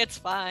numbers. me. It's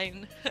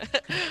fine.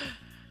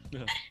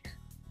 Yeah.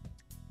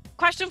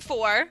 Question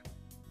 4.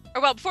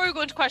 Or well, before we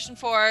go into question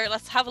 4,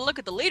 let's have a look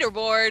at the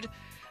leaderboard.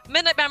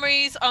 Midnight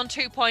Memories on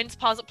 2 points.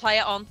 Pause it, play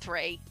it on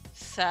 3.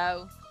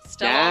 So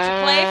still all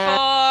to play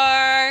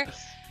for.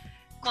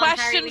 Come on,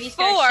 Harry, Question we need to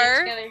get our shit 4.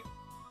 together.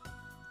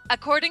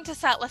 According to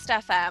Setlist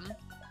FM,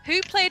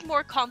 who played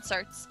more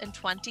concerts in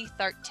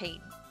 2013?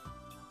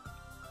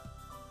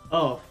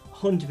 Oh,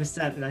 100%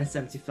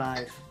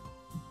 975.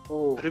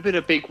 Oh, Would have been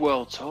a big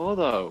world tour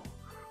though,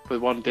 for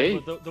one day.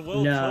 But the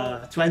world No,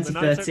 tour, the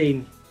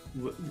 2013,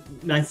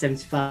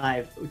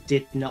 975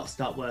 did not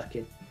start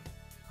working.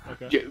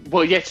 Okay. Yeah,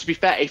 well, yeah. To be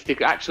fair, if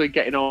they're actually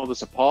getting all the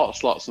support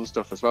slots and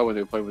stuff as well when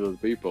they were playing with other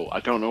people, I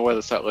don't know whether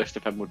Setlist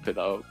FM would pick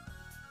that up.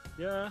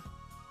 Yeah, it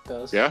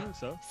does. I Yeah. think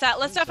so.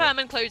 Setlist think so. FM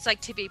includes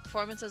like TV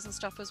performances and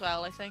stuff as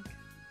well, I think.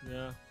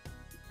 Yeah.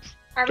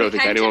 Are Don't we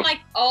think counting anyone- like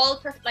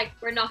all like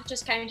we're not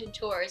just counting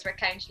tours, we're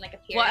counting like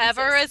appearances.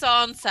 Whatever is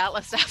on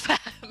Setlist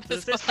FM. Does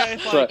is this what-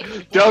 count, So,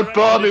 like, don't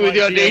bore me with like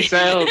your GA?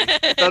 details.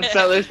 Don't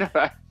Setlist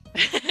FM.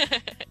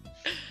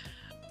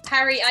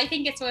 Harry, I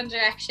think it's One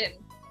Direction.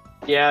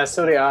 Yeah,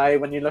 so do I.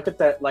 When you look at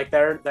that, like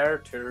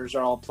their tours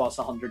are all plus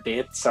 100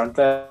 dates, aren't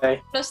they?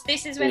 Plus,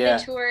 this is when Yeah.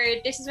 they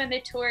toured. This is when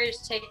they toured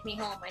 "Take Me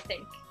Home." I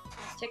think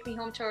 "Take Me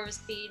Home" tour was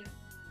being.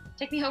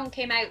 "Take Me Home"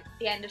 came out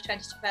the end of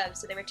 2012,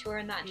 so they were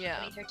touring that in Yeah.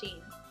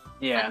 2013.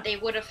 Yeah. And they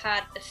would have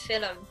had the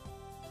film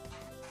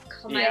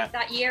come Yeah. out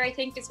that year, I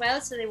think, as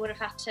well. So they would have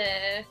had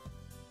to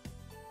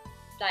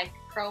like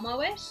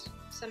promo it.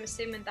 So I'm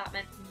assuming that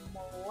meant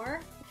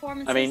more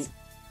performances. I mean,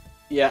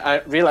 yeah.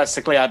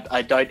 Realistically,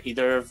 I doubt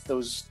either of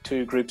those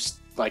two groups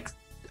like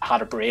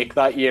had a break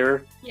that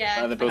year.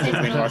 yeah, They both would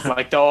have been yeah. working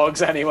like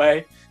dogs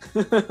anyway.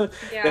 They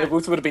Yeah.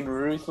 both would have been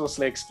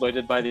ruthlessly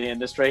exploited by the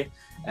industry.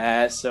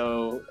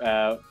 So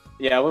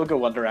yeah, we'll go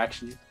One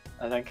Direction,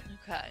 I think.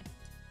 Okay.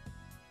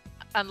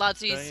 And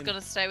lads, are you Staying- going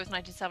to stay with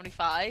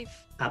 1975?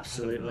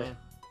 Absolutely.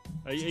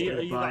 Are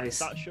you Boys.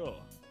 that sure?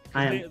 'Cause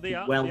I am the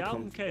album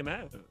welcome. came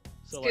out,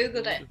 So,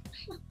 Googled it.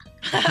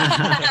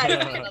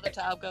 Another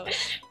tab going.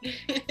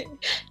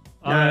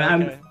 Oh,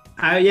 No,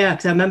 okay. yeah,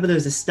 because I remember there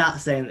was a stat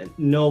saying that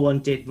no one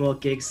did more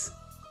gigs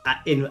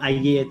in a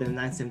year than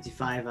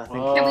 1975. I think.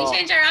 Oh. Can we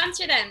change our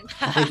answer then?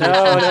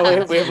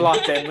 No, we've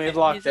locked in. We've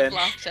locked He's in.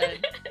 locked in.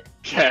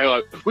 Yeah,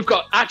 like, we've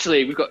got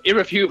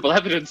irrefutable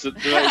evidence that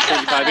the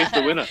 1975 is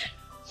the winner.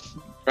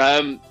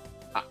 I'm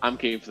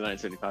keen for the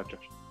 1975, Josh.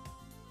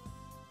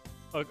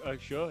 Oh,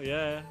 sure,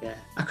 yeah. Yeah,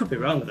 I could be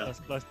wrong though.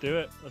 Let's do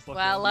it. Let's lock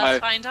Well, it let's No.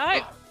 find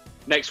out.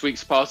 Next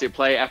week's Party at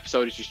Play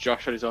episode is just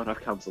Josh on his own. I've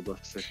cancelled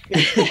this.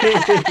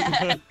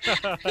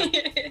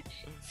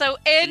 So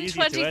in Easy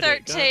to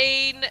edit,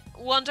 2013,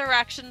 One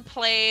Direction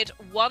played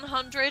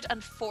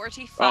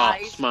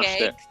 145 smashed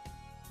gigs, it.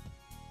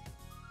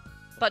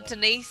 but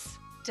Denise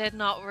did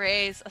not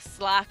raise a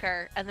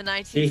slacker, and the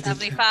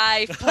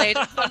 1975 played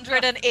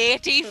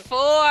 184.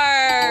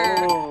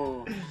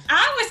 Oh,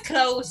 I was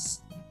close.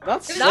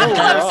 that's Not so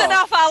close rough.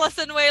 enough,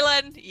 Alison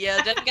Whelan. You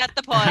didn't get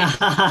the point.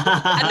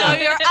 I know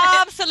you're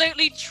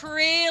absolutely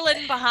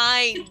trailing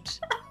behind.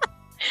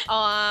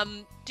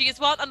 Do you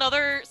want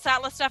another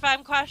Setlist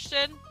FM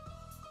question?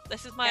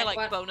 This is my Yeah, like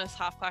what? bonus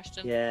half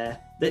question. Yeah,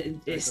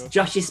 it's go.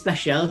 Josh's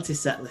specialty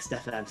setlist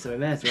FM, so we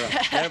may as well.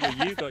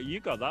 Yeah, but you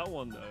got that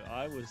one though.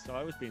 I was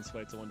being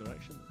swayed to One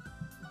Direction.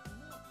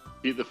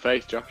 Keep the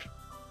faith, Josh.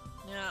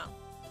 Yeah.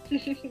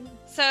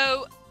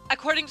 So,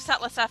 according to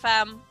Setlist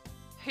FM,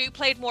 who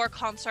played more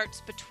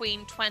concerts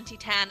between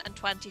 2010 and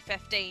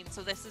 2015?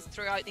 So this is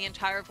throughout the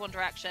entire of One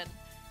Direction.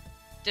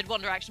 Did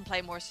One Direction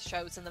play more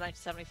shows than the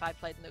 1975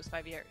 played in those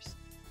 5 years?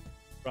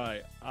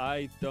 Right,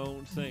 I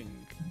don't think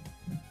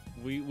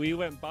we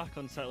went back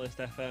on Setlist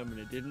FM and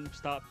it didn't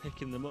start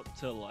picking them up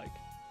till like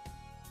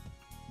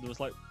there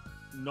was like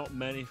not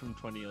many from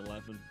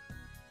 2011.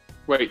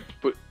 Wait,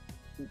 but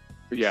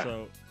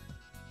yeah,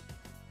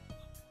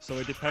 So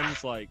it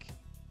depends. Like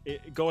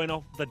going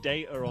off the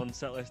data on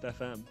Setlist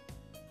FM.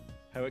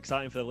 How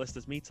exciting for the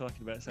listeners! Me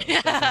talking about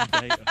Setlist FM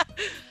data.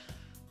 do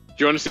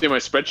you want to see my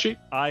spreadsheet?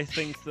 I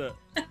think that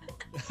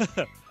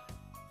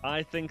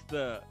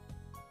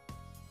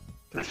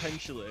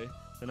potentially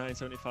the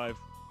 1975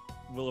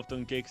 will have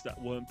done gigs that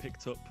weren't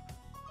picked up,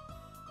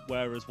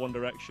 whereas One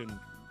Direction,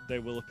 they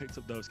will have picked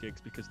up those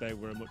gigs because they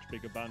were a much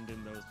bigger band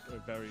in those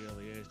very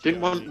early years. Do you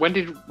know what I mean? When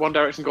did One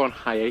Direction go on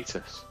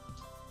hiatus?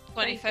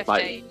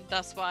 2015.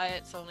 That's why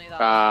it's only that.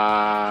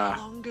 Ah,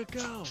 Long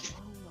ago.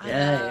 I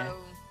Yeah, know.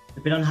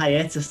 They've been on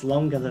hiatus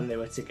longer than they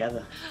were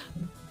together.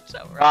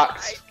 So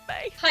Facts.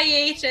 right,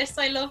 Hiatus.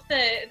 I love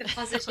the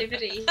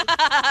positivity.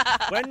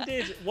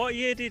 What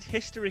year did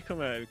History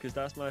come out? Because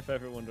that's my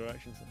favourite One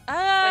Direction song.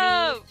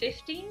 Oh,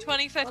 2015?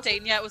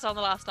 2015. Yeah, it was on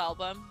the last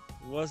album.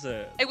 Was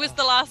it? It was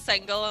the last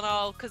single and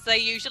all, because they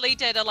usually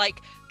did a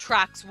like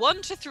tracks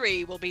 1 to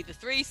 3 will be the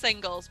 3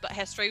 singles, but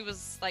History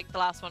was like the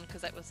last one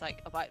because it was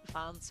like about the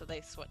fans, so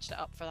they switched it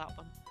up for that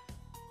one.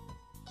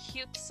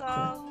 Cute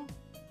song.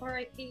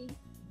 R.I.P.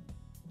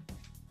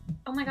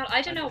 Oh my god,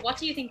 I don't know. What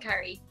do you think,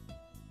 Carrie?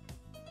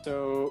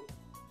 So,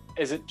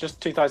 is it just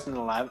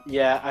 2011?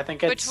 Yeah, I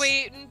think it's.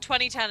 Between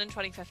 2010 and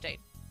 2015.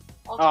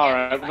 All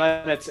right,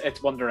 then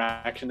it's One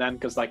Direction then,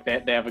 because like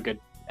they have a good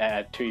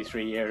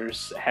 2-3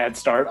 years head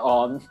start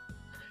on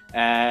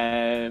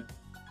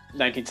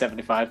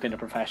 1975 being a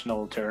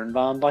professional touring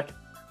band. Like,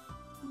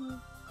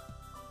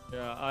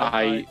 Yeah,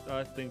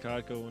 I think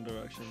I'd go One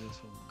Direction this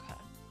one.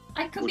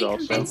 I could Would be also.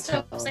 convinced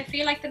though, because I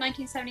feel like the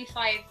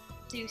 1975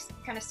 do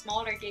kind of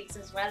smaller gigs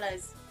as well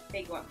as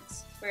big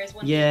ones, whereas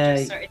One Yeah.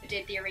 just sort of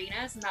did the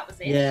arenas and that was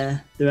it. Yeah,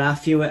 there are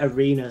fewer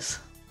arenas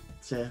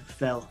to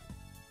fill.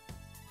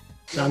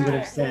 So I'm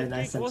going to say What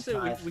gig was it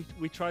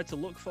 1975. we tried to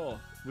look for?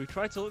 We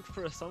tried to look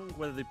for a song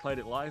whether they played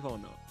it live or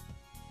not,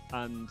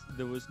 and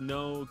there was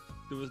no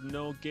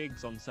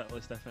gigs on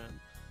Setlist FM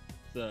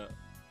that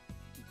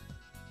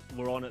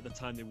were on at the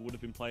time they would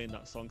have been playing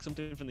that song.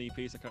 Something from the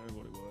EPs, I can't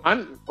remember what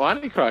it was.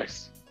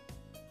 Antichrist.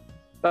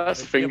 That's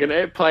the thing, Yeah, isn't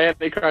it? Play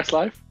Antichrist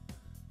live.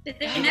 Did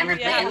they never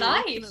Yeah. play it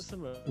Looking at live?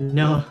 some of-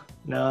 No.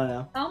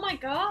 Oh my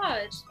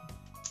god.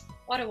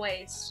 What a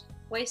waste.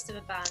 Waste of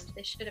a band.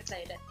 They should have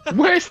played it.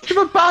 Waste of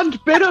a band,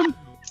 Binham.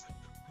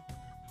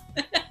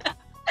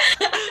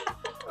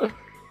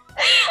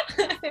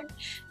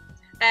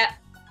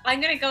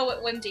 I'm gonna go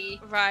with 1D.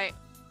 Right.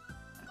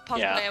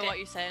 Possibly Yeah. what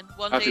you're saying.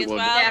 One I day think as one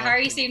day. well. Yeah,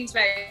 Harry seems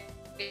very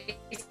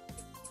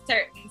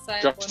certain. So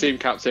I Josh, won. team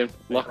captain,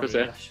 lock us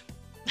in.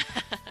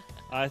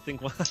 I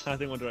think One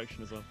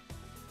Direction as well.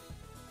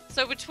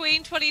 So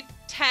between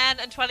 2010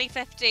 and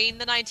 2015,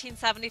 the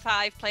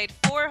 1975 played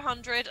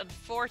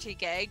 440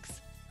 gigs.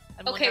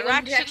 And Okay,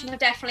 One Direction have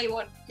definitely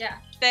won. Yeah.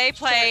 they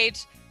played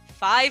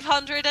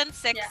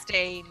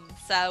 516.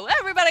 So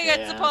everybody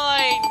gets a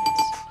point.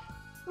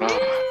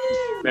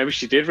 Oh, maybe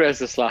she did raise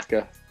the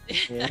slacker.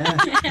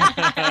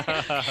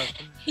 Yeah.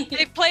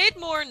 They've played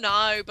more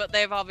now, but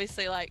they've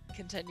obviously like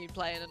continued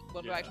playing and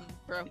One Yeah. Direction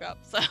broke up.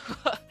 So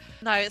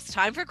now it's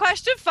time for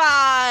question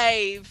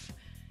 5.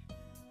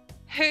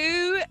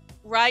 Who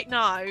right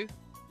now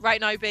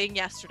being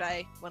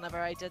yesterday, whenever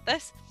I did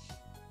this,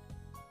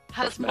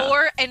 has Mad.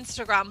 more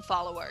Instagram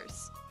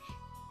followers?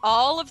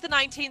 All of the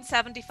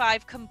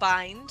 1975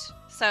 combined,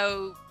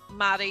 so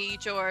Maddie,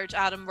 George,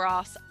 Adam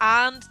Ross,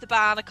 and the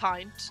ban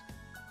account,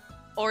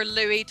 or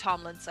Louis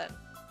Tomlinson?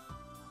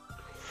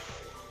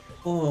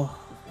 Oh,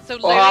 So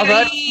Oh,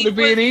 that's Louis gonna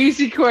be an was,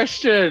 easy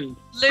question.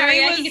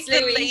 Harry, I Louis think was it's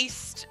the Louis.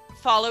 least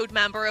followed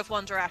member of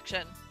One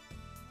Direction.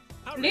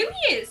 Louis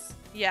is.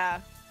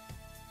 Yeah.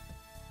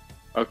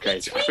 Okay,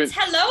 He I tweets think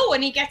hello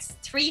and he gets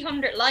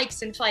 300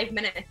 likes in 5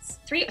 minutes.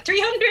 300,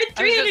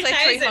 I was going to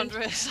say 300,000.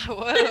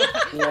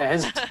 300. Whoa. Yeah,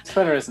 his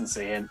Twitter is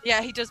insane.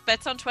 Yeah, he does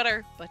bits on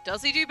Twitter, but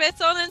does he do bits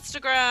on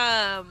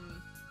Instagram?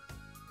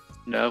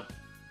 no.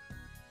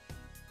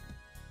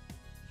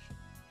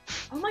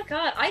 Oh my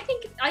god,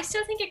 I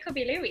still think it could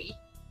be Louis.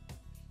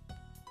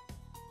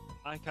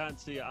 I can't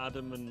see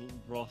Adam and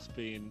Ross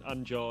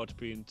and George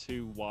being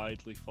too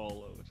widely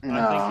followed. I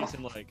No. think it's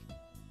in like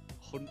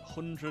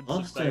hundreds of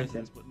Ross, do you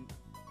thousands,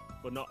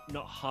 but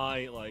not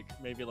high. Like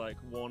maybe like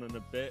 1 and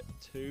a bit,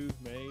 2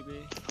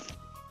 maybe.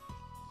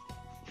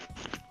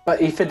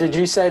 But Aoife, did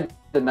you say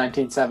the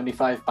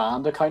 1975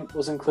 band account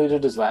was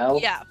included as well?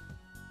 Yeah.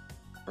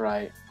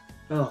 Right.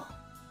 oh.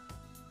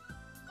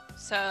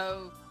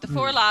 So the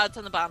 4 lads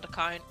on the band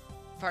account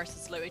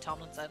versus Louis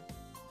Tomlinson.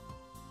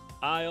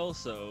 I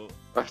also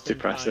That's think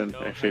I depressing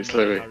know if how it's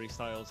many Louis. Harry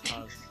Styles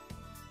has.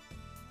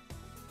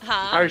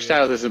 Huh? Harry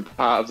Styles isn't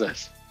part of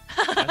this.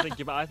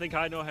 I think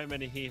I know how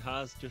many he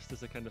has just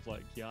as a kind of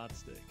like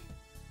yardstick.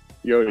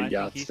 You're I a think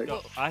yardstick.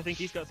 I think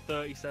he's got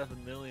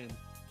 37 million.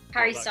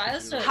 Harry Well, that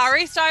Styles could be does. right.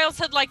 Harry Styles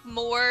had like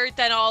more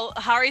than all.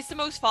 Harry's the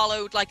most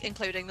followed, like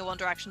including the One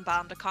Direction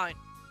band account.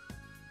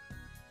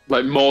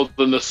 Like more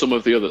than the sum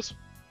of the others.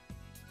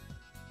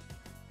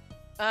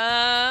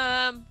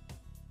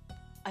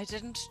 I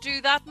didn't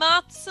do that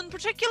maths in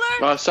particular.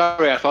 Oh,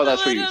 sorry, I thought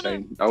that's what you were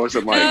saying. I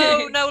wasn't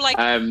like. No, like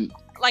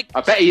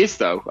I bet he is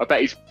though. I bet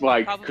he's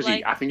like because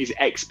Probably. I think he's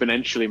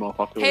exponentially more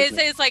popular. his isn't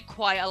he? is like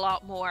quite a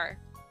lot more.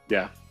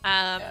 Yeah.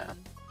 Yeah.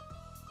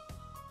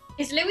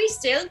 Is Louis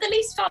still the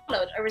least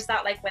followed, or was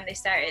that like when they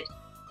started?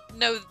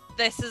 No,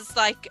 this is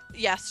like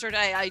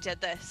yesterday I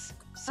did this.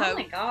 So Oh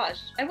my god,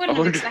 I wouldn't have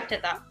wonder-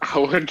 expected that. I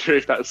wonder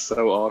if that's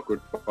so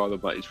awkward for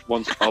them. Like, it's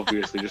one's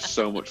obviously just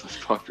so much less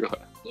popular.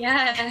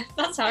 Yeah,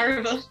 that's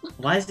horrible.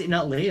 Why is it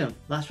not Liam?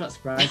 That's what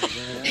surprised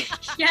me.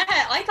 Yeah,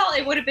 I thought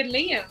it would have been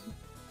Liam.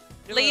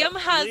 Yeah, Liam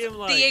but has Liam, the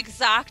like-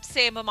 exact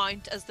same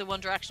amount as the One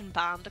Direction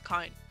band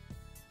account.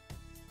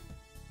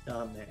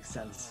 Oh, makes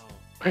sense. Oh.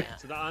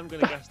 So that I'm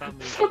gonna guess that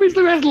means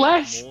Obviously, there's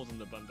less. more than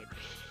the band account.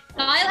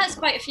 Niall has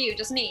quite a few,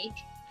 doesn't he?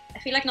 I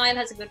feel like Niall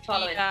has a good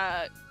following.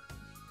 Yeah.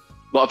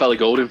 A lot of Ellie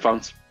Goulding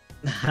fans.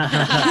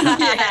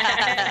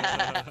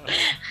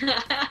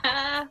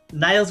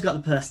 Niall's got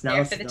the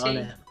personality, There for the doesn't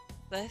team. he?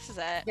 This is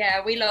it.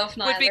 Yeah, we love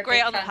Niall. Would be We're great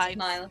big on the fans of Heights.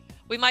 Niall.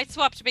 We might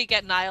swap to be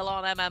getting Niall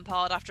on MM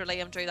Pod after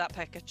Liam drew that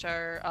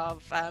picture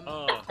of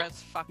Oh.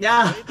 Prince fucking.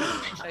 Yeah.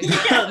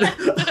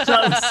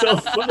 That was so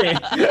funny.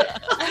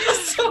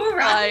 That's so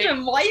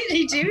random. Why did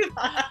he do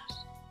that?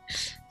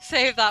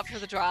 Save that for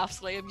the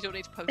drafts, Liam. You don't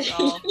need to post it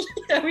all.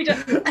 Yeah, we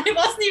don't. And it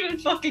wasn't even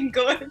fucking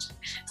good.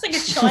 It's like a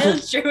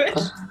child drew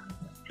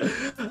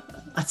it.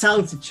 A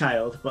talented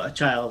child, but a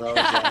child always.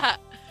 Yeah.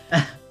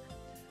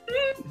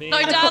 Me Now,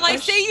 and- Dan, I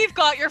see you've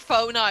got your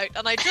phone out,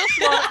 and I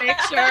just want to make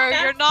sure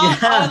you're not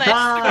Yeah. on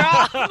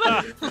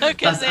Instagram.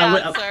 Look at the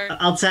answer.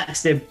 I'll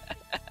text him.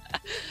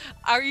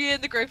 Are you in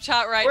the group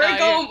chat right We're now?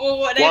 going with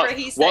whatever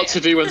he's saying. What to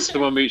do when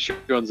someone meets you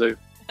on Zoom?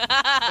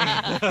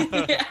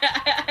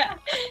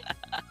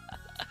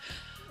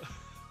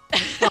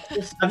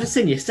 I've just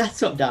seen your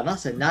setup, Dan.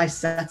 That's a nice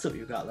setup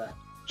you've got there.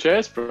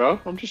 Cheers, bro.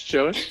 I'm just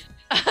chilling.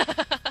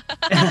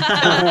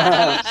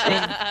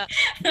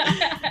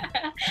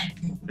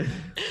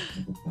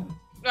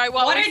 Right,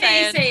 What what are are we they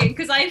saying? saying?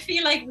 Because I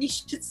feel like we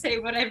should say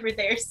whatever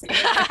they're saying.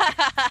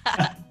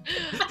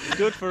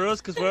 Good for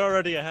us because we're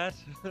already ahead.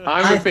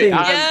 I'm a bit,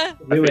 Yeah.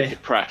 I'm a bit Louis.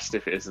 depressed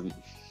if it isn't.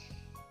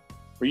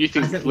 Well, you I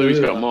think think Louis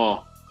Louis got will.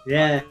 more?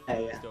 Yeah.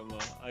 Don't know.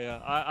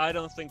 I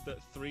don't think that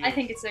three. I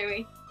think it's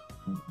Louis.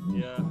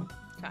 Yeah.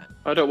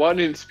 I don't want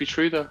it to be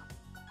true though.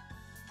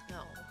 No.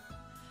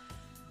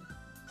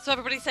 So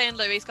everybody's saying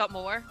Louis got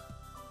more.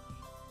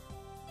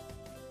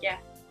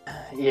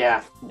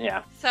 Yeah,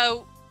 yeah.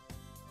 So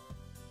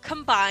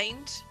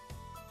combined,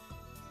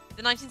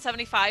 the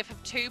 1975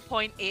 have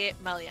 2.8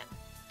 million.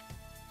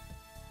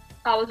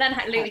 Oh, well then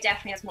Louis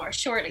definitely has more,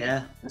 surely.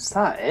 Yeah. Is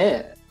that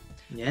it?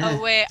 Yeah.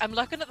 Oh wait, I'm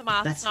looking at the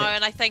maths That's now, it.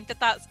 and I think that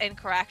that's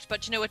incorrect.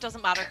 But you know, it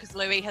doesn't matter because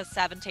Louis has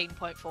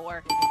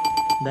 17.4.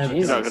 There we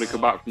He's go. not going to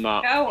come back from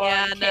that. Go on.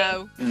 Yeah, King.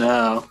 no.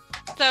 No.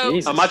 So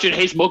Jesus. Imagine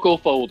his Muggle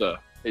folder.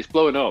 It's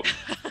blowing up.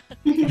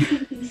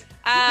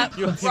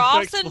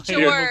 Ross and Explain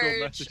your Muggle George.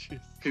 messages.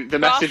 The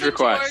message Ross and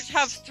request.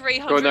 George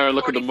have Go in there and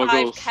look at the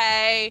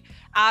 345k.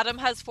 Adam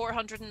has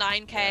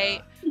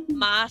 409k.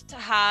 Matt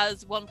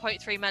has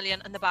 1.3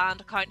 million, and the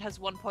band account has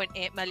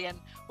 1.8 million.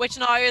 Which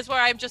now is where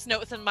I'm just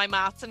noticing my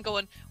maths and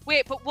going,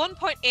 wait, but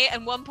 1.8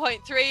 and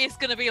 1.3 is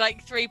going to be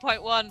like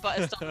 3.1, but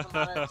it still doesn't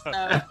matter.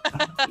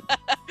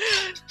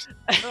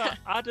 So.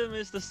 Adam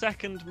is the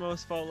second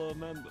most followed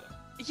member.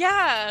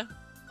 Yeah.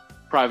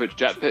 Private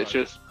jet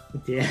pictures.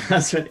 Yeah,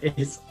 that's what it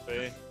is.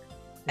 See?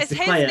 Is the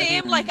his quiet-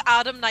 name like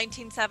Adam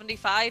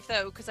 1975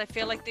 though? Because I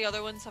feel like the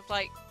other ones have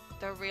like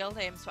their real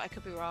names, but I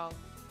could be wrong.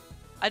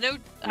 I know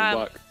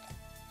Work.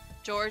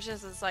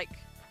 George's is like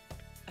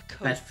a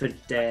code Bedford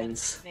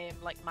Danes. name,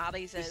 like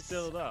Maddie's He's is.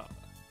 still that.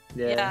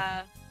 Yeah.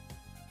 Yeah.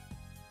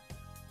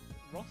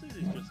 Ross's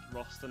is just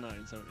Ross the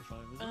 975,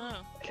 isn't it?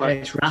 Oh. Like,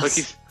 It's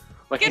Ras.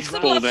 like Give his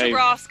some full love to name.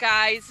 Ross,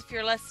 guys, if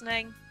you're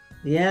listening.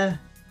 Yeah,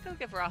 Go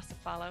give Ross a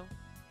follow.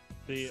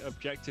 The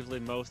objectively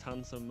most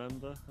handsome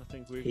member, I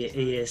think we've.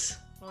 he is.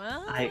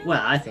 Well,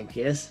 I think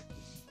he is.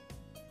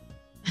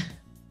 Why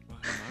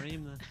don't I marry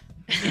him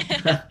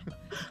then?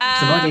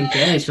 I'm already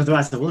engaged,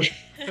 otherwise I would.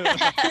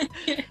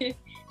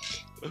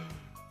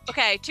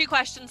 Okay, 2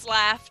 questions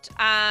left,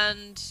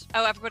 and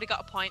everybody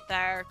got a point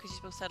there because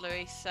you both said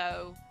Louis.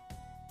 So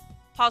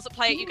pause it,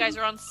 play it. You guys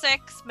are on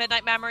 6.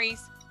 Midnight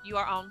Memories, you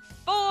are on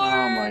 4.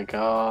 Oh my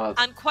god.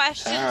 And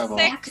question Terrible.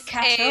 6 Have to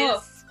catch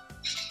up. is,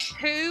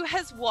 who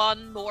has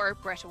won more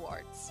Brit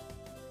Awards?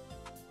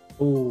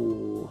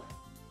 Ooh.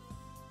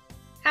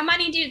 How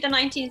many do the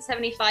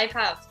 1975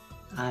 have?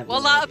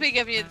 Well, that'll be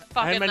giving you the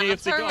How fucking many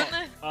have they answer, got?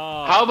 wouldn't it?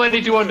 Oh, How many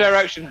do One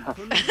Direction have?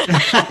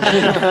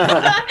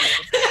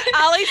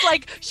 Ali's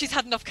like, she's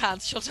had enough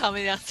cans, she'll tell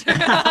me the answer.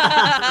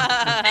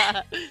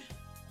 I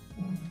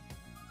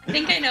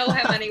think I know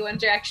how many One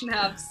Direction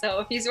have, so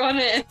if you want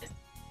to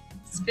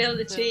spill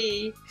the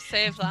tea.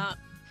 Save that.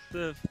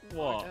 the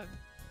what?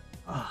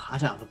 Oh, I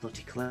don't have a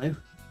bloody clue.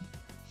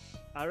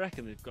 I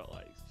reckon they've got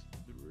like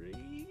 3,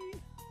 maybe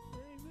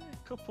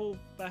a couple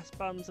best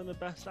bands and a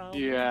best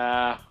album.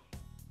 Yeah.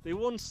 They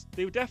won.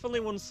 They definitely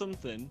won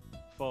something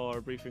for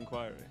A Brief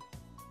Inquiry.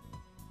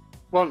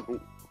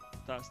 One.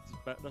 That's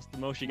the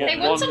most you They get.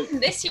 won one- something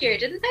this year,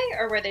 didn't they?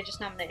 Or were they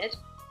just nominated?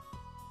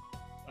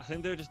 I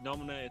think they were just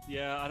nominated.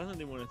 Yeah, I don't think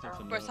they won anything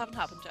for. Births haven't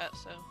notes. happened yet,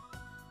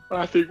 so.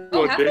 I think Oh,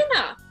 one have did. they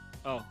not?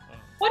 Oh.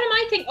 What am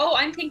I thinking? Oh,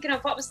 I'm thinking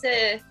of what was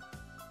the...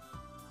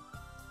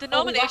 The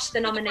Oh, we nominations. watched the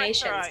for Brits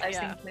nominations. are out, I was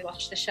yeah. thinking we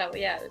watched the show.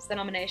 Yeah, it was the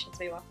nominations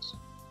we watched.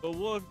 But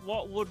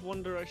what would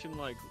One Direction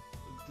like?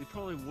 They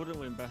probably wouldn't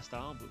win Best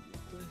Album,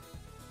 would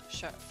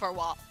Sure. For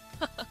what?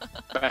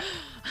 Best,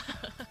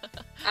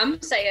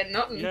 I'm saying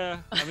nothing. they? Yeah,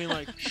 I mean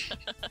like,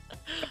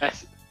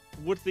 best,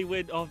 would they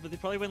win? Oh, would they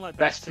probably win like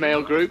Best Single?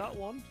 male group? That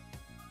one.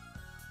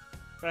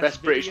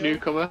 best British video?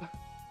 newcomer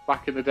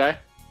back in the day.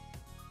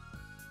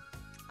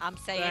 I'm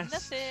saying Best,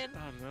 nothing.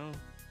 I don't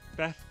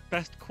know.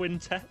 Best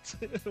quintet.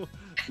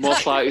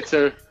 Most likely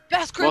to.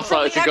 Best group Most from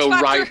likely the to X go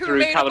Factor right who through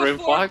made it colouring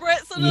before flag.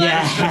 Brits and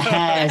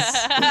Yes,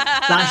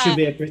 that should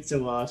be a Brits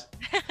award.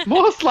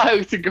 Most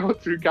likely to go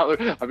through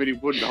gallery. I mean, he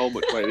wouldn't hold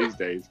much weight these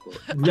days,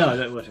 but. No,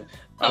 that wouldn't.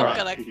 I'm Alright,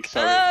 gonna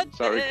sorry, cut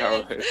sorry, it.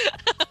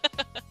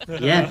 Carol.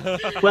 Yeah.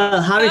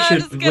 Well, Harry I'm should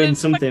just gonna win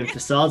something for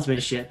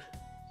swordsmanship.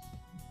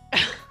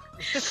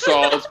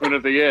 Swordsman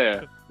of the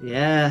Year,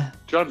 Yeah.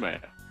 John Mayer.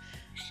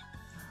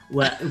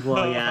 Well,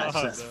 yeah,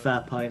 that's a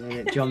fair point,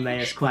 isn't it? John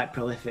Mayer's quite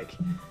prolific.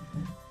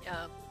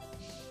 Yeah.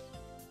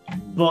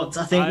 But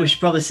I think we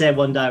should probably say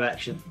One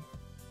Direction.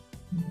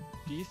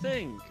 Do you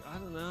think? I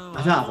don't know. I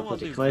don't have know a what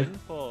bloody they'd clue. win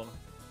for.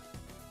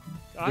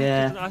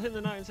 Yeah. I think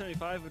the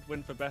 1975 would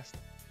win for Best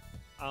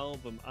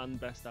Album and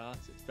Best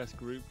Artist, Best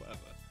Group, whatever.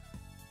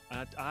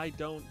 I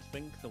don't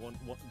think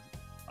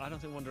I don't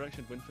think One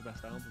Direction would win for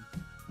Best Album.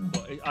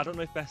 But I don't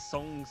know if Best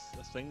Song's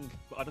a thing.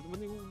 But I don't think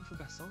they win for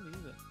Best Song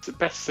either. It's the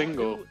best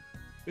single.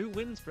 Who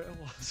wins Brit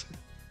Awards?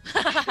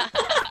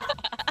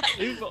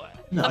 Who,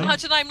 No.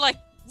 Imagine I'm like,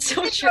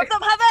 So neither true. of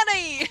them have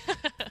any.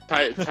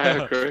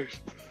 Tyler Cruz.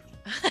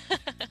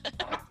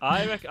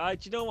 I reckon. Do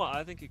you know what?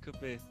 I think it could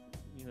be.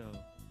 You know,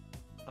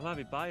 I might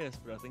be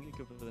biased, but I think it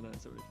could be the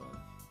 1975.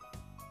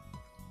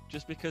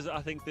 Just because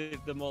I think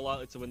they're more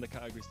likely to win the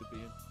categories to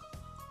be in.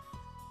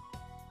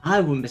 I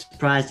wouldn't be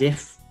surprised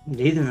if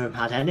neither of them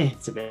had any,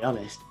 to be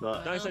honest.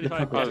 But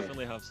 1975 probably do.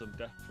 definitely have some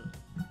definite.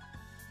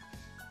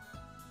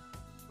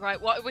 Right,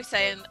 what are we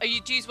saying? Do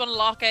you just want to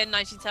lock in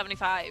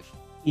 1975?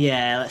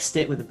 Yeah, let's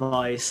stick with the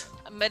boys.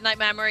 Midnight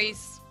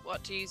Memories,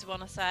 what do you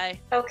want to say?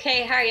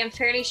 Okay, Harry, I'm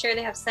fairly sure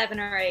they have 7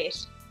 or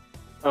 8.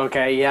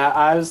 Okay, yeah,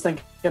 I was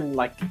thinking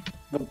like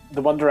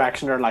the One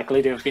Direction are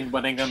likely to have been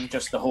winning them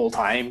just the whole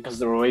time because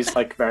they're always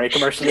like very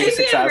commercially Maybe I'm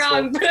successful.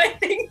 wrong, but I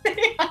think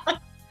they are.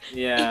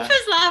 Yeah. He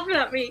was laughing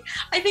at me.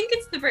 I think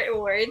it's the Brit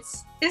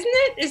Awards, isn't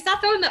it? Is that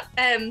the one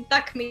that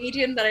that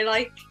comedian that I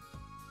like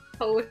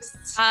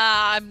hosts?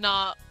 I'm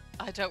not.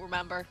 I don't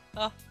remember.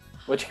 Oh,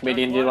 Which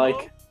comedian do you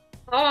like?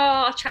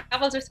 Oh,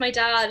 travels with my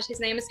dad. His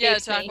name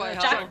escapes Jack me.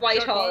 Whitehall. Jack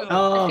Whitehall.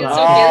 Oh, I feel right.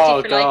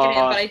 so guilty for liking him,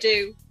 God. but I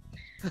do.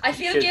 I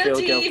feel Should feel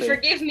guilty. guilty.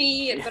 Forgive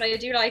me, but I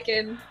do like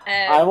him.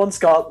 I once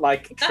got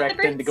like Is that the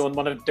tricked into Brits?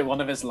 going to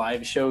one of his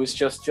live shows.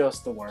 Just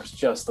the worst.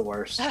 Just the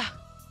worst. I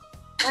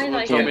Someone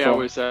like told him. me I Painful.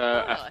 was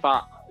a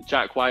fat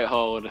Jack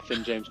Whitehall and a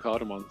thin James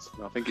Corden once.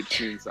 I think it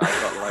just means that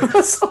I've got like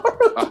That's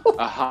horrible.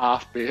 a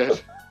half beard.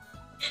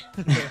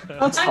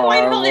 That's Jack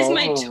Whitehall is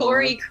my horrible.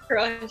 Tory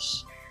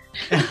crush.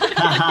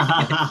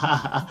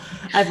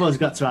 Everyone's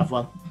got to have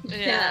one.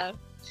 Yeah.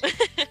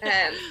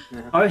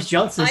 Boris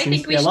Johnson I seems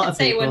think to we be a should lot of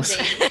say one people's.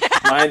 thing.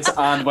 Mine's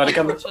Anne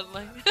Widdecombe.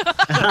 Unfortunately.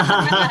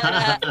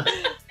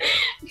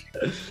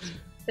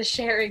 The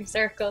sharing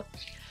circle.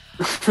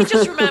 I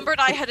just remembered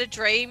I had a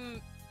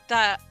dream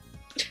that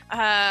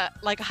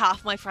like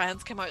half my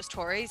friends came out as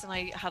Tories and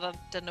I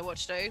didn't know what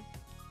to do.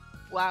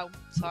 Wow,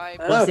 sorry.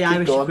 Oh, What's the keep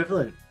Irish going.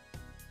 equivalent?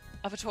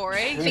 Of a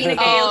Tory? Fine Gael,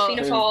 Oh,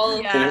 Fianna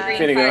Fáil, yeah. Green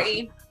Fine Gael.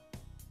 Party.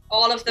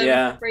 All of them,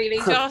 Yeah. really.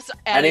 Just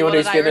Anyone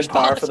who's in been in Irish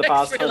power for the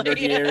past politics, 100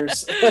 really.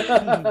 years.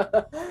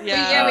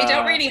 Yeah, we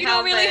don't really We have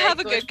don't really have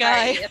a good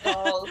guy. party at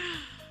all.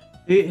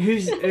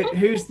 Who's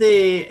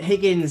the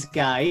Higgins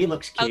guy? He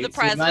looks cute. Oh, the He reminds-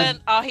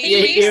 president. Oh, He Yeah,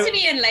 used you- to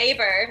be in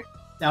Labour.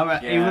 All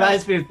right, He Yeah.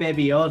 reminds me of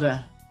Baby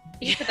Yoda.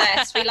 He's the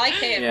best. We like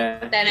him. Yeah,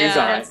 But then he's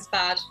everyone alright. else is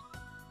bad.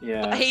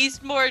 Yeah.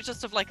 He's more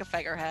just of like a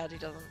figurehead. He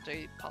doesn't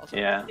do politics.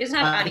 Yeah. He doesn't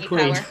have Ah, any the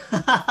Queen.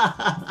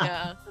 power.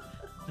 Yeah.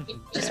 He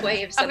just Yeah.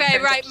 waves. and Okay,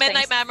 turns right. up to Midnight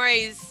things.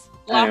 Memories.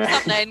 Lock Anyway.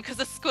 something in because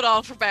this is going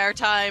on for bear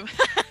time.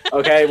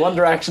 Okay, One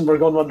Direction. We're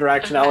going One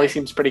Direction. Okay. Ellie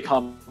seems pretty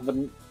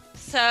confident.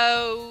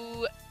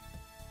 So,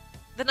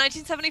 the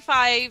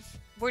 1975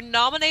 were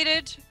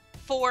nominated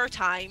 4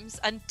 times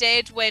and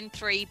did win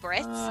 3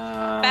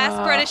 Brits. Best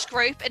British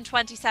Group in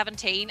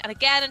 2017 and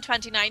again in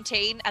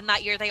 2019, and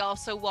that year they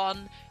also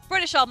won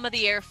British Album of the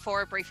Year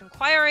for A Brief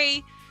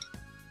Inquiry.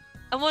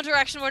 And One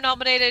Direction were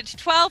nominated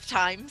 12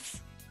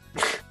 times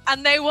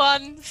and they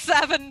won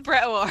 7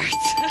 Brit Awards.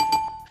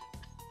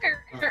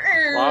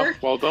 Wow,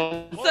 well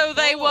done. So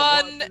they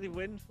What won did he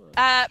win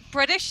for?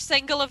 British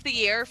Single of the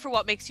Year for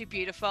What Makes You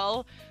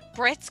Beautiful,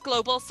 Brits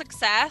Global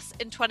Success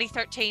in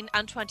 2013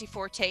 and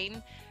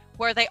 2014,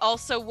 where they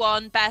also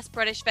won Best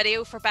British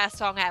Video for Best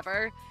Song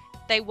Ever.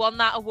 They won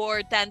that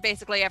award then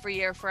basically every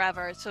year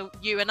forever. So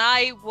You and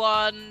I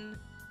won.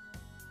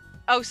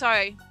 Oh,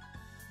 sorry.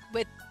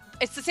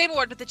 It's the same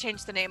award, but they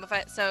changed the name of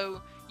it.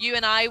 So You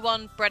and I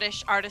won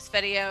British Artist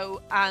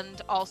Video, and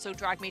also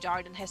Drag Me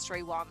Down in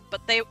History won.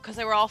 But because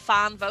they were all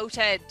fan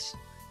voted.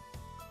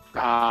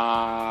 There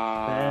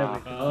Ah.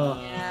 we go.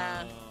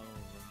 Yeah. right.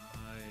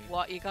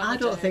 What you gonna I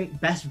don't do? think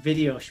best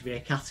video should be a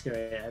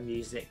category at a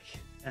music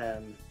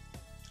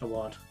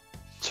award.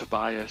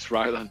 Tobias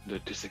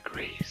Rylander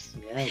disagrees.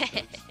 Yeah,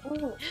 it does.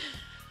 Ooh.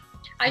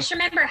 I just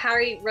remember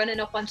Harry running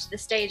up onto the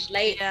stage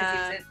late because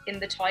Yeah. he's in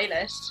the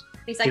toilet.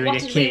 He's like, Doing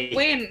 "What a did we key.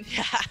 win?"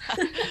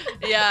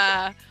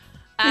 Yeah.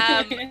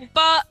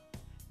 But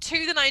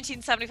to the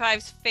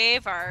 1975's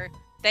favour,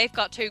 they've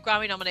got 2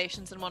 Grammy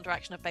nominations and One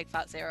Direction of Big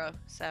Fat Zero.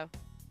 So,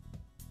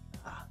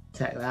 Ah,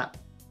 take that.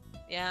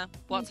 yeah.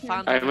 What's a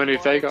Mhm. fan? How many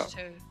have they got?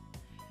 Too.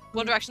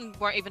 One Direction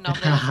weren't even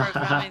nominated for a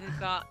Grammy. They've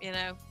got,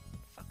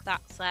 fuck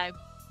that. So.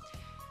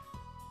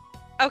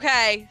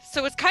 Okay,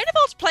 so it's kind of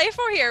all to play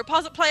for here.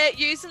 Pause it, play it.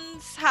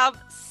 Usins have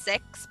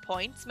 6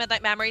 points.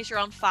 Midnight Memories, you're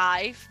on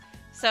 5.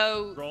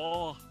 So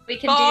Raw. We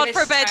can God do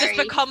this. forbid this Harry.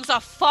 becomes a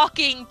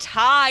fucking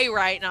tie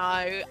right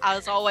now,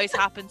 as always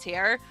happens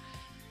here.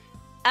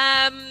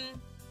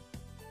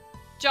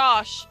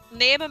 Josh,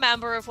 name a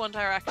member of One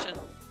Direction.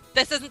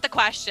 This isn't the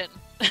question.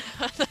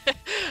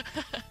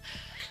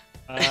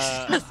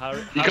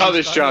 Harry, You got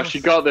this, Josh.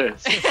 You got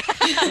this.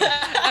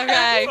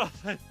 Okay.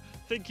 I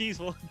think he's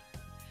one.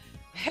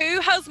 Who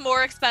has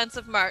more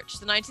expensive merch,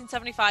 the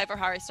 1975 or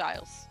Harry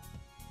Styles?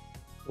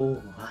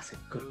 Oh, that's a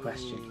good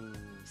question.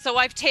 So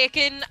I've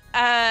taken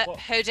a What?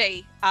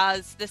 hoodie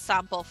as the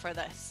sample for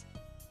this.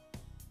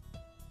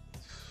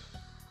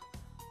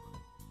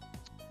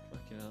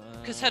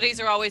 Because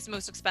hoodies are always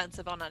most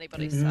expensive on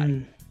anybody's site.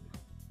 Mm.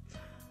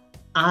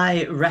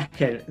 I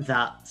reckon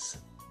that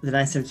the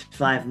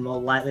 975 are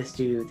more likely to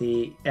do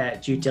the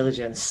due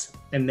diligance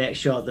and make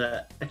sure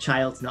that a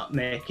child's not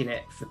making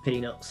it for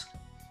peanuts.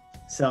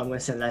 So I'm going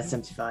to say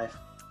 975.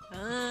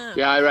 Ah.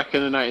 Yeah, I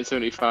reckon the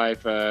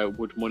 1975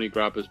 would money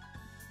grab us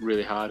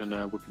really hard and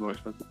would be more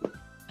expensive.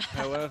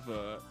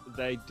 However,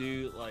 they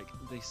do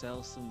they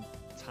sell some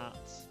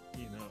tats,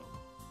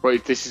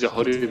 Wait, this is a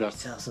hoodie though.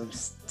 Sell some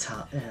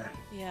yeah.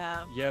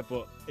 Yeah. Yeah,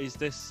 but is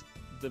this?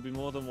 There'd be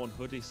more than one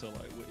hoodie, so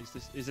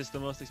is this the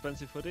most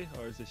expensive hoodie,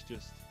 or is this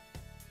just?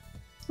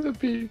 It'd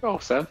be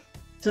Sam.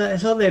 So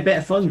it's only a bit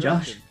of fun, Do you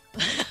Josh.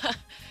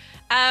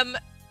 Um,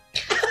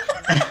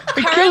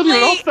 We killed you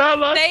currently, off there,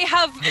 lad. they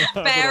have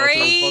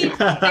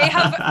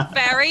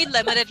very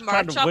limited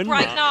Trying merch to up win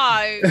right that.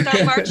 now.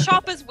 Their merch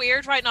shop is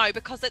weird right now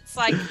because it's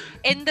like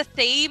in the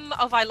theme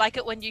of "I like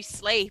it when you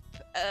sleep,"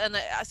 and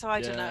so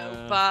I don't know.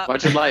 Yeah.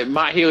 But Imagine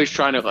Matt Healy's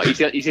trying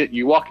to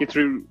you walking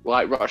through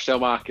Rochdale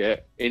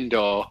Market,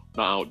 indoor,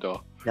 not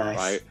outdoor, Nice.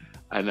 right?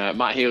 And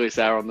Matt Healy's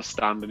there on the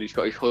stand and he's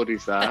got his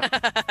hoodies there.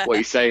 What are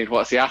you saying?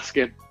 What's he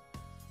asking?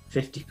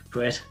 50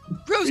 quid.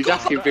 Rose He's gold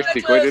asking bananas,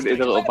 50 quid, isn't he,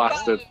 the we little can buy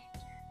bastard? them.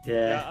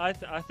 Yeah.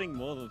 I think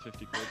more than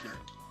 50 quid. You know.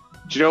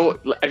 Do you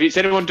know? Has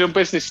anyone done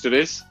business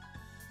studies?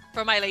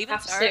 For my leaving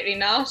cert. Absolutely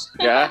not.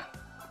 Yeah.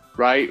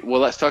 Right.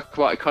 Well, let's talk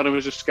about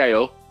economies of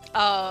scale.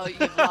 Oh,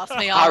 you've lost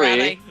me Harry.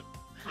 already.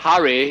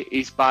 Harry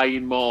is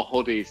buying more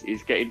hoodies.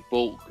 He's getting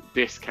bulk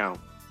discount.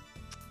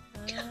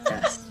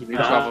 Yes. You need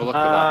to have a look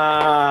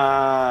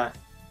at that.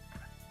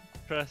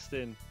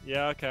 Interesting.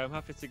 Yeah, okay. I'm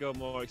happy to go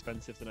more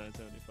expensive than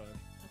 9.75.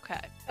 Okay.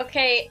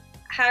 Okay,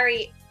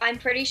 Harry, I'm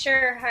pretty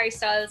sure Harry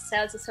Styles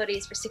sells his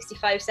hoodies for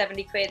 65,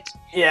 70 quid.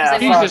 Yeah,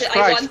 Jesus I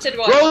Christ. wanted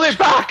one. Roll it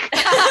back!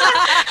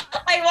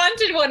 I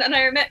wanted one, and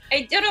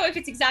I don't know if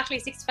it's exactly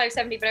 65,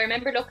 70, but I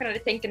remember looking at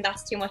it thinking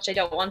that's too much. I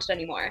don't want it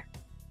anymore.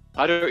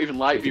 I don't even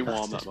like being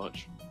warm that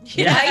much.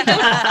 Yeah.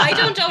 I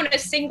don't own a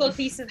single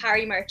piece of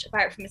Harry merch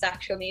apart from his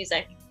actual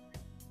music,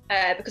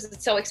 because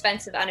it's so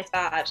expensive and it's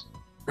bad.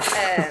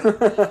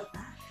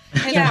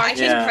 His Yeah, merch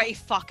Yeah. is pretty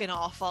fucking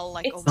awful.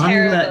 Like, It's oh my Fan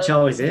terrible. merch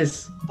always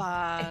is.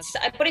 bad.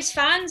 But his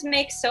fans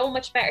make so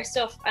much better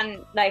stuff,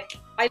 and like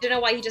I don't know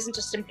why he doesn't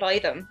just employ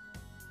them.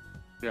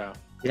 Yeah.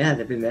 Yeah,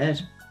 they've been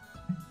made.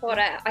 But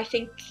I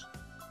think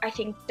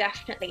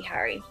definitely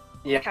Harry.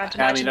 Yeah, Can't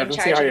I imagine mean, I them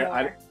don't see how charging you're.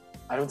 more.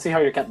 I don't see how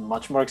you're getting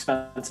much more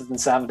expensive than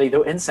 70.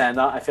 Though, in saying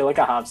that, I feel like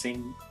I have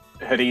seen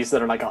hoodies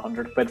that are like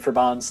 100 quid for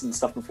bands and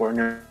stuff before, and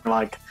you're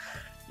like,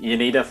 you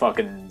need to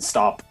fucking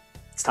stop.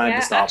 It's time Yeah,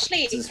 to stop.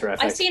 actually, This is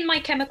horrific. I seen My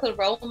Chemical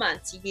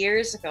Romance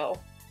years ago,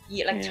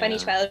 like Yeah.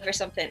 2012 or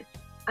something,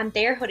 and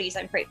their hoodies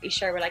I'm pretty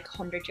sure were like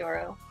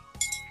 €100.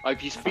 Like,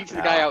 if you speak to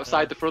the guy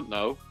outside the front,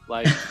 though,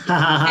 like,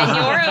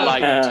 €10,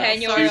 Like,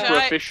 €10. super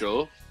Right.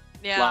 official,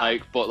 Yeah.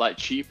 like, but like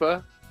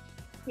cheaper.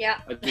 Yeah,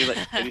 And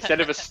instead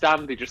of a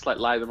stand, he just like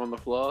lie them on the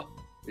floor.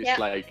 It's Yeah.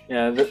 like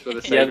yeah, where the yeah,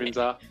 savings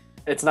are.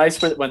 it's nice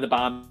when the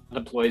band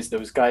employs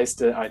those guys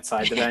to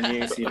outside the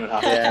venue, so you don't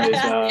have to Yeah. do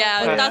as well.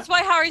 Yeah, But that's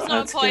why Harry's not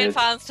That's employing good.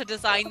 fans to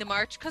design the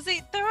merch because they're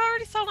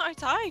already selling it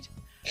outside.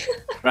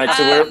 Right,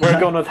 so we're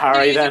going with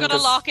Harry You're then. going to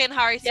 'cause- lock in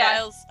Harry Yeah.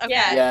 Styles. Okay.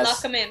 yeah, Yes.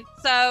 lock them in.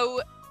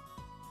 So,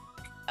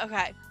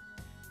 okay.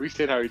 We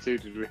said Harry too,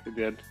 did we? In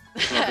the end.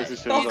 No, this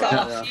is Fuck just-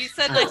 off. Yeah. You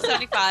said like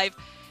 75.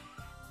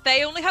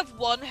 They only have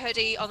one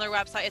hoodie on their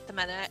website at the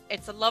minute.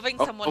 It's a Loving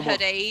Oh, Someone come on.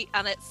 hoodie,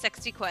 and it's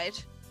 60 quid,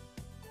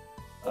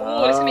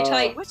 Oh, it's gonna be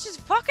tight. which is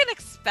fucking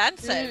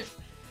expensive.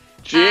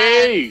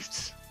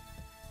 Jeez.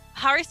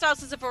 Harry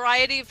Styles has a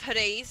variety of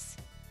hoodies,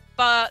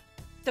 but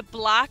the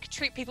black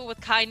Treat People with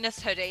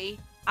Kindness hoodie,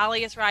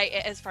 Ali is right,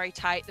 it is very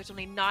tight. There's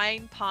only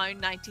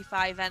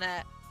 £9.95 in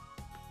it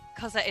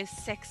because it is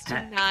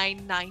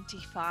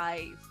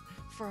 $69.95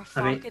 for a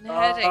I mean- fucking hoodie,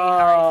 Harry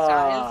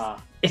Styles.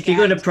 If you're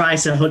going to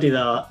price a hoodie,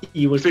 though,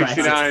 you would price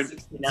it 69. at It's a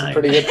 69.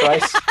 pretty good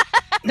price.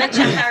 Such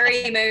a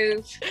Harry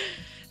move.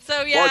 So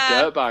What a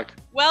yeah, dirtbag.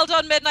 well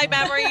done, Midnight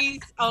Memories.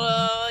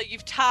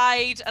 You've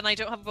tied, and I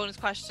don't have a bonus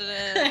question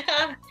in.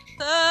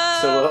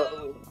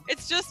 So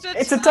It's just a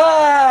it's a tie.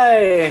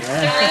 tie. The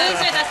Yeah. rules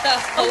are that the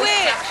host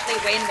wait. actually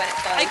win when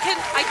it's I done. can't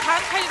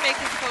kind of make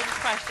this a bonus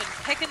question.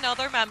 Pick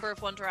another member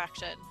of One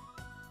Direction.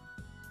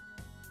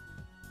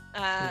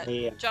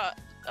 Liam.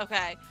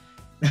 Okay.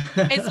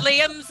 Is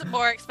Liam's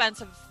more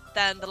expensive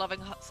than the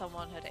Loving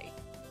Someone hoodie?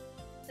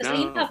 Does No.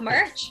 Liam have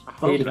merch? I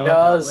hope He not,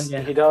 does.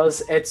 yeah. He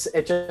does. It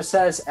just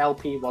says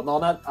LP1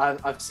 on it.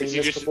 I've seen Is he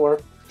this just- before.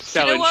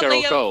 Selling what,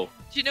 Cheryl Liam? Cole.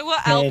 Do you know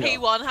what No, no.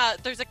 LP1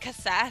 had? There's a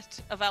cassette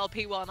of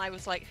LP1. I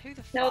was like, who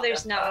the fuck? No,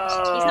 there's not.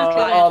 Oh, He's not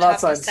planning to that have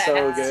sounds so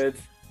cassettes. good.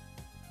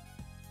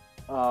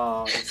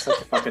 Oh, it's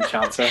such a fucking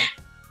chancer.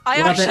 I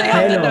What actually about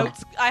have the Halo?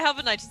 notes. I have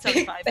a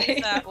 1975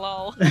 cassette,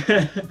 lol.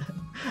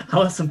 I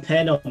want some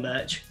Pano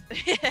merch.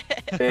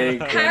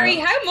 Big. Harry,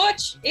 how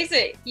much is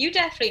it? You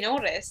definitely know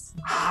this.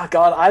 Ah,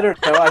 God, I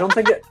don't know. I don't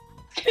think it.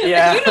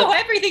 Yeah. You know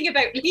everything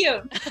about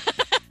Liam.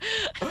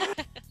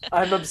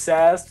 I'm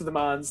obsessed with the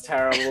man's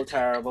terrible,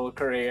 terrible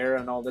career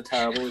and all the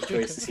terrible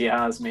choices he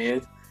has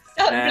made.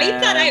 Oh, bleep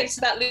that Um, out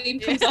so that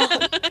Liam comes on.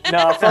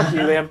 No, fuck you,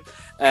 Liam.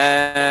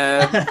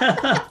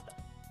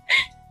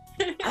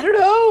 I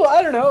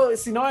don't know.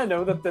 See, now I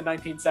know that the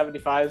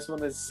 1975's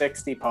one is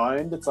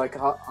 £60. It's like,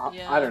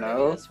 Yeah, I don't maybe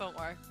know. This won't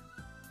work.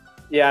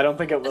 Yeah, I don't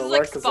think it This will is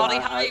like work. 'cause Spotty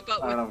I High,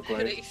 but I don't have a with clue.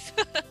 hoodies.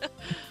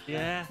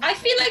 Yeah. I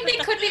feel like they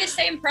could be the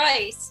same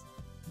price.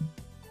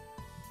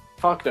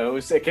 Fuck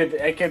those. It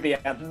could be.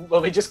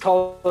 Well, we just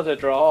call it a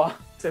draw.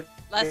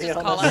 Let's Yeah.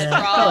 just call it a Yeah.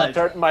 draw.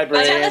 Dirt in my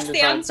brain. tell us to the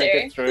try and think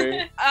answer. it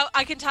through. Oh,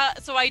 I can tell.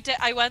 So I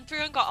went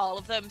through and got all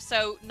of them.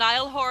 So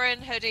Niall Horan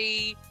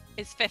hoodie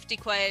is 50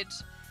 quid.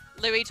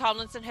 Louis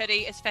Tomlinson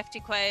hoodie is 50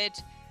 quid.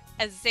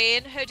 A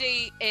Zayn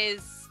hoodie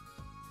is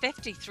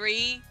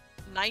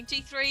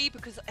 53.93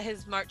 because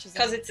his merch is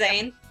Because it's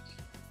Zayn.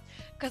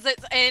 Because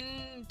it's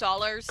in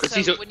dollars. 'Cause So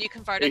he's a- when you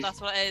convert it, he's- that's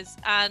what it is.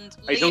 And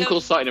His Liam,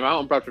 uncle's sorting him out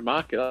on Bradford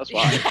Market, that's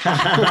why.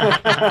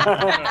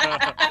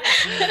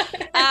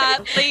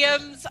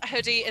 Liam's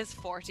hoodie is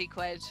 40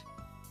 quid.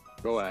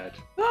 Go ahead.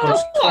 Come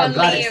I'm on,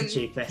 glad it's Liam. the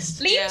cheapest.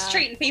 Liam's Yeah.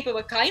 treating people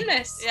with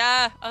kindness.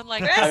 Yeah,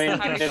 unlike Rest I mean, of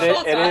Harry you it Styles.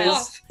 fuck is-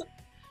 off.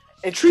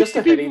 it's Treat just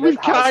a hoodie people with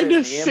that has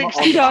kindness, his name on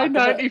the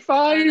back of it.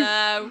 I $69.95.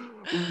 know.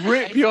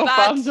 Rip It's your bad.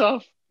 fans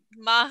off.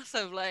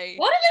 Massively.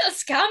 What a little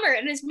scammer,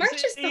 and his merch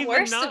it is the even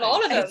worst nice? of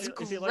all of them. It's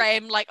Is it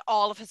grim. like- Like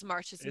all of his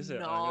merch is Is it?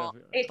 not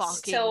It's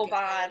fucking so good.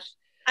 bad.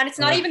 And it's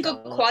not Yeah. even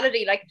good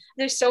quality. Like,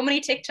 there's so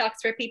many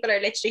TikToks where people are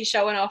literally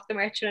showing off the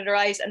merch when it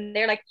arrives, and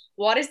they're like,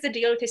 what is the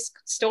deal with this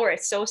store?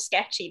 It's so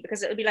sketchy,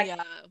 because it'll be like,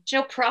 Yeah, you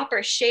know,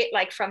 proper shit,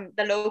 like from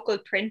the local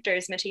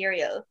printer's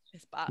material.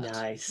 it's bad.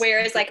 Nice.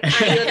 Whereas like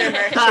any other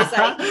merch is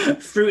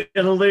like, Fruit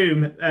of the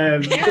Loom.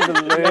 Fruit of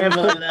the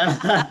Loom.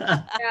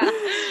 yeah.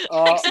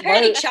 Uh,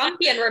 Apparently my-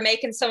 Champion were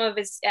making some of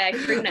his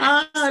crew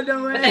necks. No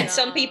way. But then Yeah.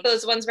 some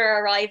people's ones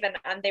were arriving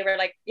and they were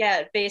like,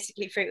 yeah,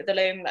 basically Fruit of the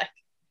Loom. Like,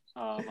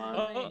 Oh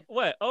man.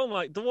 Wait, oh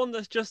my, the one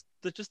that's just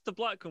the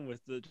black one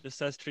with that just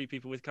says treat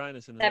people with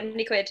kindness in the middle.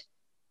 70 quid.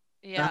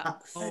 Yeah.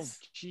 That's Oh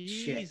shit.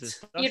 Jesus!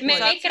 You'd That's make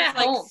like, it at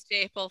like home.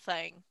 staple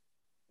thing.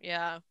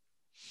 Yeah.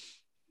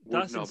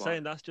 that's Would not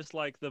insane. That's just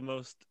like the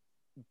most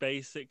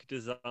basic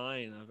design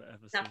I've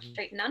ever Not seen.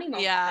 treating anyone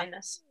Yeah. with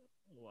kindness.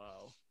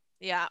 Wow.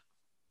 Yeah.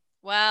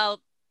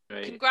 Well,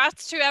 Right.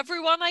 congrats to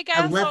everyone, I guess,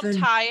 on £11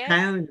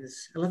 tying.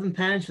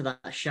 £11 for that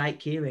shite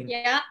keyring.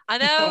 Yeah. I Oh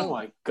know.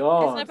 my Isn't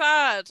god. it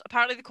bad?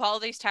 Apparently the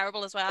quality's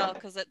terrible as well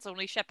because it's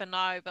only shipping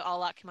now, but all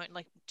that came out in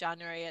like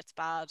January. It's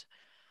bad.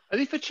 Are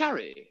they for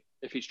charity?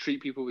 If it's treat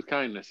people with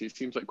kindness, it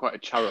seems like quite a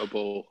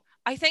charitable.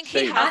 I think he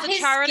Same. has At a his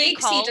charity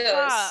gigs he called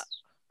does.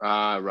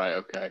 Ah, right,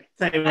 okay.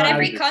 At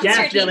every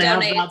concert he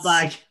definitely have that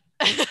donates.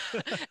 bag.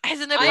 that.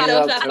 Isn't it I bad?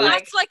 love that bag.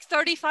 That's like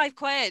 35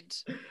 quid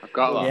I've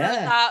got that.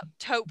 Yeah. that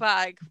tote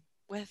bag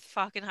with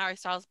fucking Harry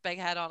Styles' big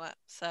head on it.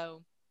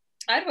 So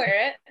I'd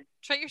wear it.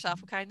 treat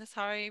yourself with kindness,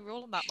 Harry.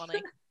 Roll on that money.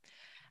 Treat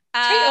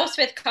Uh, us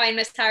with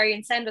kindness, Harry,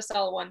 and send us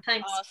all one.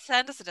 Thanks.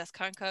 send us a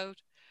discount code.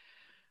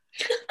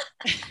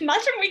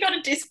 Imagine we got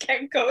a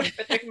discount code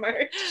for the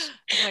merch.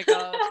 Oh my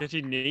god. Did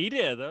you need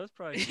it? That was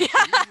probably.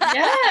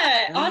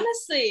 Yeah,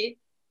 honestly.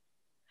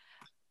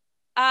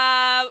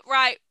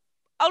 Right.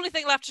 Only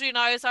thing left to do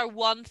now is our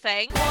one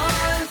thing.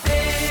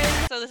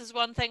 So this is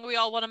one thing we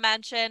all want to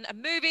mention. A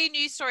movie,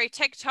 news story,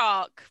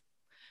 TikTok.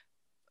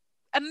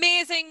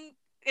 Amazing,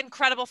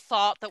 incredible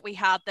thought that we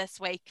had this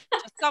week.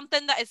 Just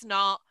something that is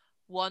not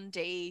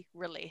 1D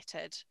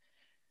related.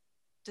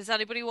 Does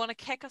anybody want to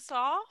kick us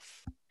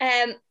off?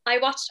 I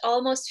watched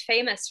Almost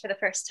Famous for the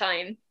first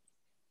time.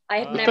 I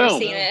had Oh, never film.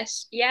 seen it.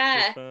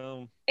 Yeah, Good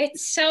film.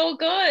 it's so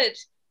good.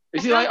 Is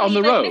I he like can't on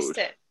the believe I road? missed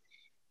it.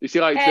 Is he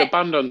like Uh, the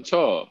band on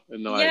tour?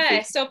 And like,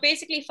 Yeah, so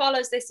basically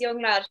follows this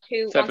young lad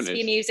who wants to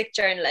be a 70s. music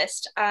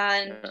journalist,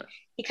 and Yeah.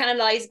 he kind of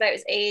lies about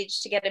his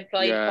age to get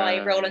employed Yeah,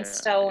 by Rolling yeah,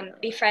 Stone, yeah.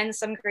 befriends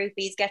some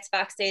groupies, gets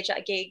backstage at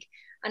a gig,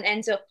 and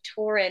ends up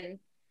touring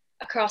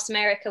across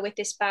America with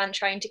this band,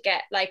 trying to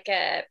get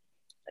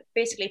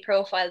basically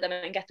profile them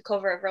and get the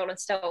cover of Rolling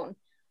Stone.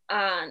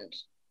 And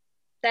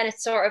then it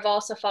sort of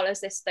also follows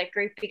this like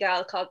groupie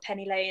gal called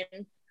Penny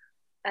Lane.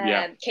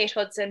 Yeah. Kate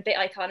Hudson, bit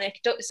iconic.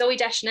 Zoe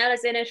Deschanel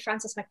is in it.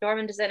 Frances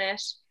McDormand is in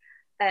it.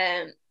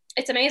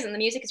 It's amazing. The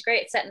music is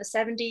great. It's set in the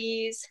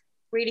 70s.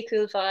 Really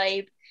cool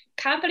vibe.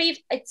 Can't believe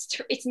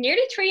it's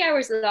nearly 3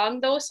 hours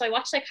long though. So I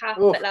watched like half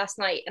of it last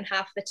night and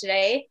half of it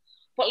today.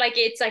 But like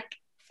it's like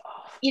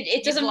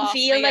it doesn't lost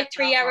feel me like at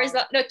 3 that hours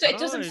long. long. No, it Oh,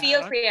 doesn't yeah, feel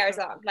I 3 hours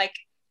can't- long. Like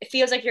it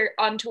feels like you're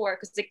on tour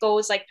because it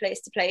goes like place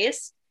to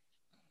place.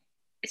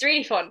 It's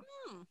really fun.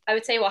 I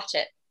would say watch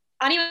it.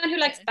 Anyone who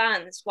likes Okay.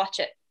 bands, watch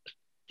it.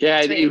 Yeah,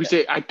 It's really it was.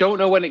 I don't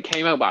know when it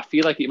came out, but I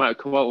feel like it might have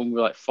come out when we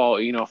were like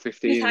 14 or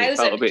 15. And it 2000.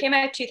 felt a It bit. came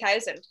out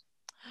 2000.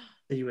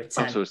 You were Oh,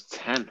 10. so it was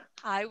 10.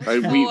 I was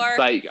Right,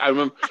 four. I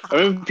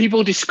remember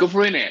people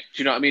discovering it.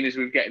 Do you know what I mean? As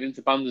we were getting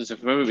into bands and stuff,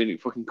 I remember it being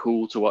fucking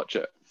cool to watch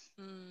it.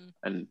 Mm.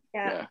 And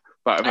Yeah. yeah,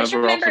 but I just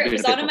remember also it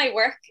was being on a in bit. my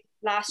work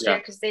last Yeah. year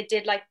because they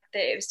did like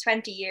it was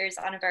 20 years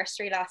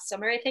anniversary last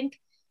summer, I think,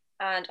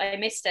 and I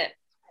missed it.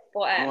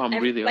 But I'm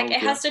really like old, it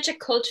has yeah. such a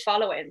cult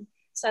following,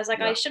 so I was like,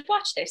 Yeah. I should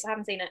watch this. I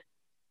haven't seen it,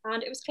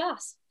 and it was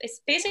class. It's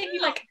basically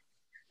like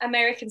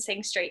American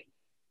Sing Street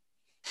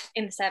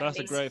in the 70s. That's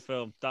a great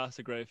film. That's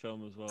a great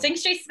film as well. Sing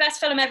Street's the best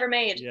film ever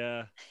made.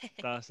 Yeah,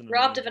 that's an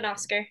Robbed of amazing an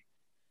Oscar.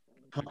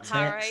 Hot takes.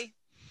 Harry,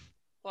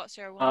 what's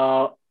your one?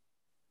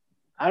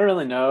 I don't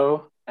really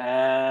know.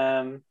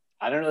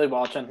 I don't really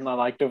watch anything I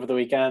liked over the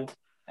weekend.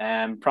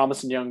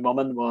 Promising Young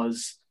Woman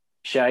was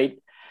shite.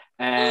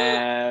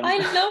 I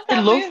love I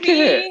that loved movie.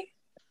 it.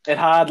 It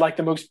had like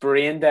the most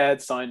brain dead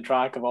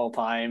soundtrack of all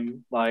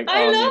time. Like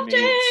I on loved the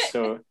mute. it.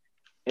 So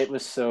it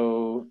was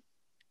so.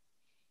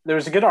 There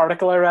was a good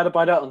article I read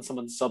about it on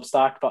someone's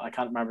Substack, but I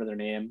can't remember their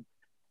name.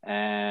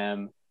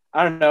 I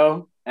don't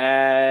know.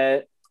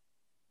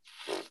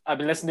 I've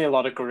been listening to a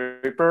lot of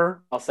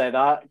Grouper. I'll say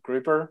that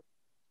Grouper.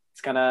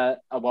 It's kind of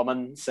a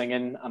woman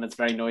singing, and it's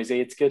very noisy.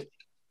 It's good.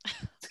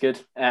 It's good.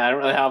 I don't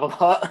really have a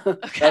lot.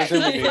 Okay, That was the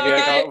that's movie I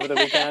alright. got over the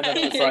weekend, and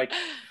it was like,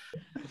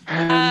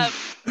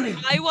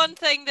 My one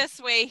thing this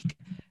week,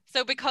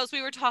 so because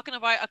we were talking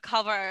about a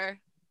cover,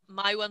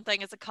 my one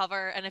thing is a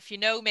cover, and if you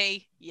know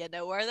me, you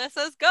know where this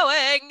is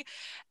going.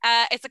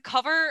 It's a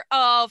cover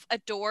of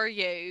Adore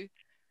You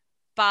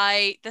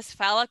by this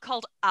fella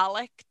called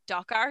Alec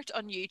Duckart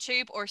on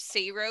YouTube, or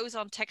C Rose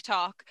on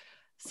TikTok.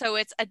 So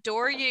it's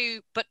Adore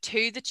You, but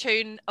to the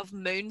tune of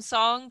Moon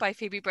Song by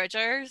Phoebe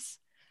Bridgers.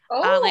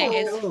 And it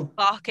is Oh.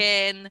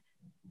 fucking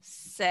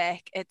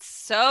sick. It's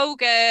so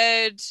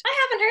good.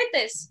 I haven't heard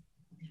this.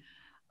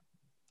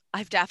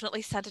 I've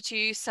definitely sent it to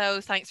you,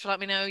 so thanks for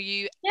letting me know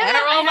you Yeah,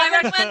 air all I my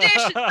haven't-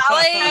 recommendations, I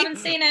Ali. haven't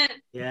seen it.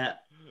 Yeah.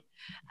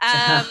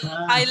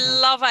 I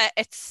love it.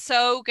 It's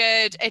so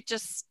good. It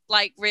just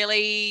like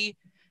really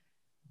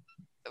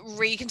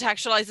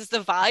recontextualizes the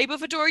vibe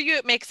of Adore You.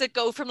 It makes it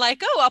go from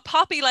like, oh, a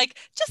poppy, like,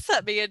 just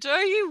let me adore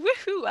you,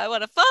 woohoo, I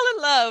want to fall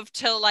in love,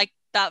 till like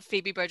that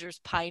Phoebe Bridgers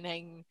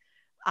pining,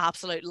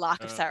 absolute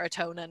lack of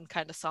serotonin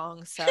kind of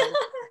song. So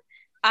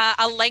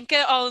I'll link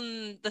it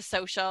on the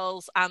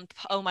socials, and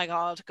oh my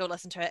god, go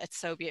listen to it. It's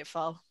so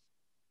beautiful.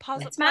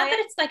 Pause It's it, mad play that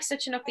it. it's like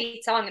such an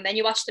upbeat song, and then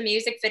you watch the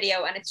music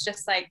video, and it's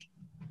just like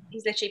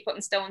he's literally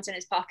putting stones in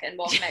his pocket and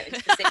walking out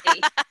into the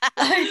city.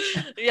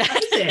 Yeah.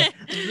 Is it?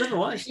 I've never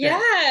watched it. Yeah.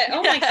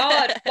 Oh my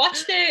god.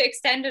 Watch the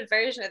extended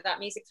version of that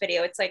music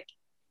video. It's like,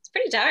 it's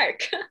pretty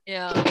dark.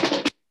 Yeah.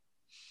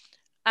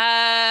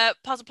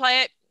 Pause and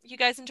play it. You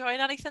guys enjoying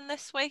anything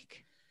this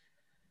week?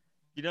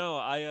 You know,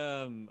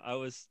 I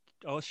was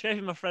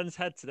shaving my friend's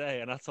head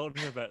today, and I told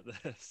him about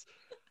this.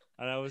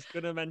 And I was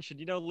gonna mention,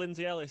 you know,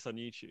 Lindsay Ellis on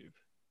YouTube.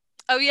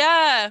 Oh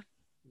yeah.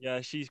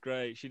 Yeah, she's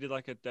great. She did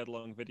like a dead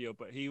long video,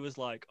 but he was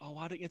like, "Oh,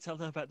 why don't you tell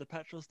them about the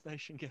petrol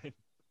station game?"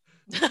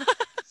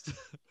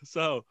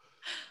 So,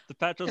 the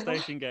petrol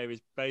station game is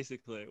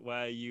basically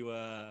where you,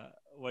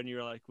 when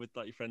you're like with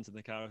like your friends in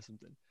the car or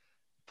something,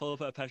 pull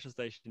up at a petrol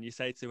station, you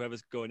say to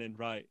whoever's going in,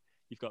 right,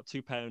 you've got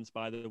 £2,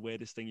 buy the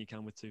weirdest thing you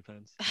can with £2.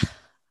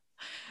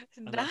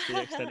 And that's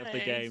the extent of the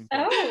game.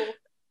 But Oh.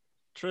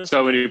 trust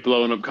So me, many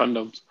blown up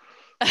condoms.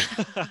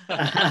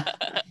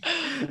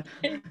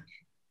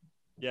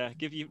 yeah,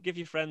 give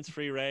your friends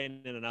free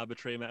reign in an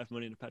arbitrary amount of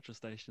money in a petrol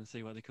station and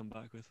see what they come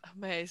back with.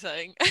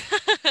 Amazing.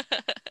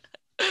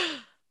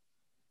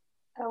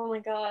 Oh my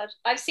god.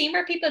 I've seen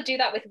where people do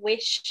that with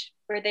Wish,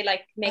 where they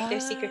like make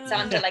their Secret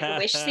Santa like a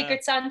Wish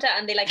Secret Santa,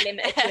 and they like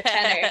limit it to a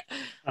tenner.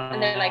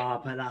 And they're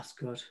like, but that's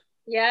good.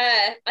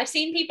 yeah, I've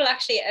seen people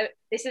actually,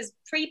 this is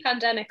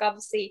pre-pandemic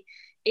obviously,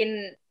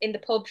 in the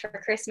pub for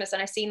Christmas,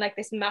 and I've seen like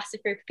this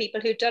massive group of people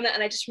who've done it,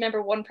 and I just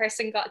remember one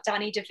person got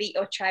Danny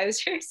DeVito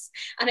trousers,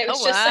 and it was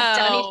Oh, just like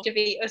Danny wow.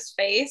 DeVito's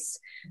face.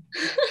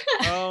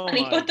 Oh And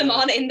he my put them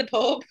God. on in the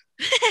pub.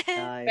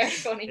 Very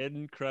Nice. funny.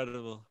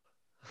 Incredible.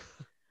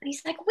 And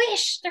he's like,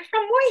 Wish, they're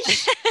from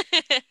Wish.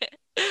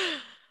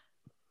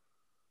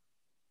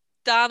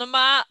 Dan and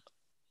Matt,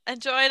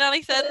 enjoying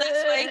anything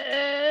this week?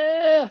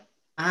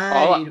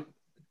 I,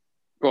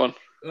 Go on.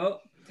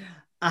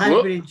 I've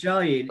Whoop. been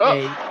enjoying Oh.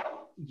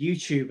 a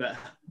YouTuber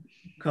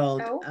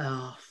called,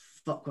 Oh.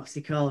 fuck, what's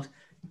he called?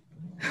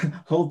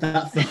 Hold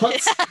that thought.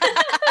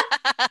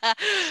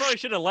 Probably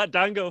should have let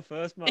Dan go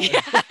first, man.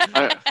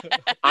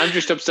 I'm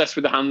just obsessed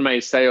with The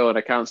Handmaid's Tale, and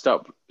I can't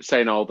stop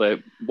saying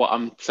the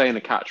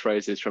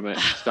catchphrases from it.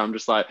 So I'm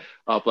just like,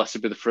 oh,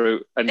 blessed be the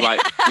fruit, and like,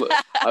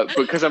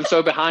 because I'm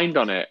so behind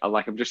on it,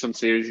 I'm just on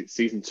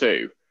season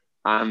 2,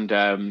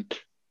 and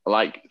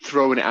like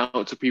throwing it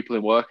out to people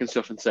in work and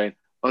stuff, and saying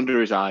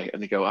under his eye,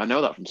 and they go, I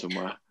know that from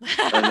somewhere,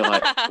 and they're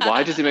like,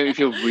 why does it make me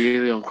feel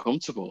really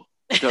uncomfortable?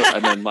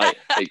 And then like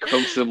it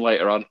comes to them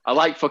later on. I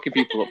like fucking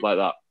people up like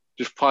that.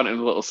 Just planting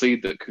a little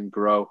seed that can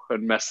grow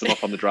and mess them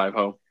up on the drive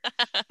home.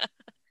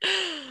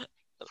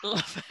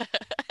 Love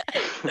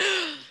it.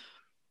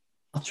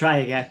 I'll try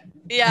again.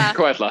 Yeah.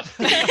 Go ahead, lad.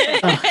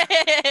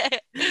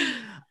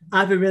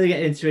 I've been really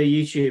getting into a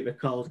YouTuber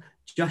called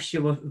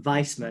Joshua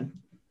Weissman.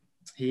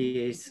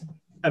 He is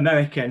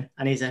American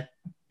and he's a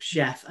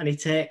chef, and he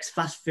takes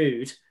fast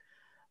food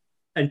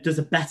and does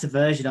a better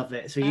version of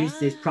it. So he uses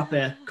his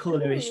proper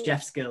culinary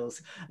chef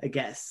skills and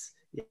gets,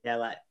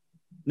 like,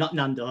 not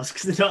Nando's,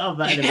 because they don't have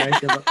that in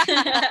America.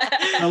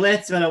 But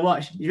later when I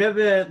watch, you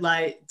remember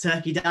like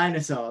turkey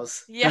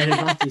dinosaurs? Yeah.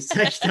 Brendan Matthews,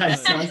 turkey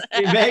dinosaurs.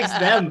 He makes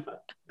them.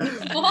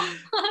 What?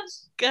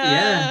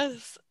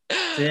 Yes.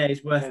 So yeah,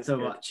 it's worth That's to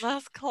good. watch.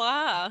 That's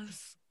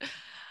class. Could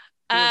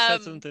have said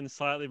Um, something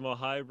slightly more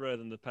highbrow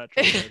than the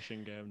petrol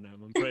station game now.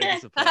 I'm pretty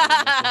disappointed. in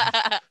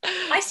myself.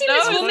 I seen No,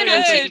 this it was woman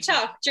on good.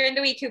 TikTok during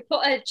the week who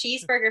put a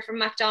cheeseburger from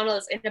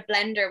McDonald's in a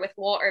blender with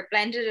water,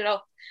 blended it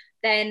up,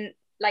 then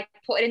like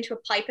put it into a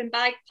piping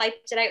bag,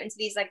 piped it out into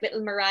these like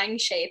little meringue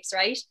shapes,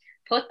 right?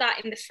 Put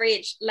that in the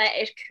fridge, let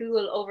it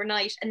cool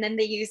overnight, and then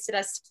they used it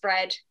as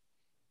spread.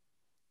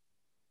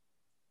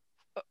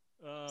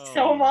 Oh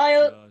So my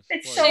wild. gosh,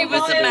 It's what so a she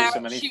was wild. American. So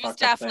many She was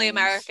fucked up definitely things.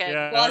 American.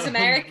 Yeah, Was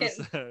American.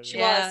 100%, She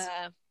yeah. was.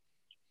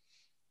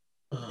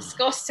 Ugh.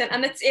 Disgusting.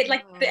 And it's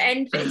like the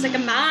end, it's like a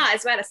ma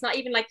as well. It's not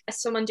even like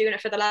someone doing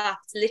it for the laugh.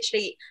 It's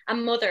literally a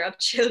mother of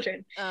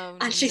children, Oh,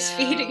 and she's no.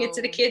 feeding it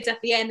to the kids at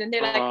the end, and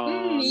they're like,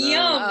 Oh, no.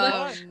 yum.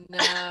 Oh no.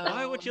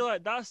 Why would you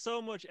like that's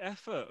so much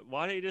effort?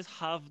 Why don't you just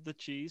have the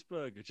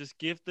cheeseburger? Just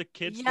give the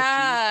kids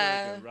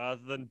Yeah. the cheeseburger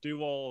rather than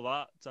do all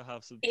that to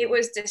have something. It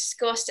was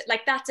disgusting.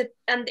 Like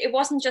and it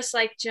wasn't just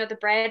like, you know, the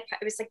bread.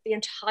 It was like the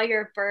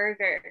entire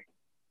burger.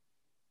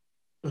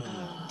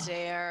 Oh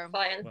dear.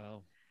 Fine.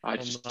 Well, I On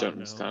just that don't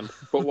note. understand.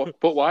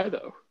 But why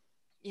though?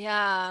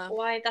 Yeah.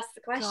 Why? That's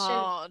the question.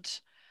 God.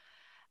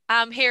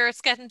 Here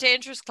it's getting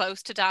dangerous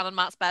close to Dan and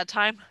Matt's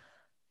bedtime.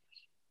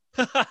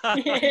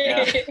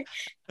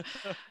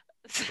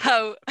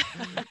 So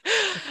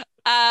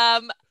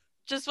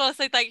just want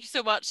to say thank you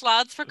so much,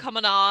 lads, for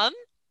coming on.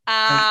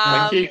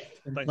 Thank you. It's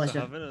been a Thanks for pleasure.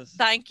 having us.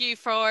 Thank you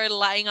for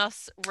letting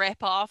us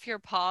rip off your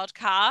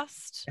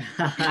podcast.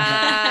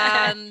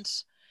 And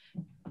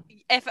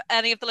if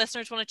any of the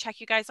listeners want to check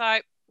you guys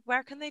out,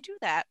 where can they do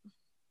that?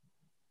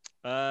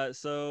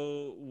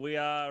 So we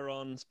are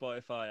on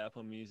Spotify,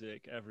 Apple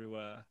Music,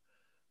 everywhere.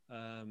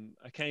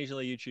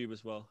 Occasionally YouTube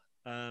as well.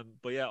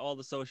 But yeah, all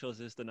the socials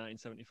is the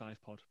 1975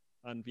 pod.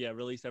 And yeah,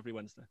 released every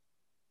Wednesday.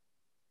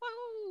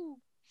 Woo!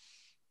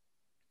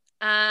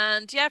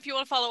 And yeah, if you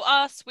want to follow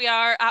us, we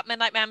are at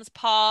Midnight Mems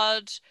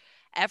Pod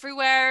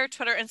everywhere,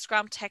 Twitter,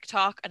 Instagram,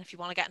 TikTok. And if you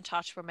want to get in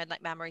touch, we're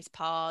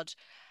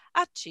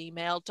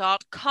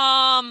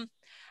midnightmemoriespod@gmail.com.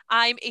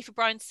 I'm Aoife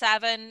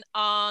Brown7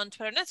 on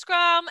Twitter and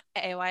Instagram,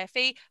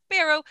 AOIFE,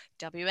 Biro,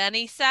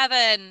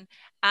 WNE7.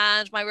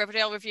 And my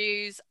Riverdale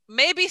reviews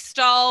may be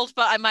stalled,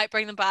 but I might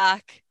bring them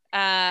back if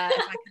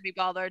I can be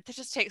bothered. They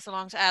just take so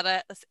long to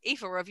edit. That's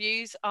Aoife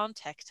Reviews on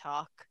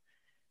TikTok.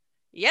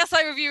 Yes,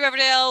 I review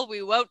Riverdale.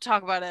 We won't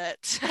talk about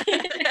it.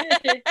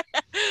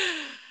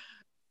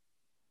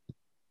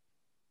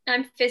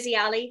 I'm Fizzy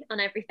Ali on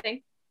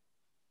everything.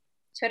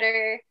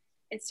 Twitter,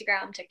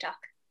 Instagram, TikTok.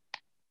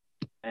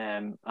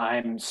 I'm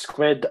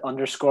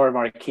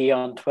Squid_Marquee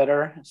on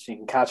Twitter, so you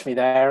can catch me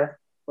there.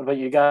 What about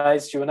you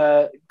guys? Do you want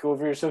to go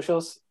over your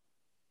socials?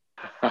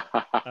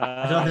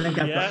 I don't think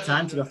I've got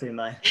time to go through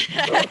mine.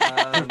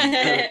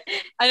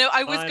 I know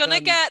I was going to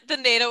Fine, get the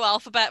NATO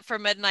alphabet for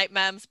Midnight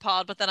Mems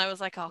Pod, but then I was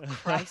like, oh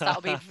Christ,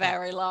 that'll be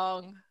very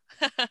long.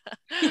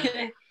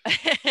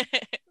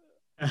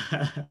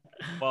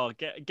 Well,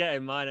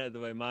 getting mine out of the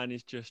way. Mine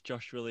is just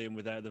Josh William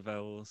without the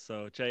vowels.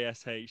 So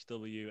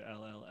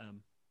JSHWLLM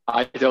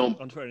I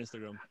don't on Twitter and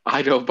Instagram.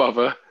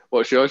 bother.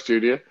 What's yours,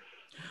 Junior?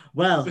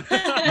 Well,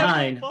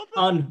 mine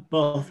on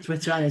both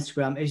Twitter and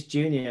Instagram is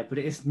Junior, but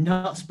it is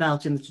not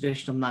spelled in the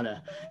traditional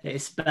manner. It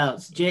is spelled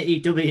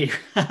JEWKNEEOR.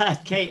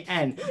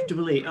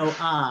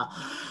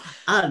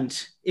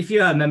 And if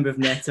you are a member of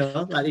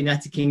NATO, like the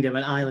United Kingdom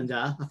and Ireland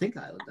are, I think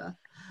Ireland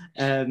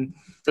are,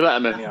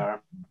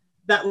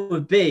 that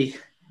would be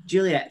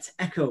Juliet,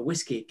 Echo,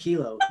 Whiskey,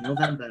 Kilo,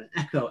 November,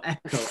 Echo,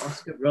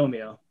 Oscar,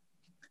 Romeo.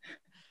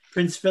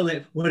 Prince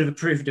Philip would have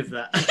approved of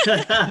that. As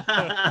a fan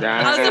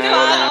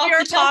of your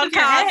Off the top of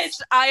your head.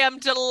 podcast, I am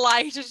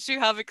delighted to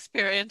have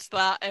experienced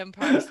that in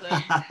person.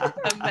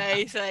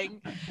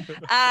 Amazing.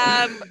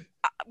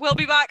 We'll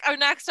be back our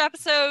next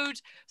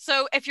episode.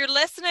 So if you're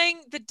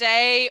listening the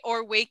day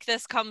or week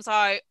this comes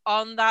out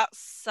on that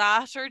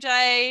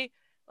Saturday,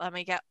 let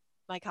me get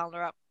my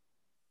calendar up.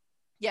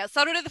 Yeah,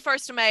 Saturday the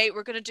 1st of May,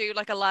 we're going to do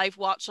like a live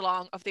watch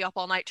along of the Up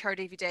All Night Tour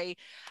DVD.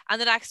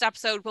 And the next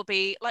episode will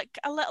be like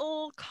a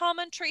little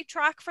commentary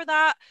track for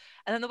that.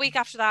 And then the week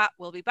after that,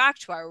 we'll be back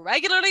to our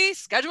regularly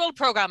scheduled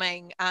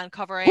programming and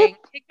covering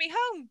Take Me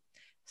Home.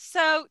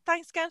 So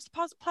thanks again to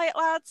Pause Play It,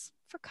 lads,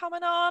 for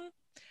coming on.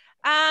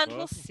 And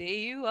we'll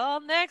see you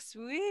all next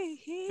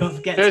week. Don't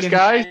forget Cheers, to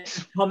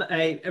guys.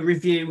 a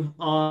review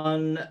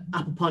on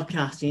Apple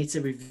Podcasts. You need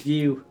to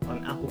review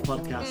on Apple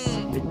Podcasts.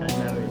 Midnight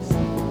Memories.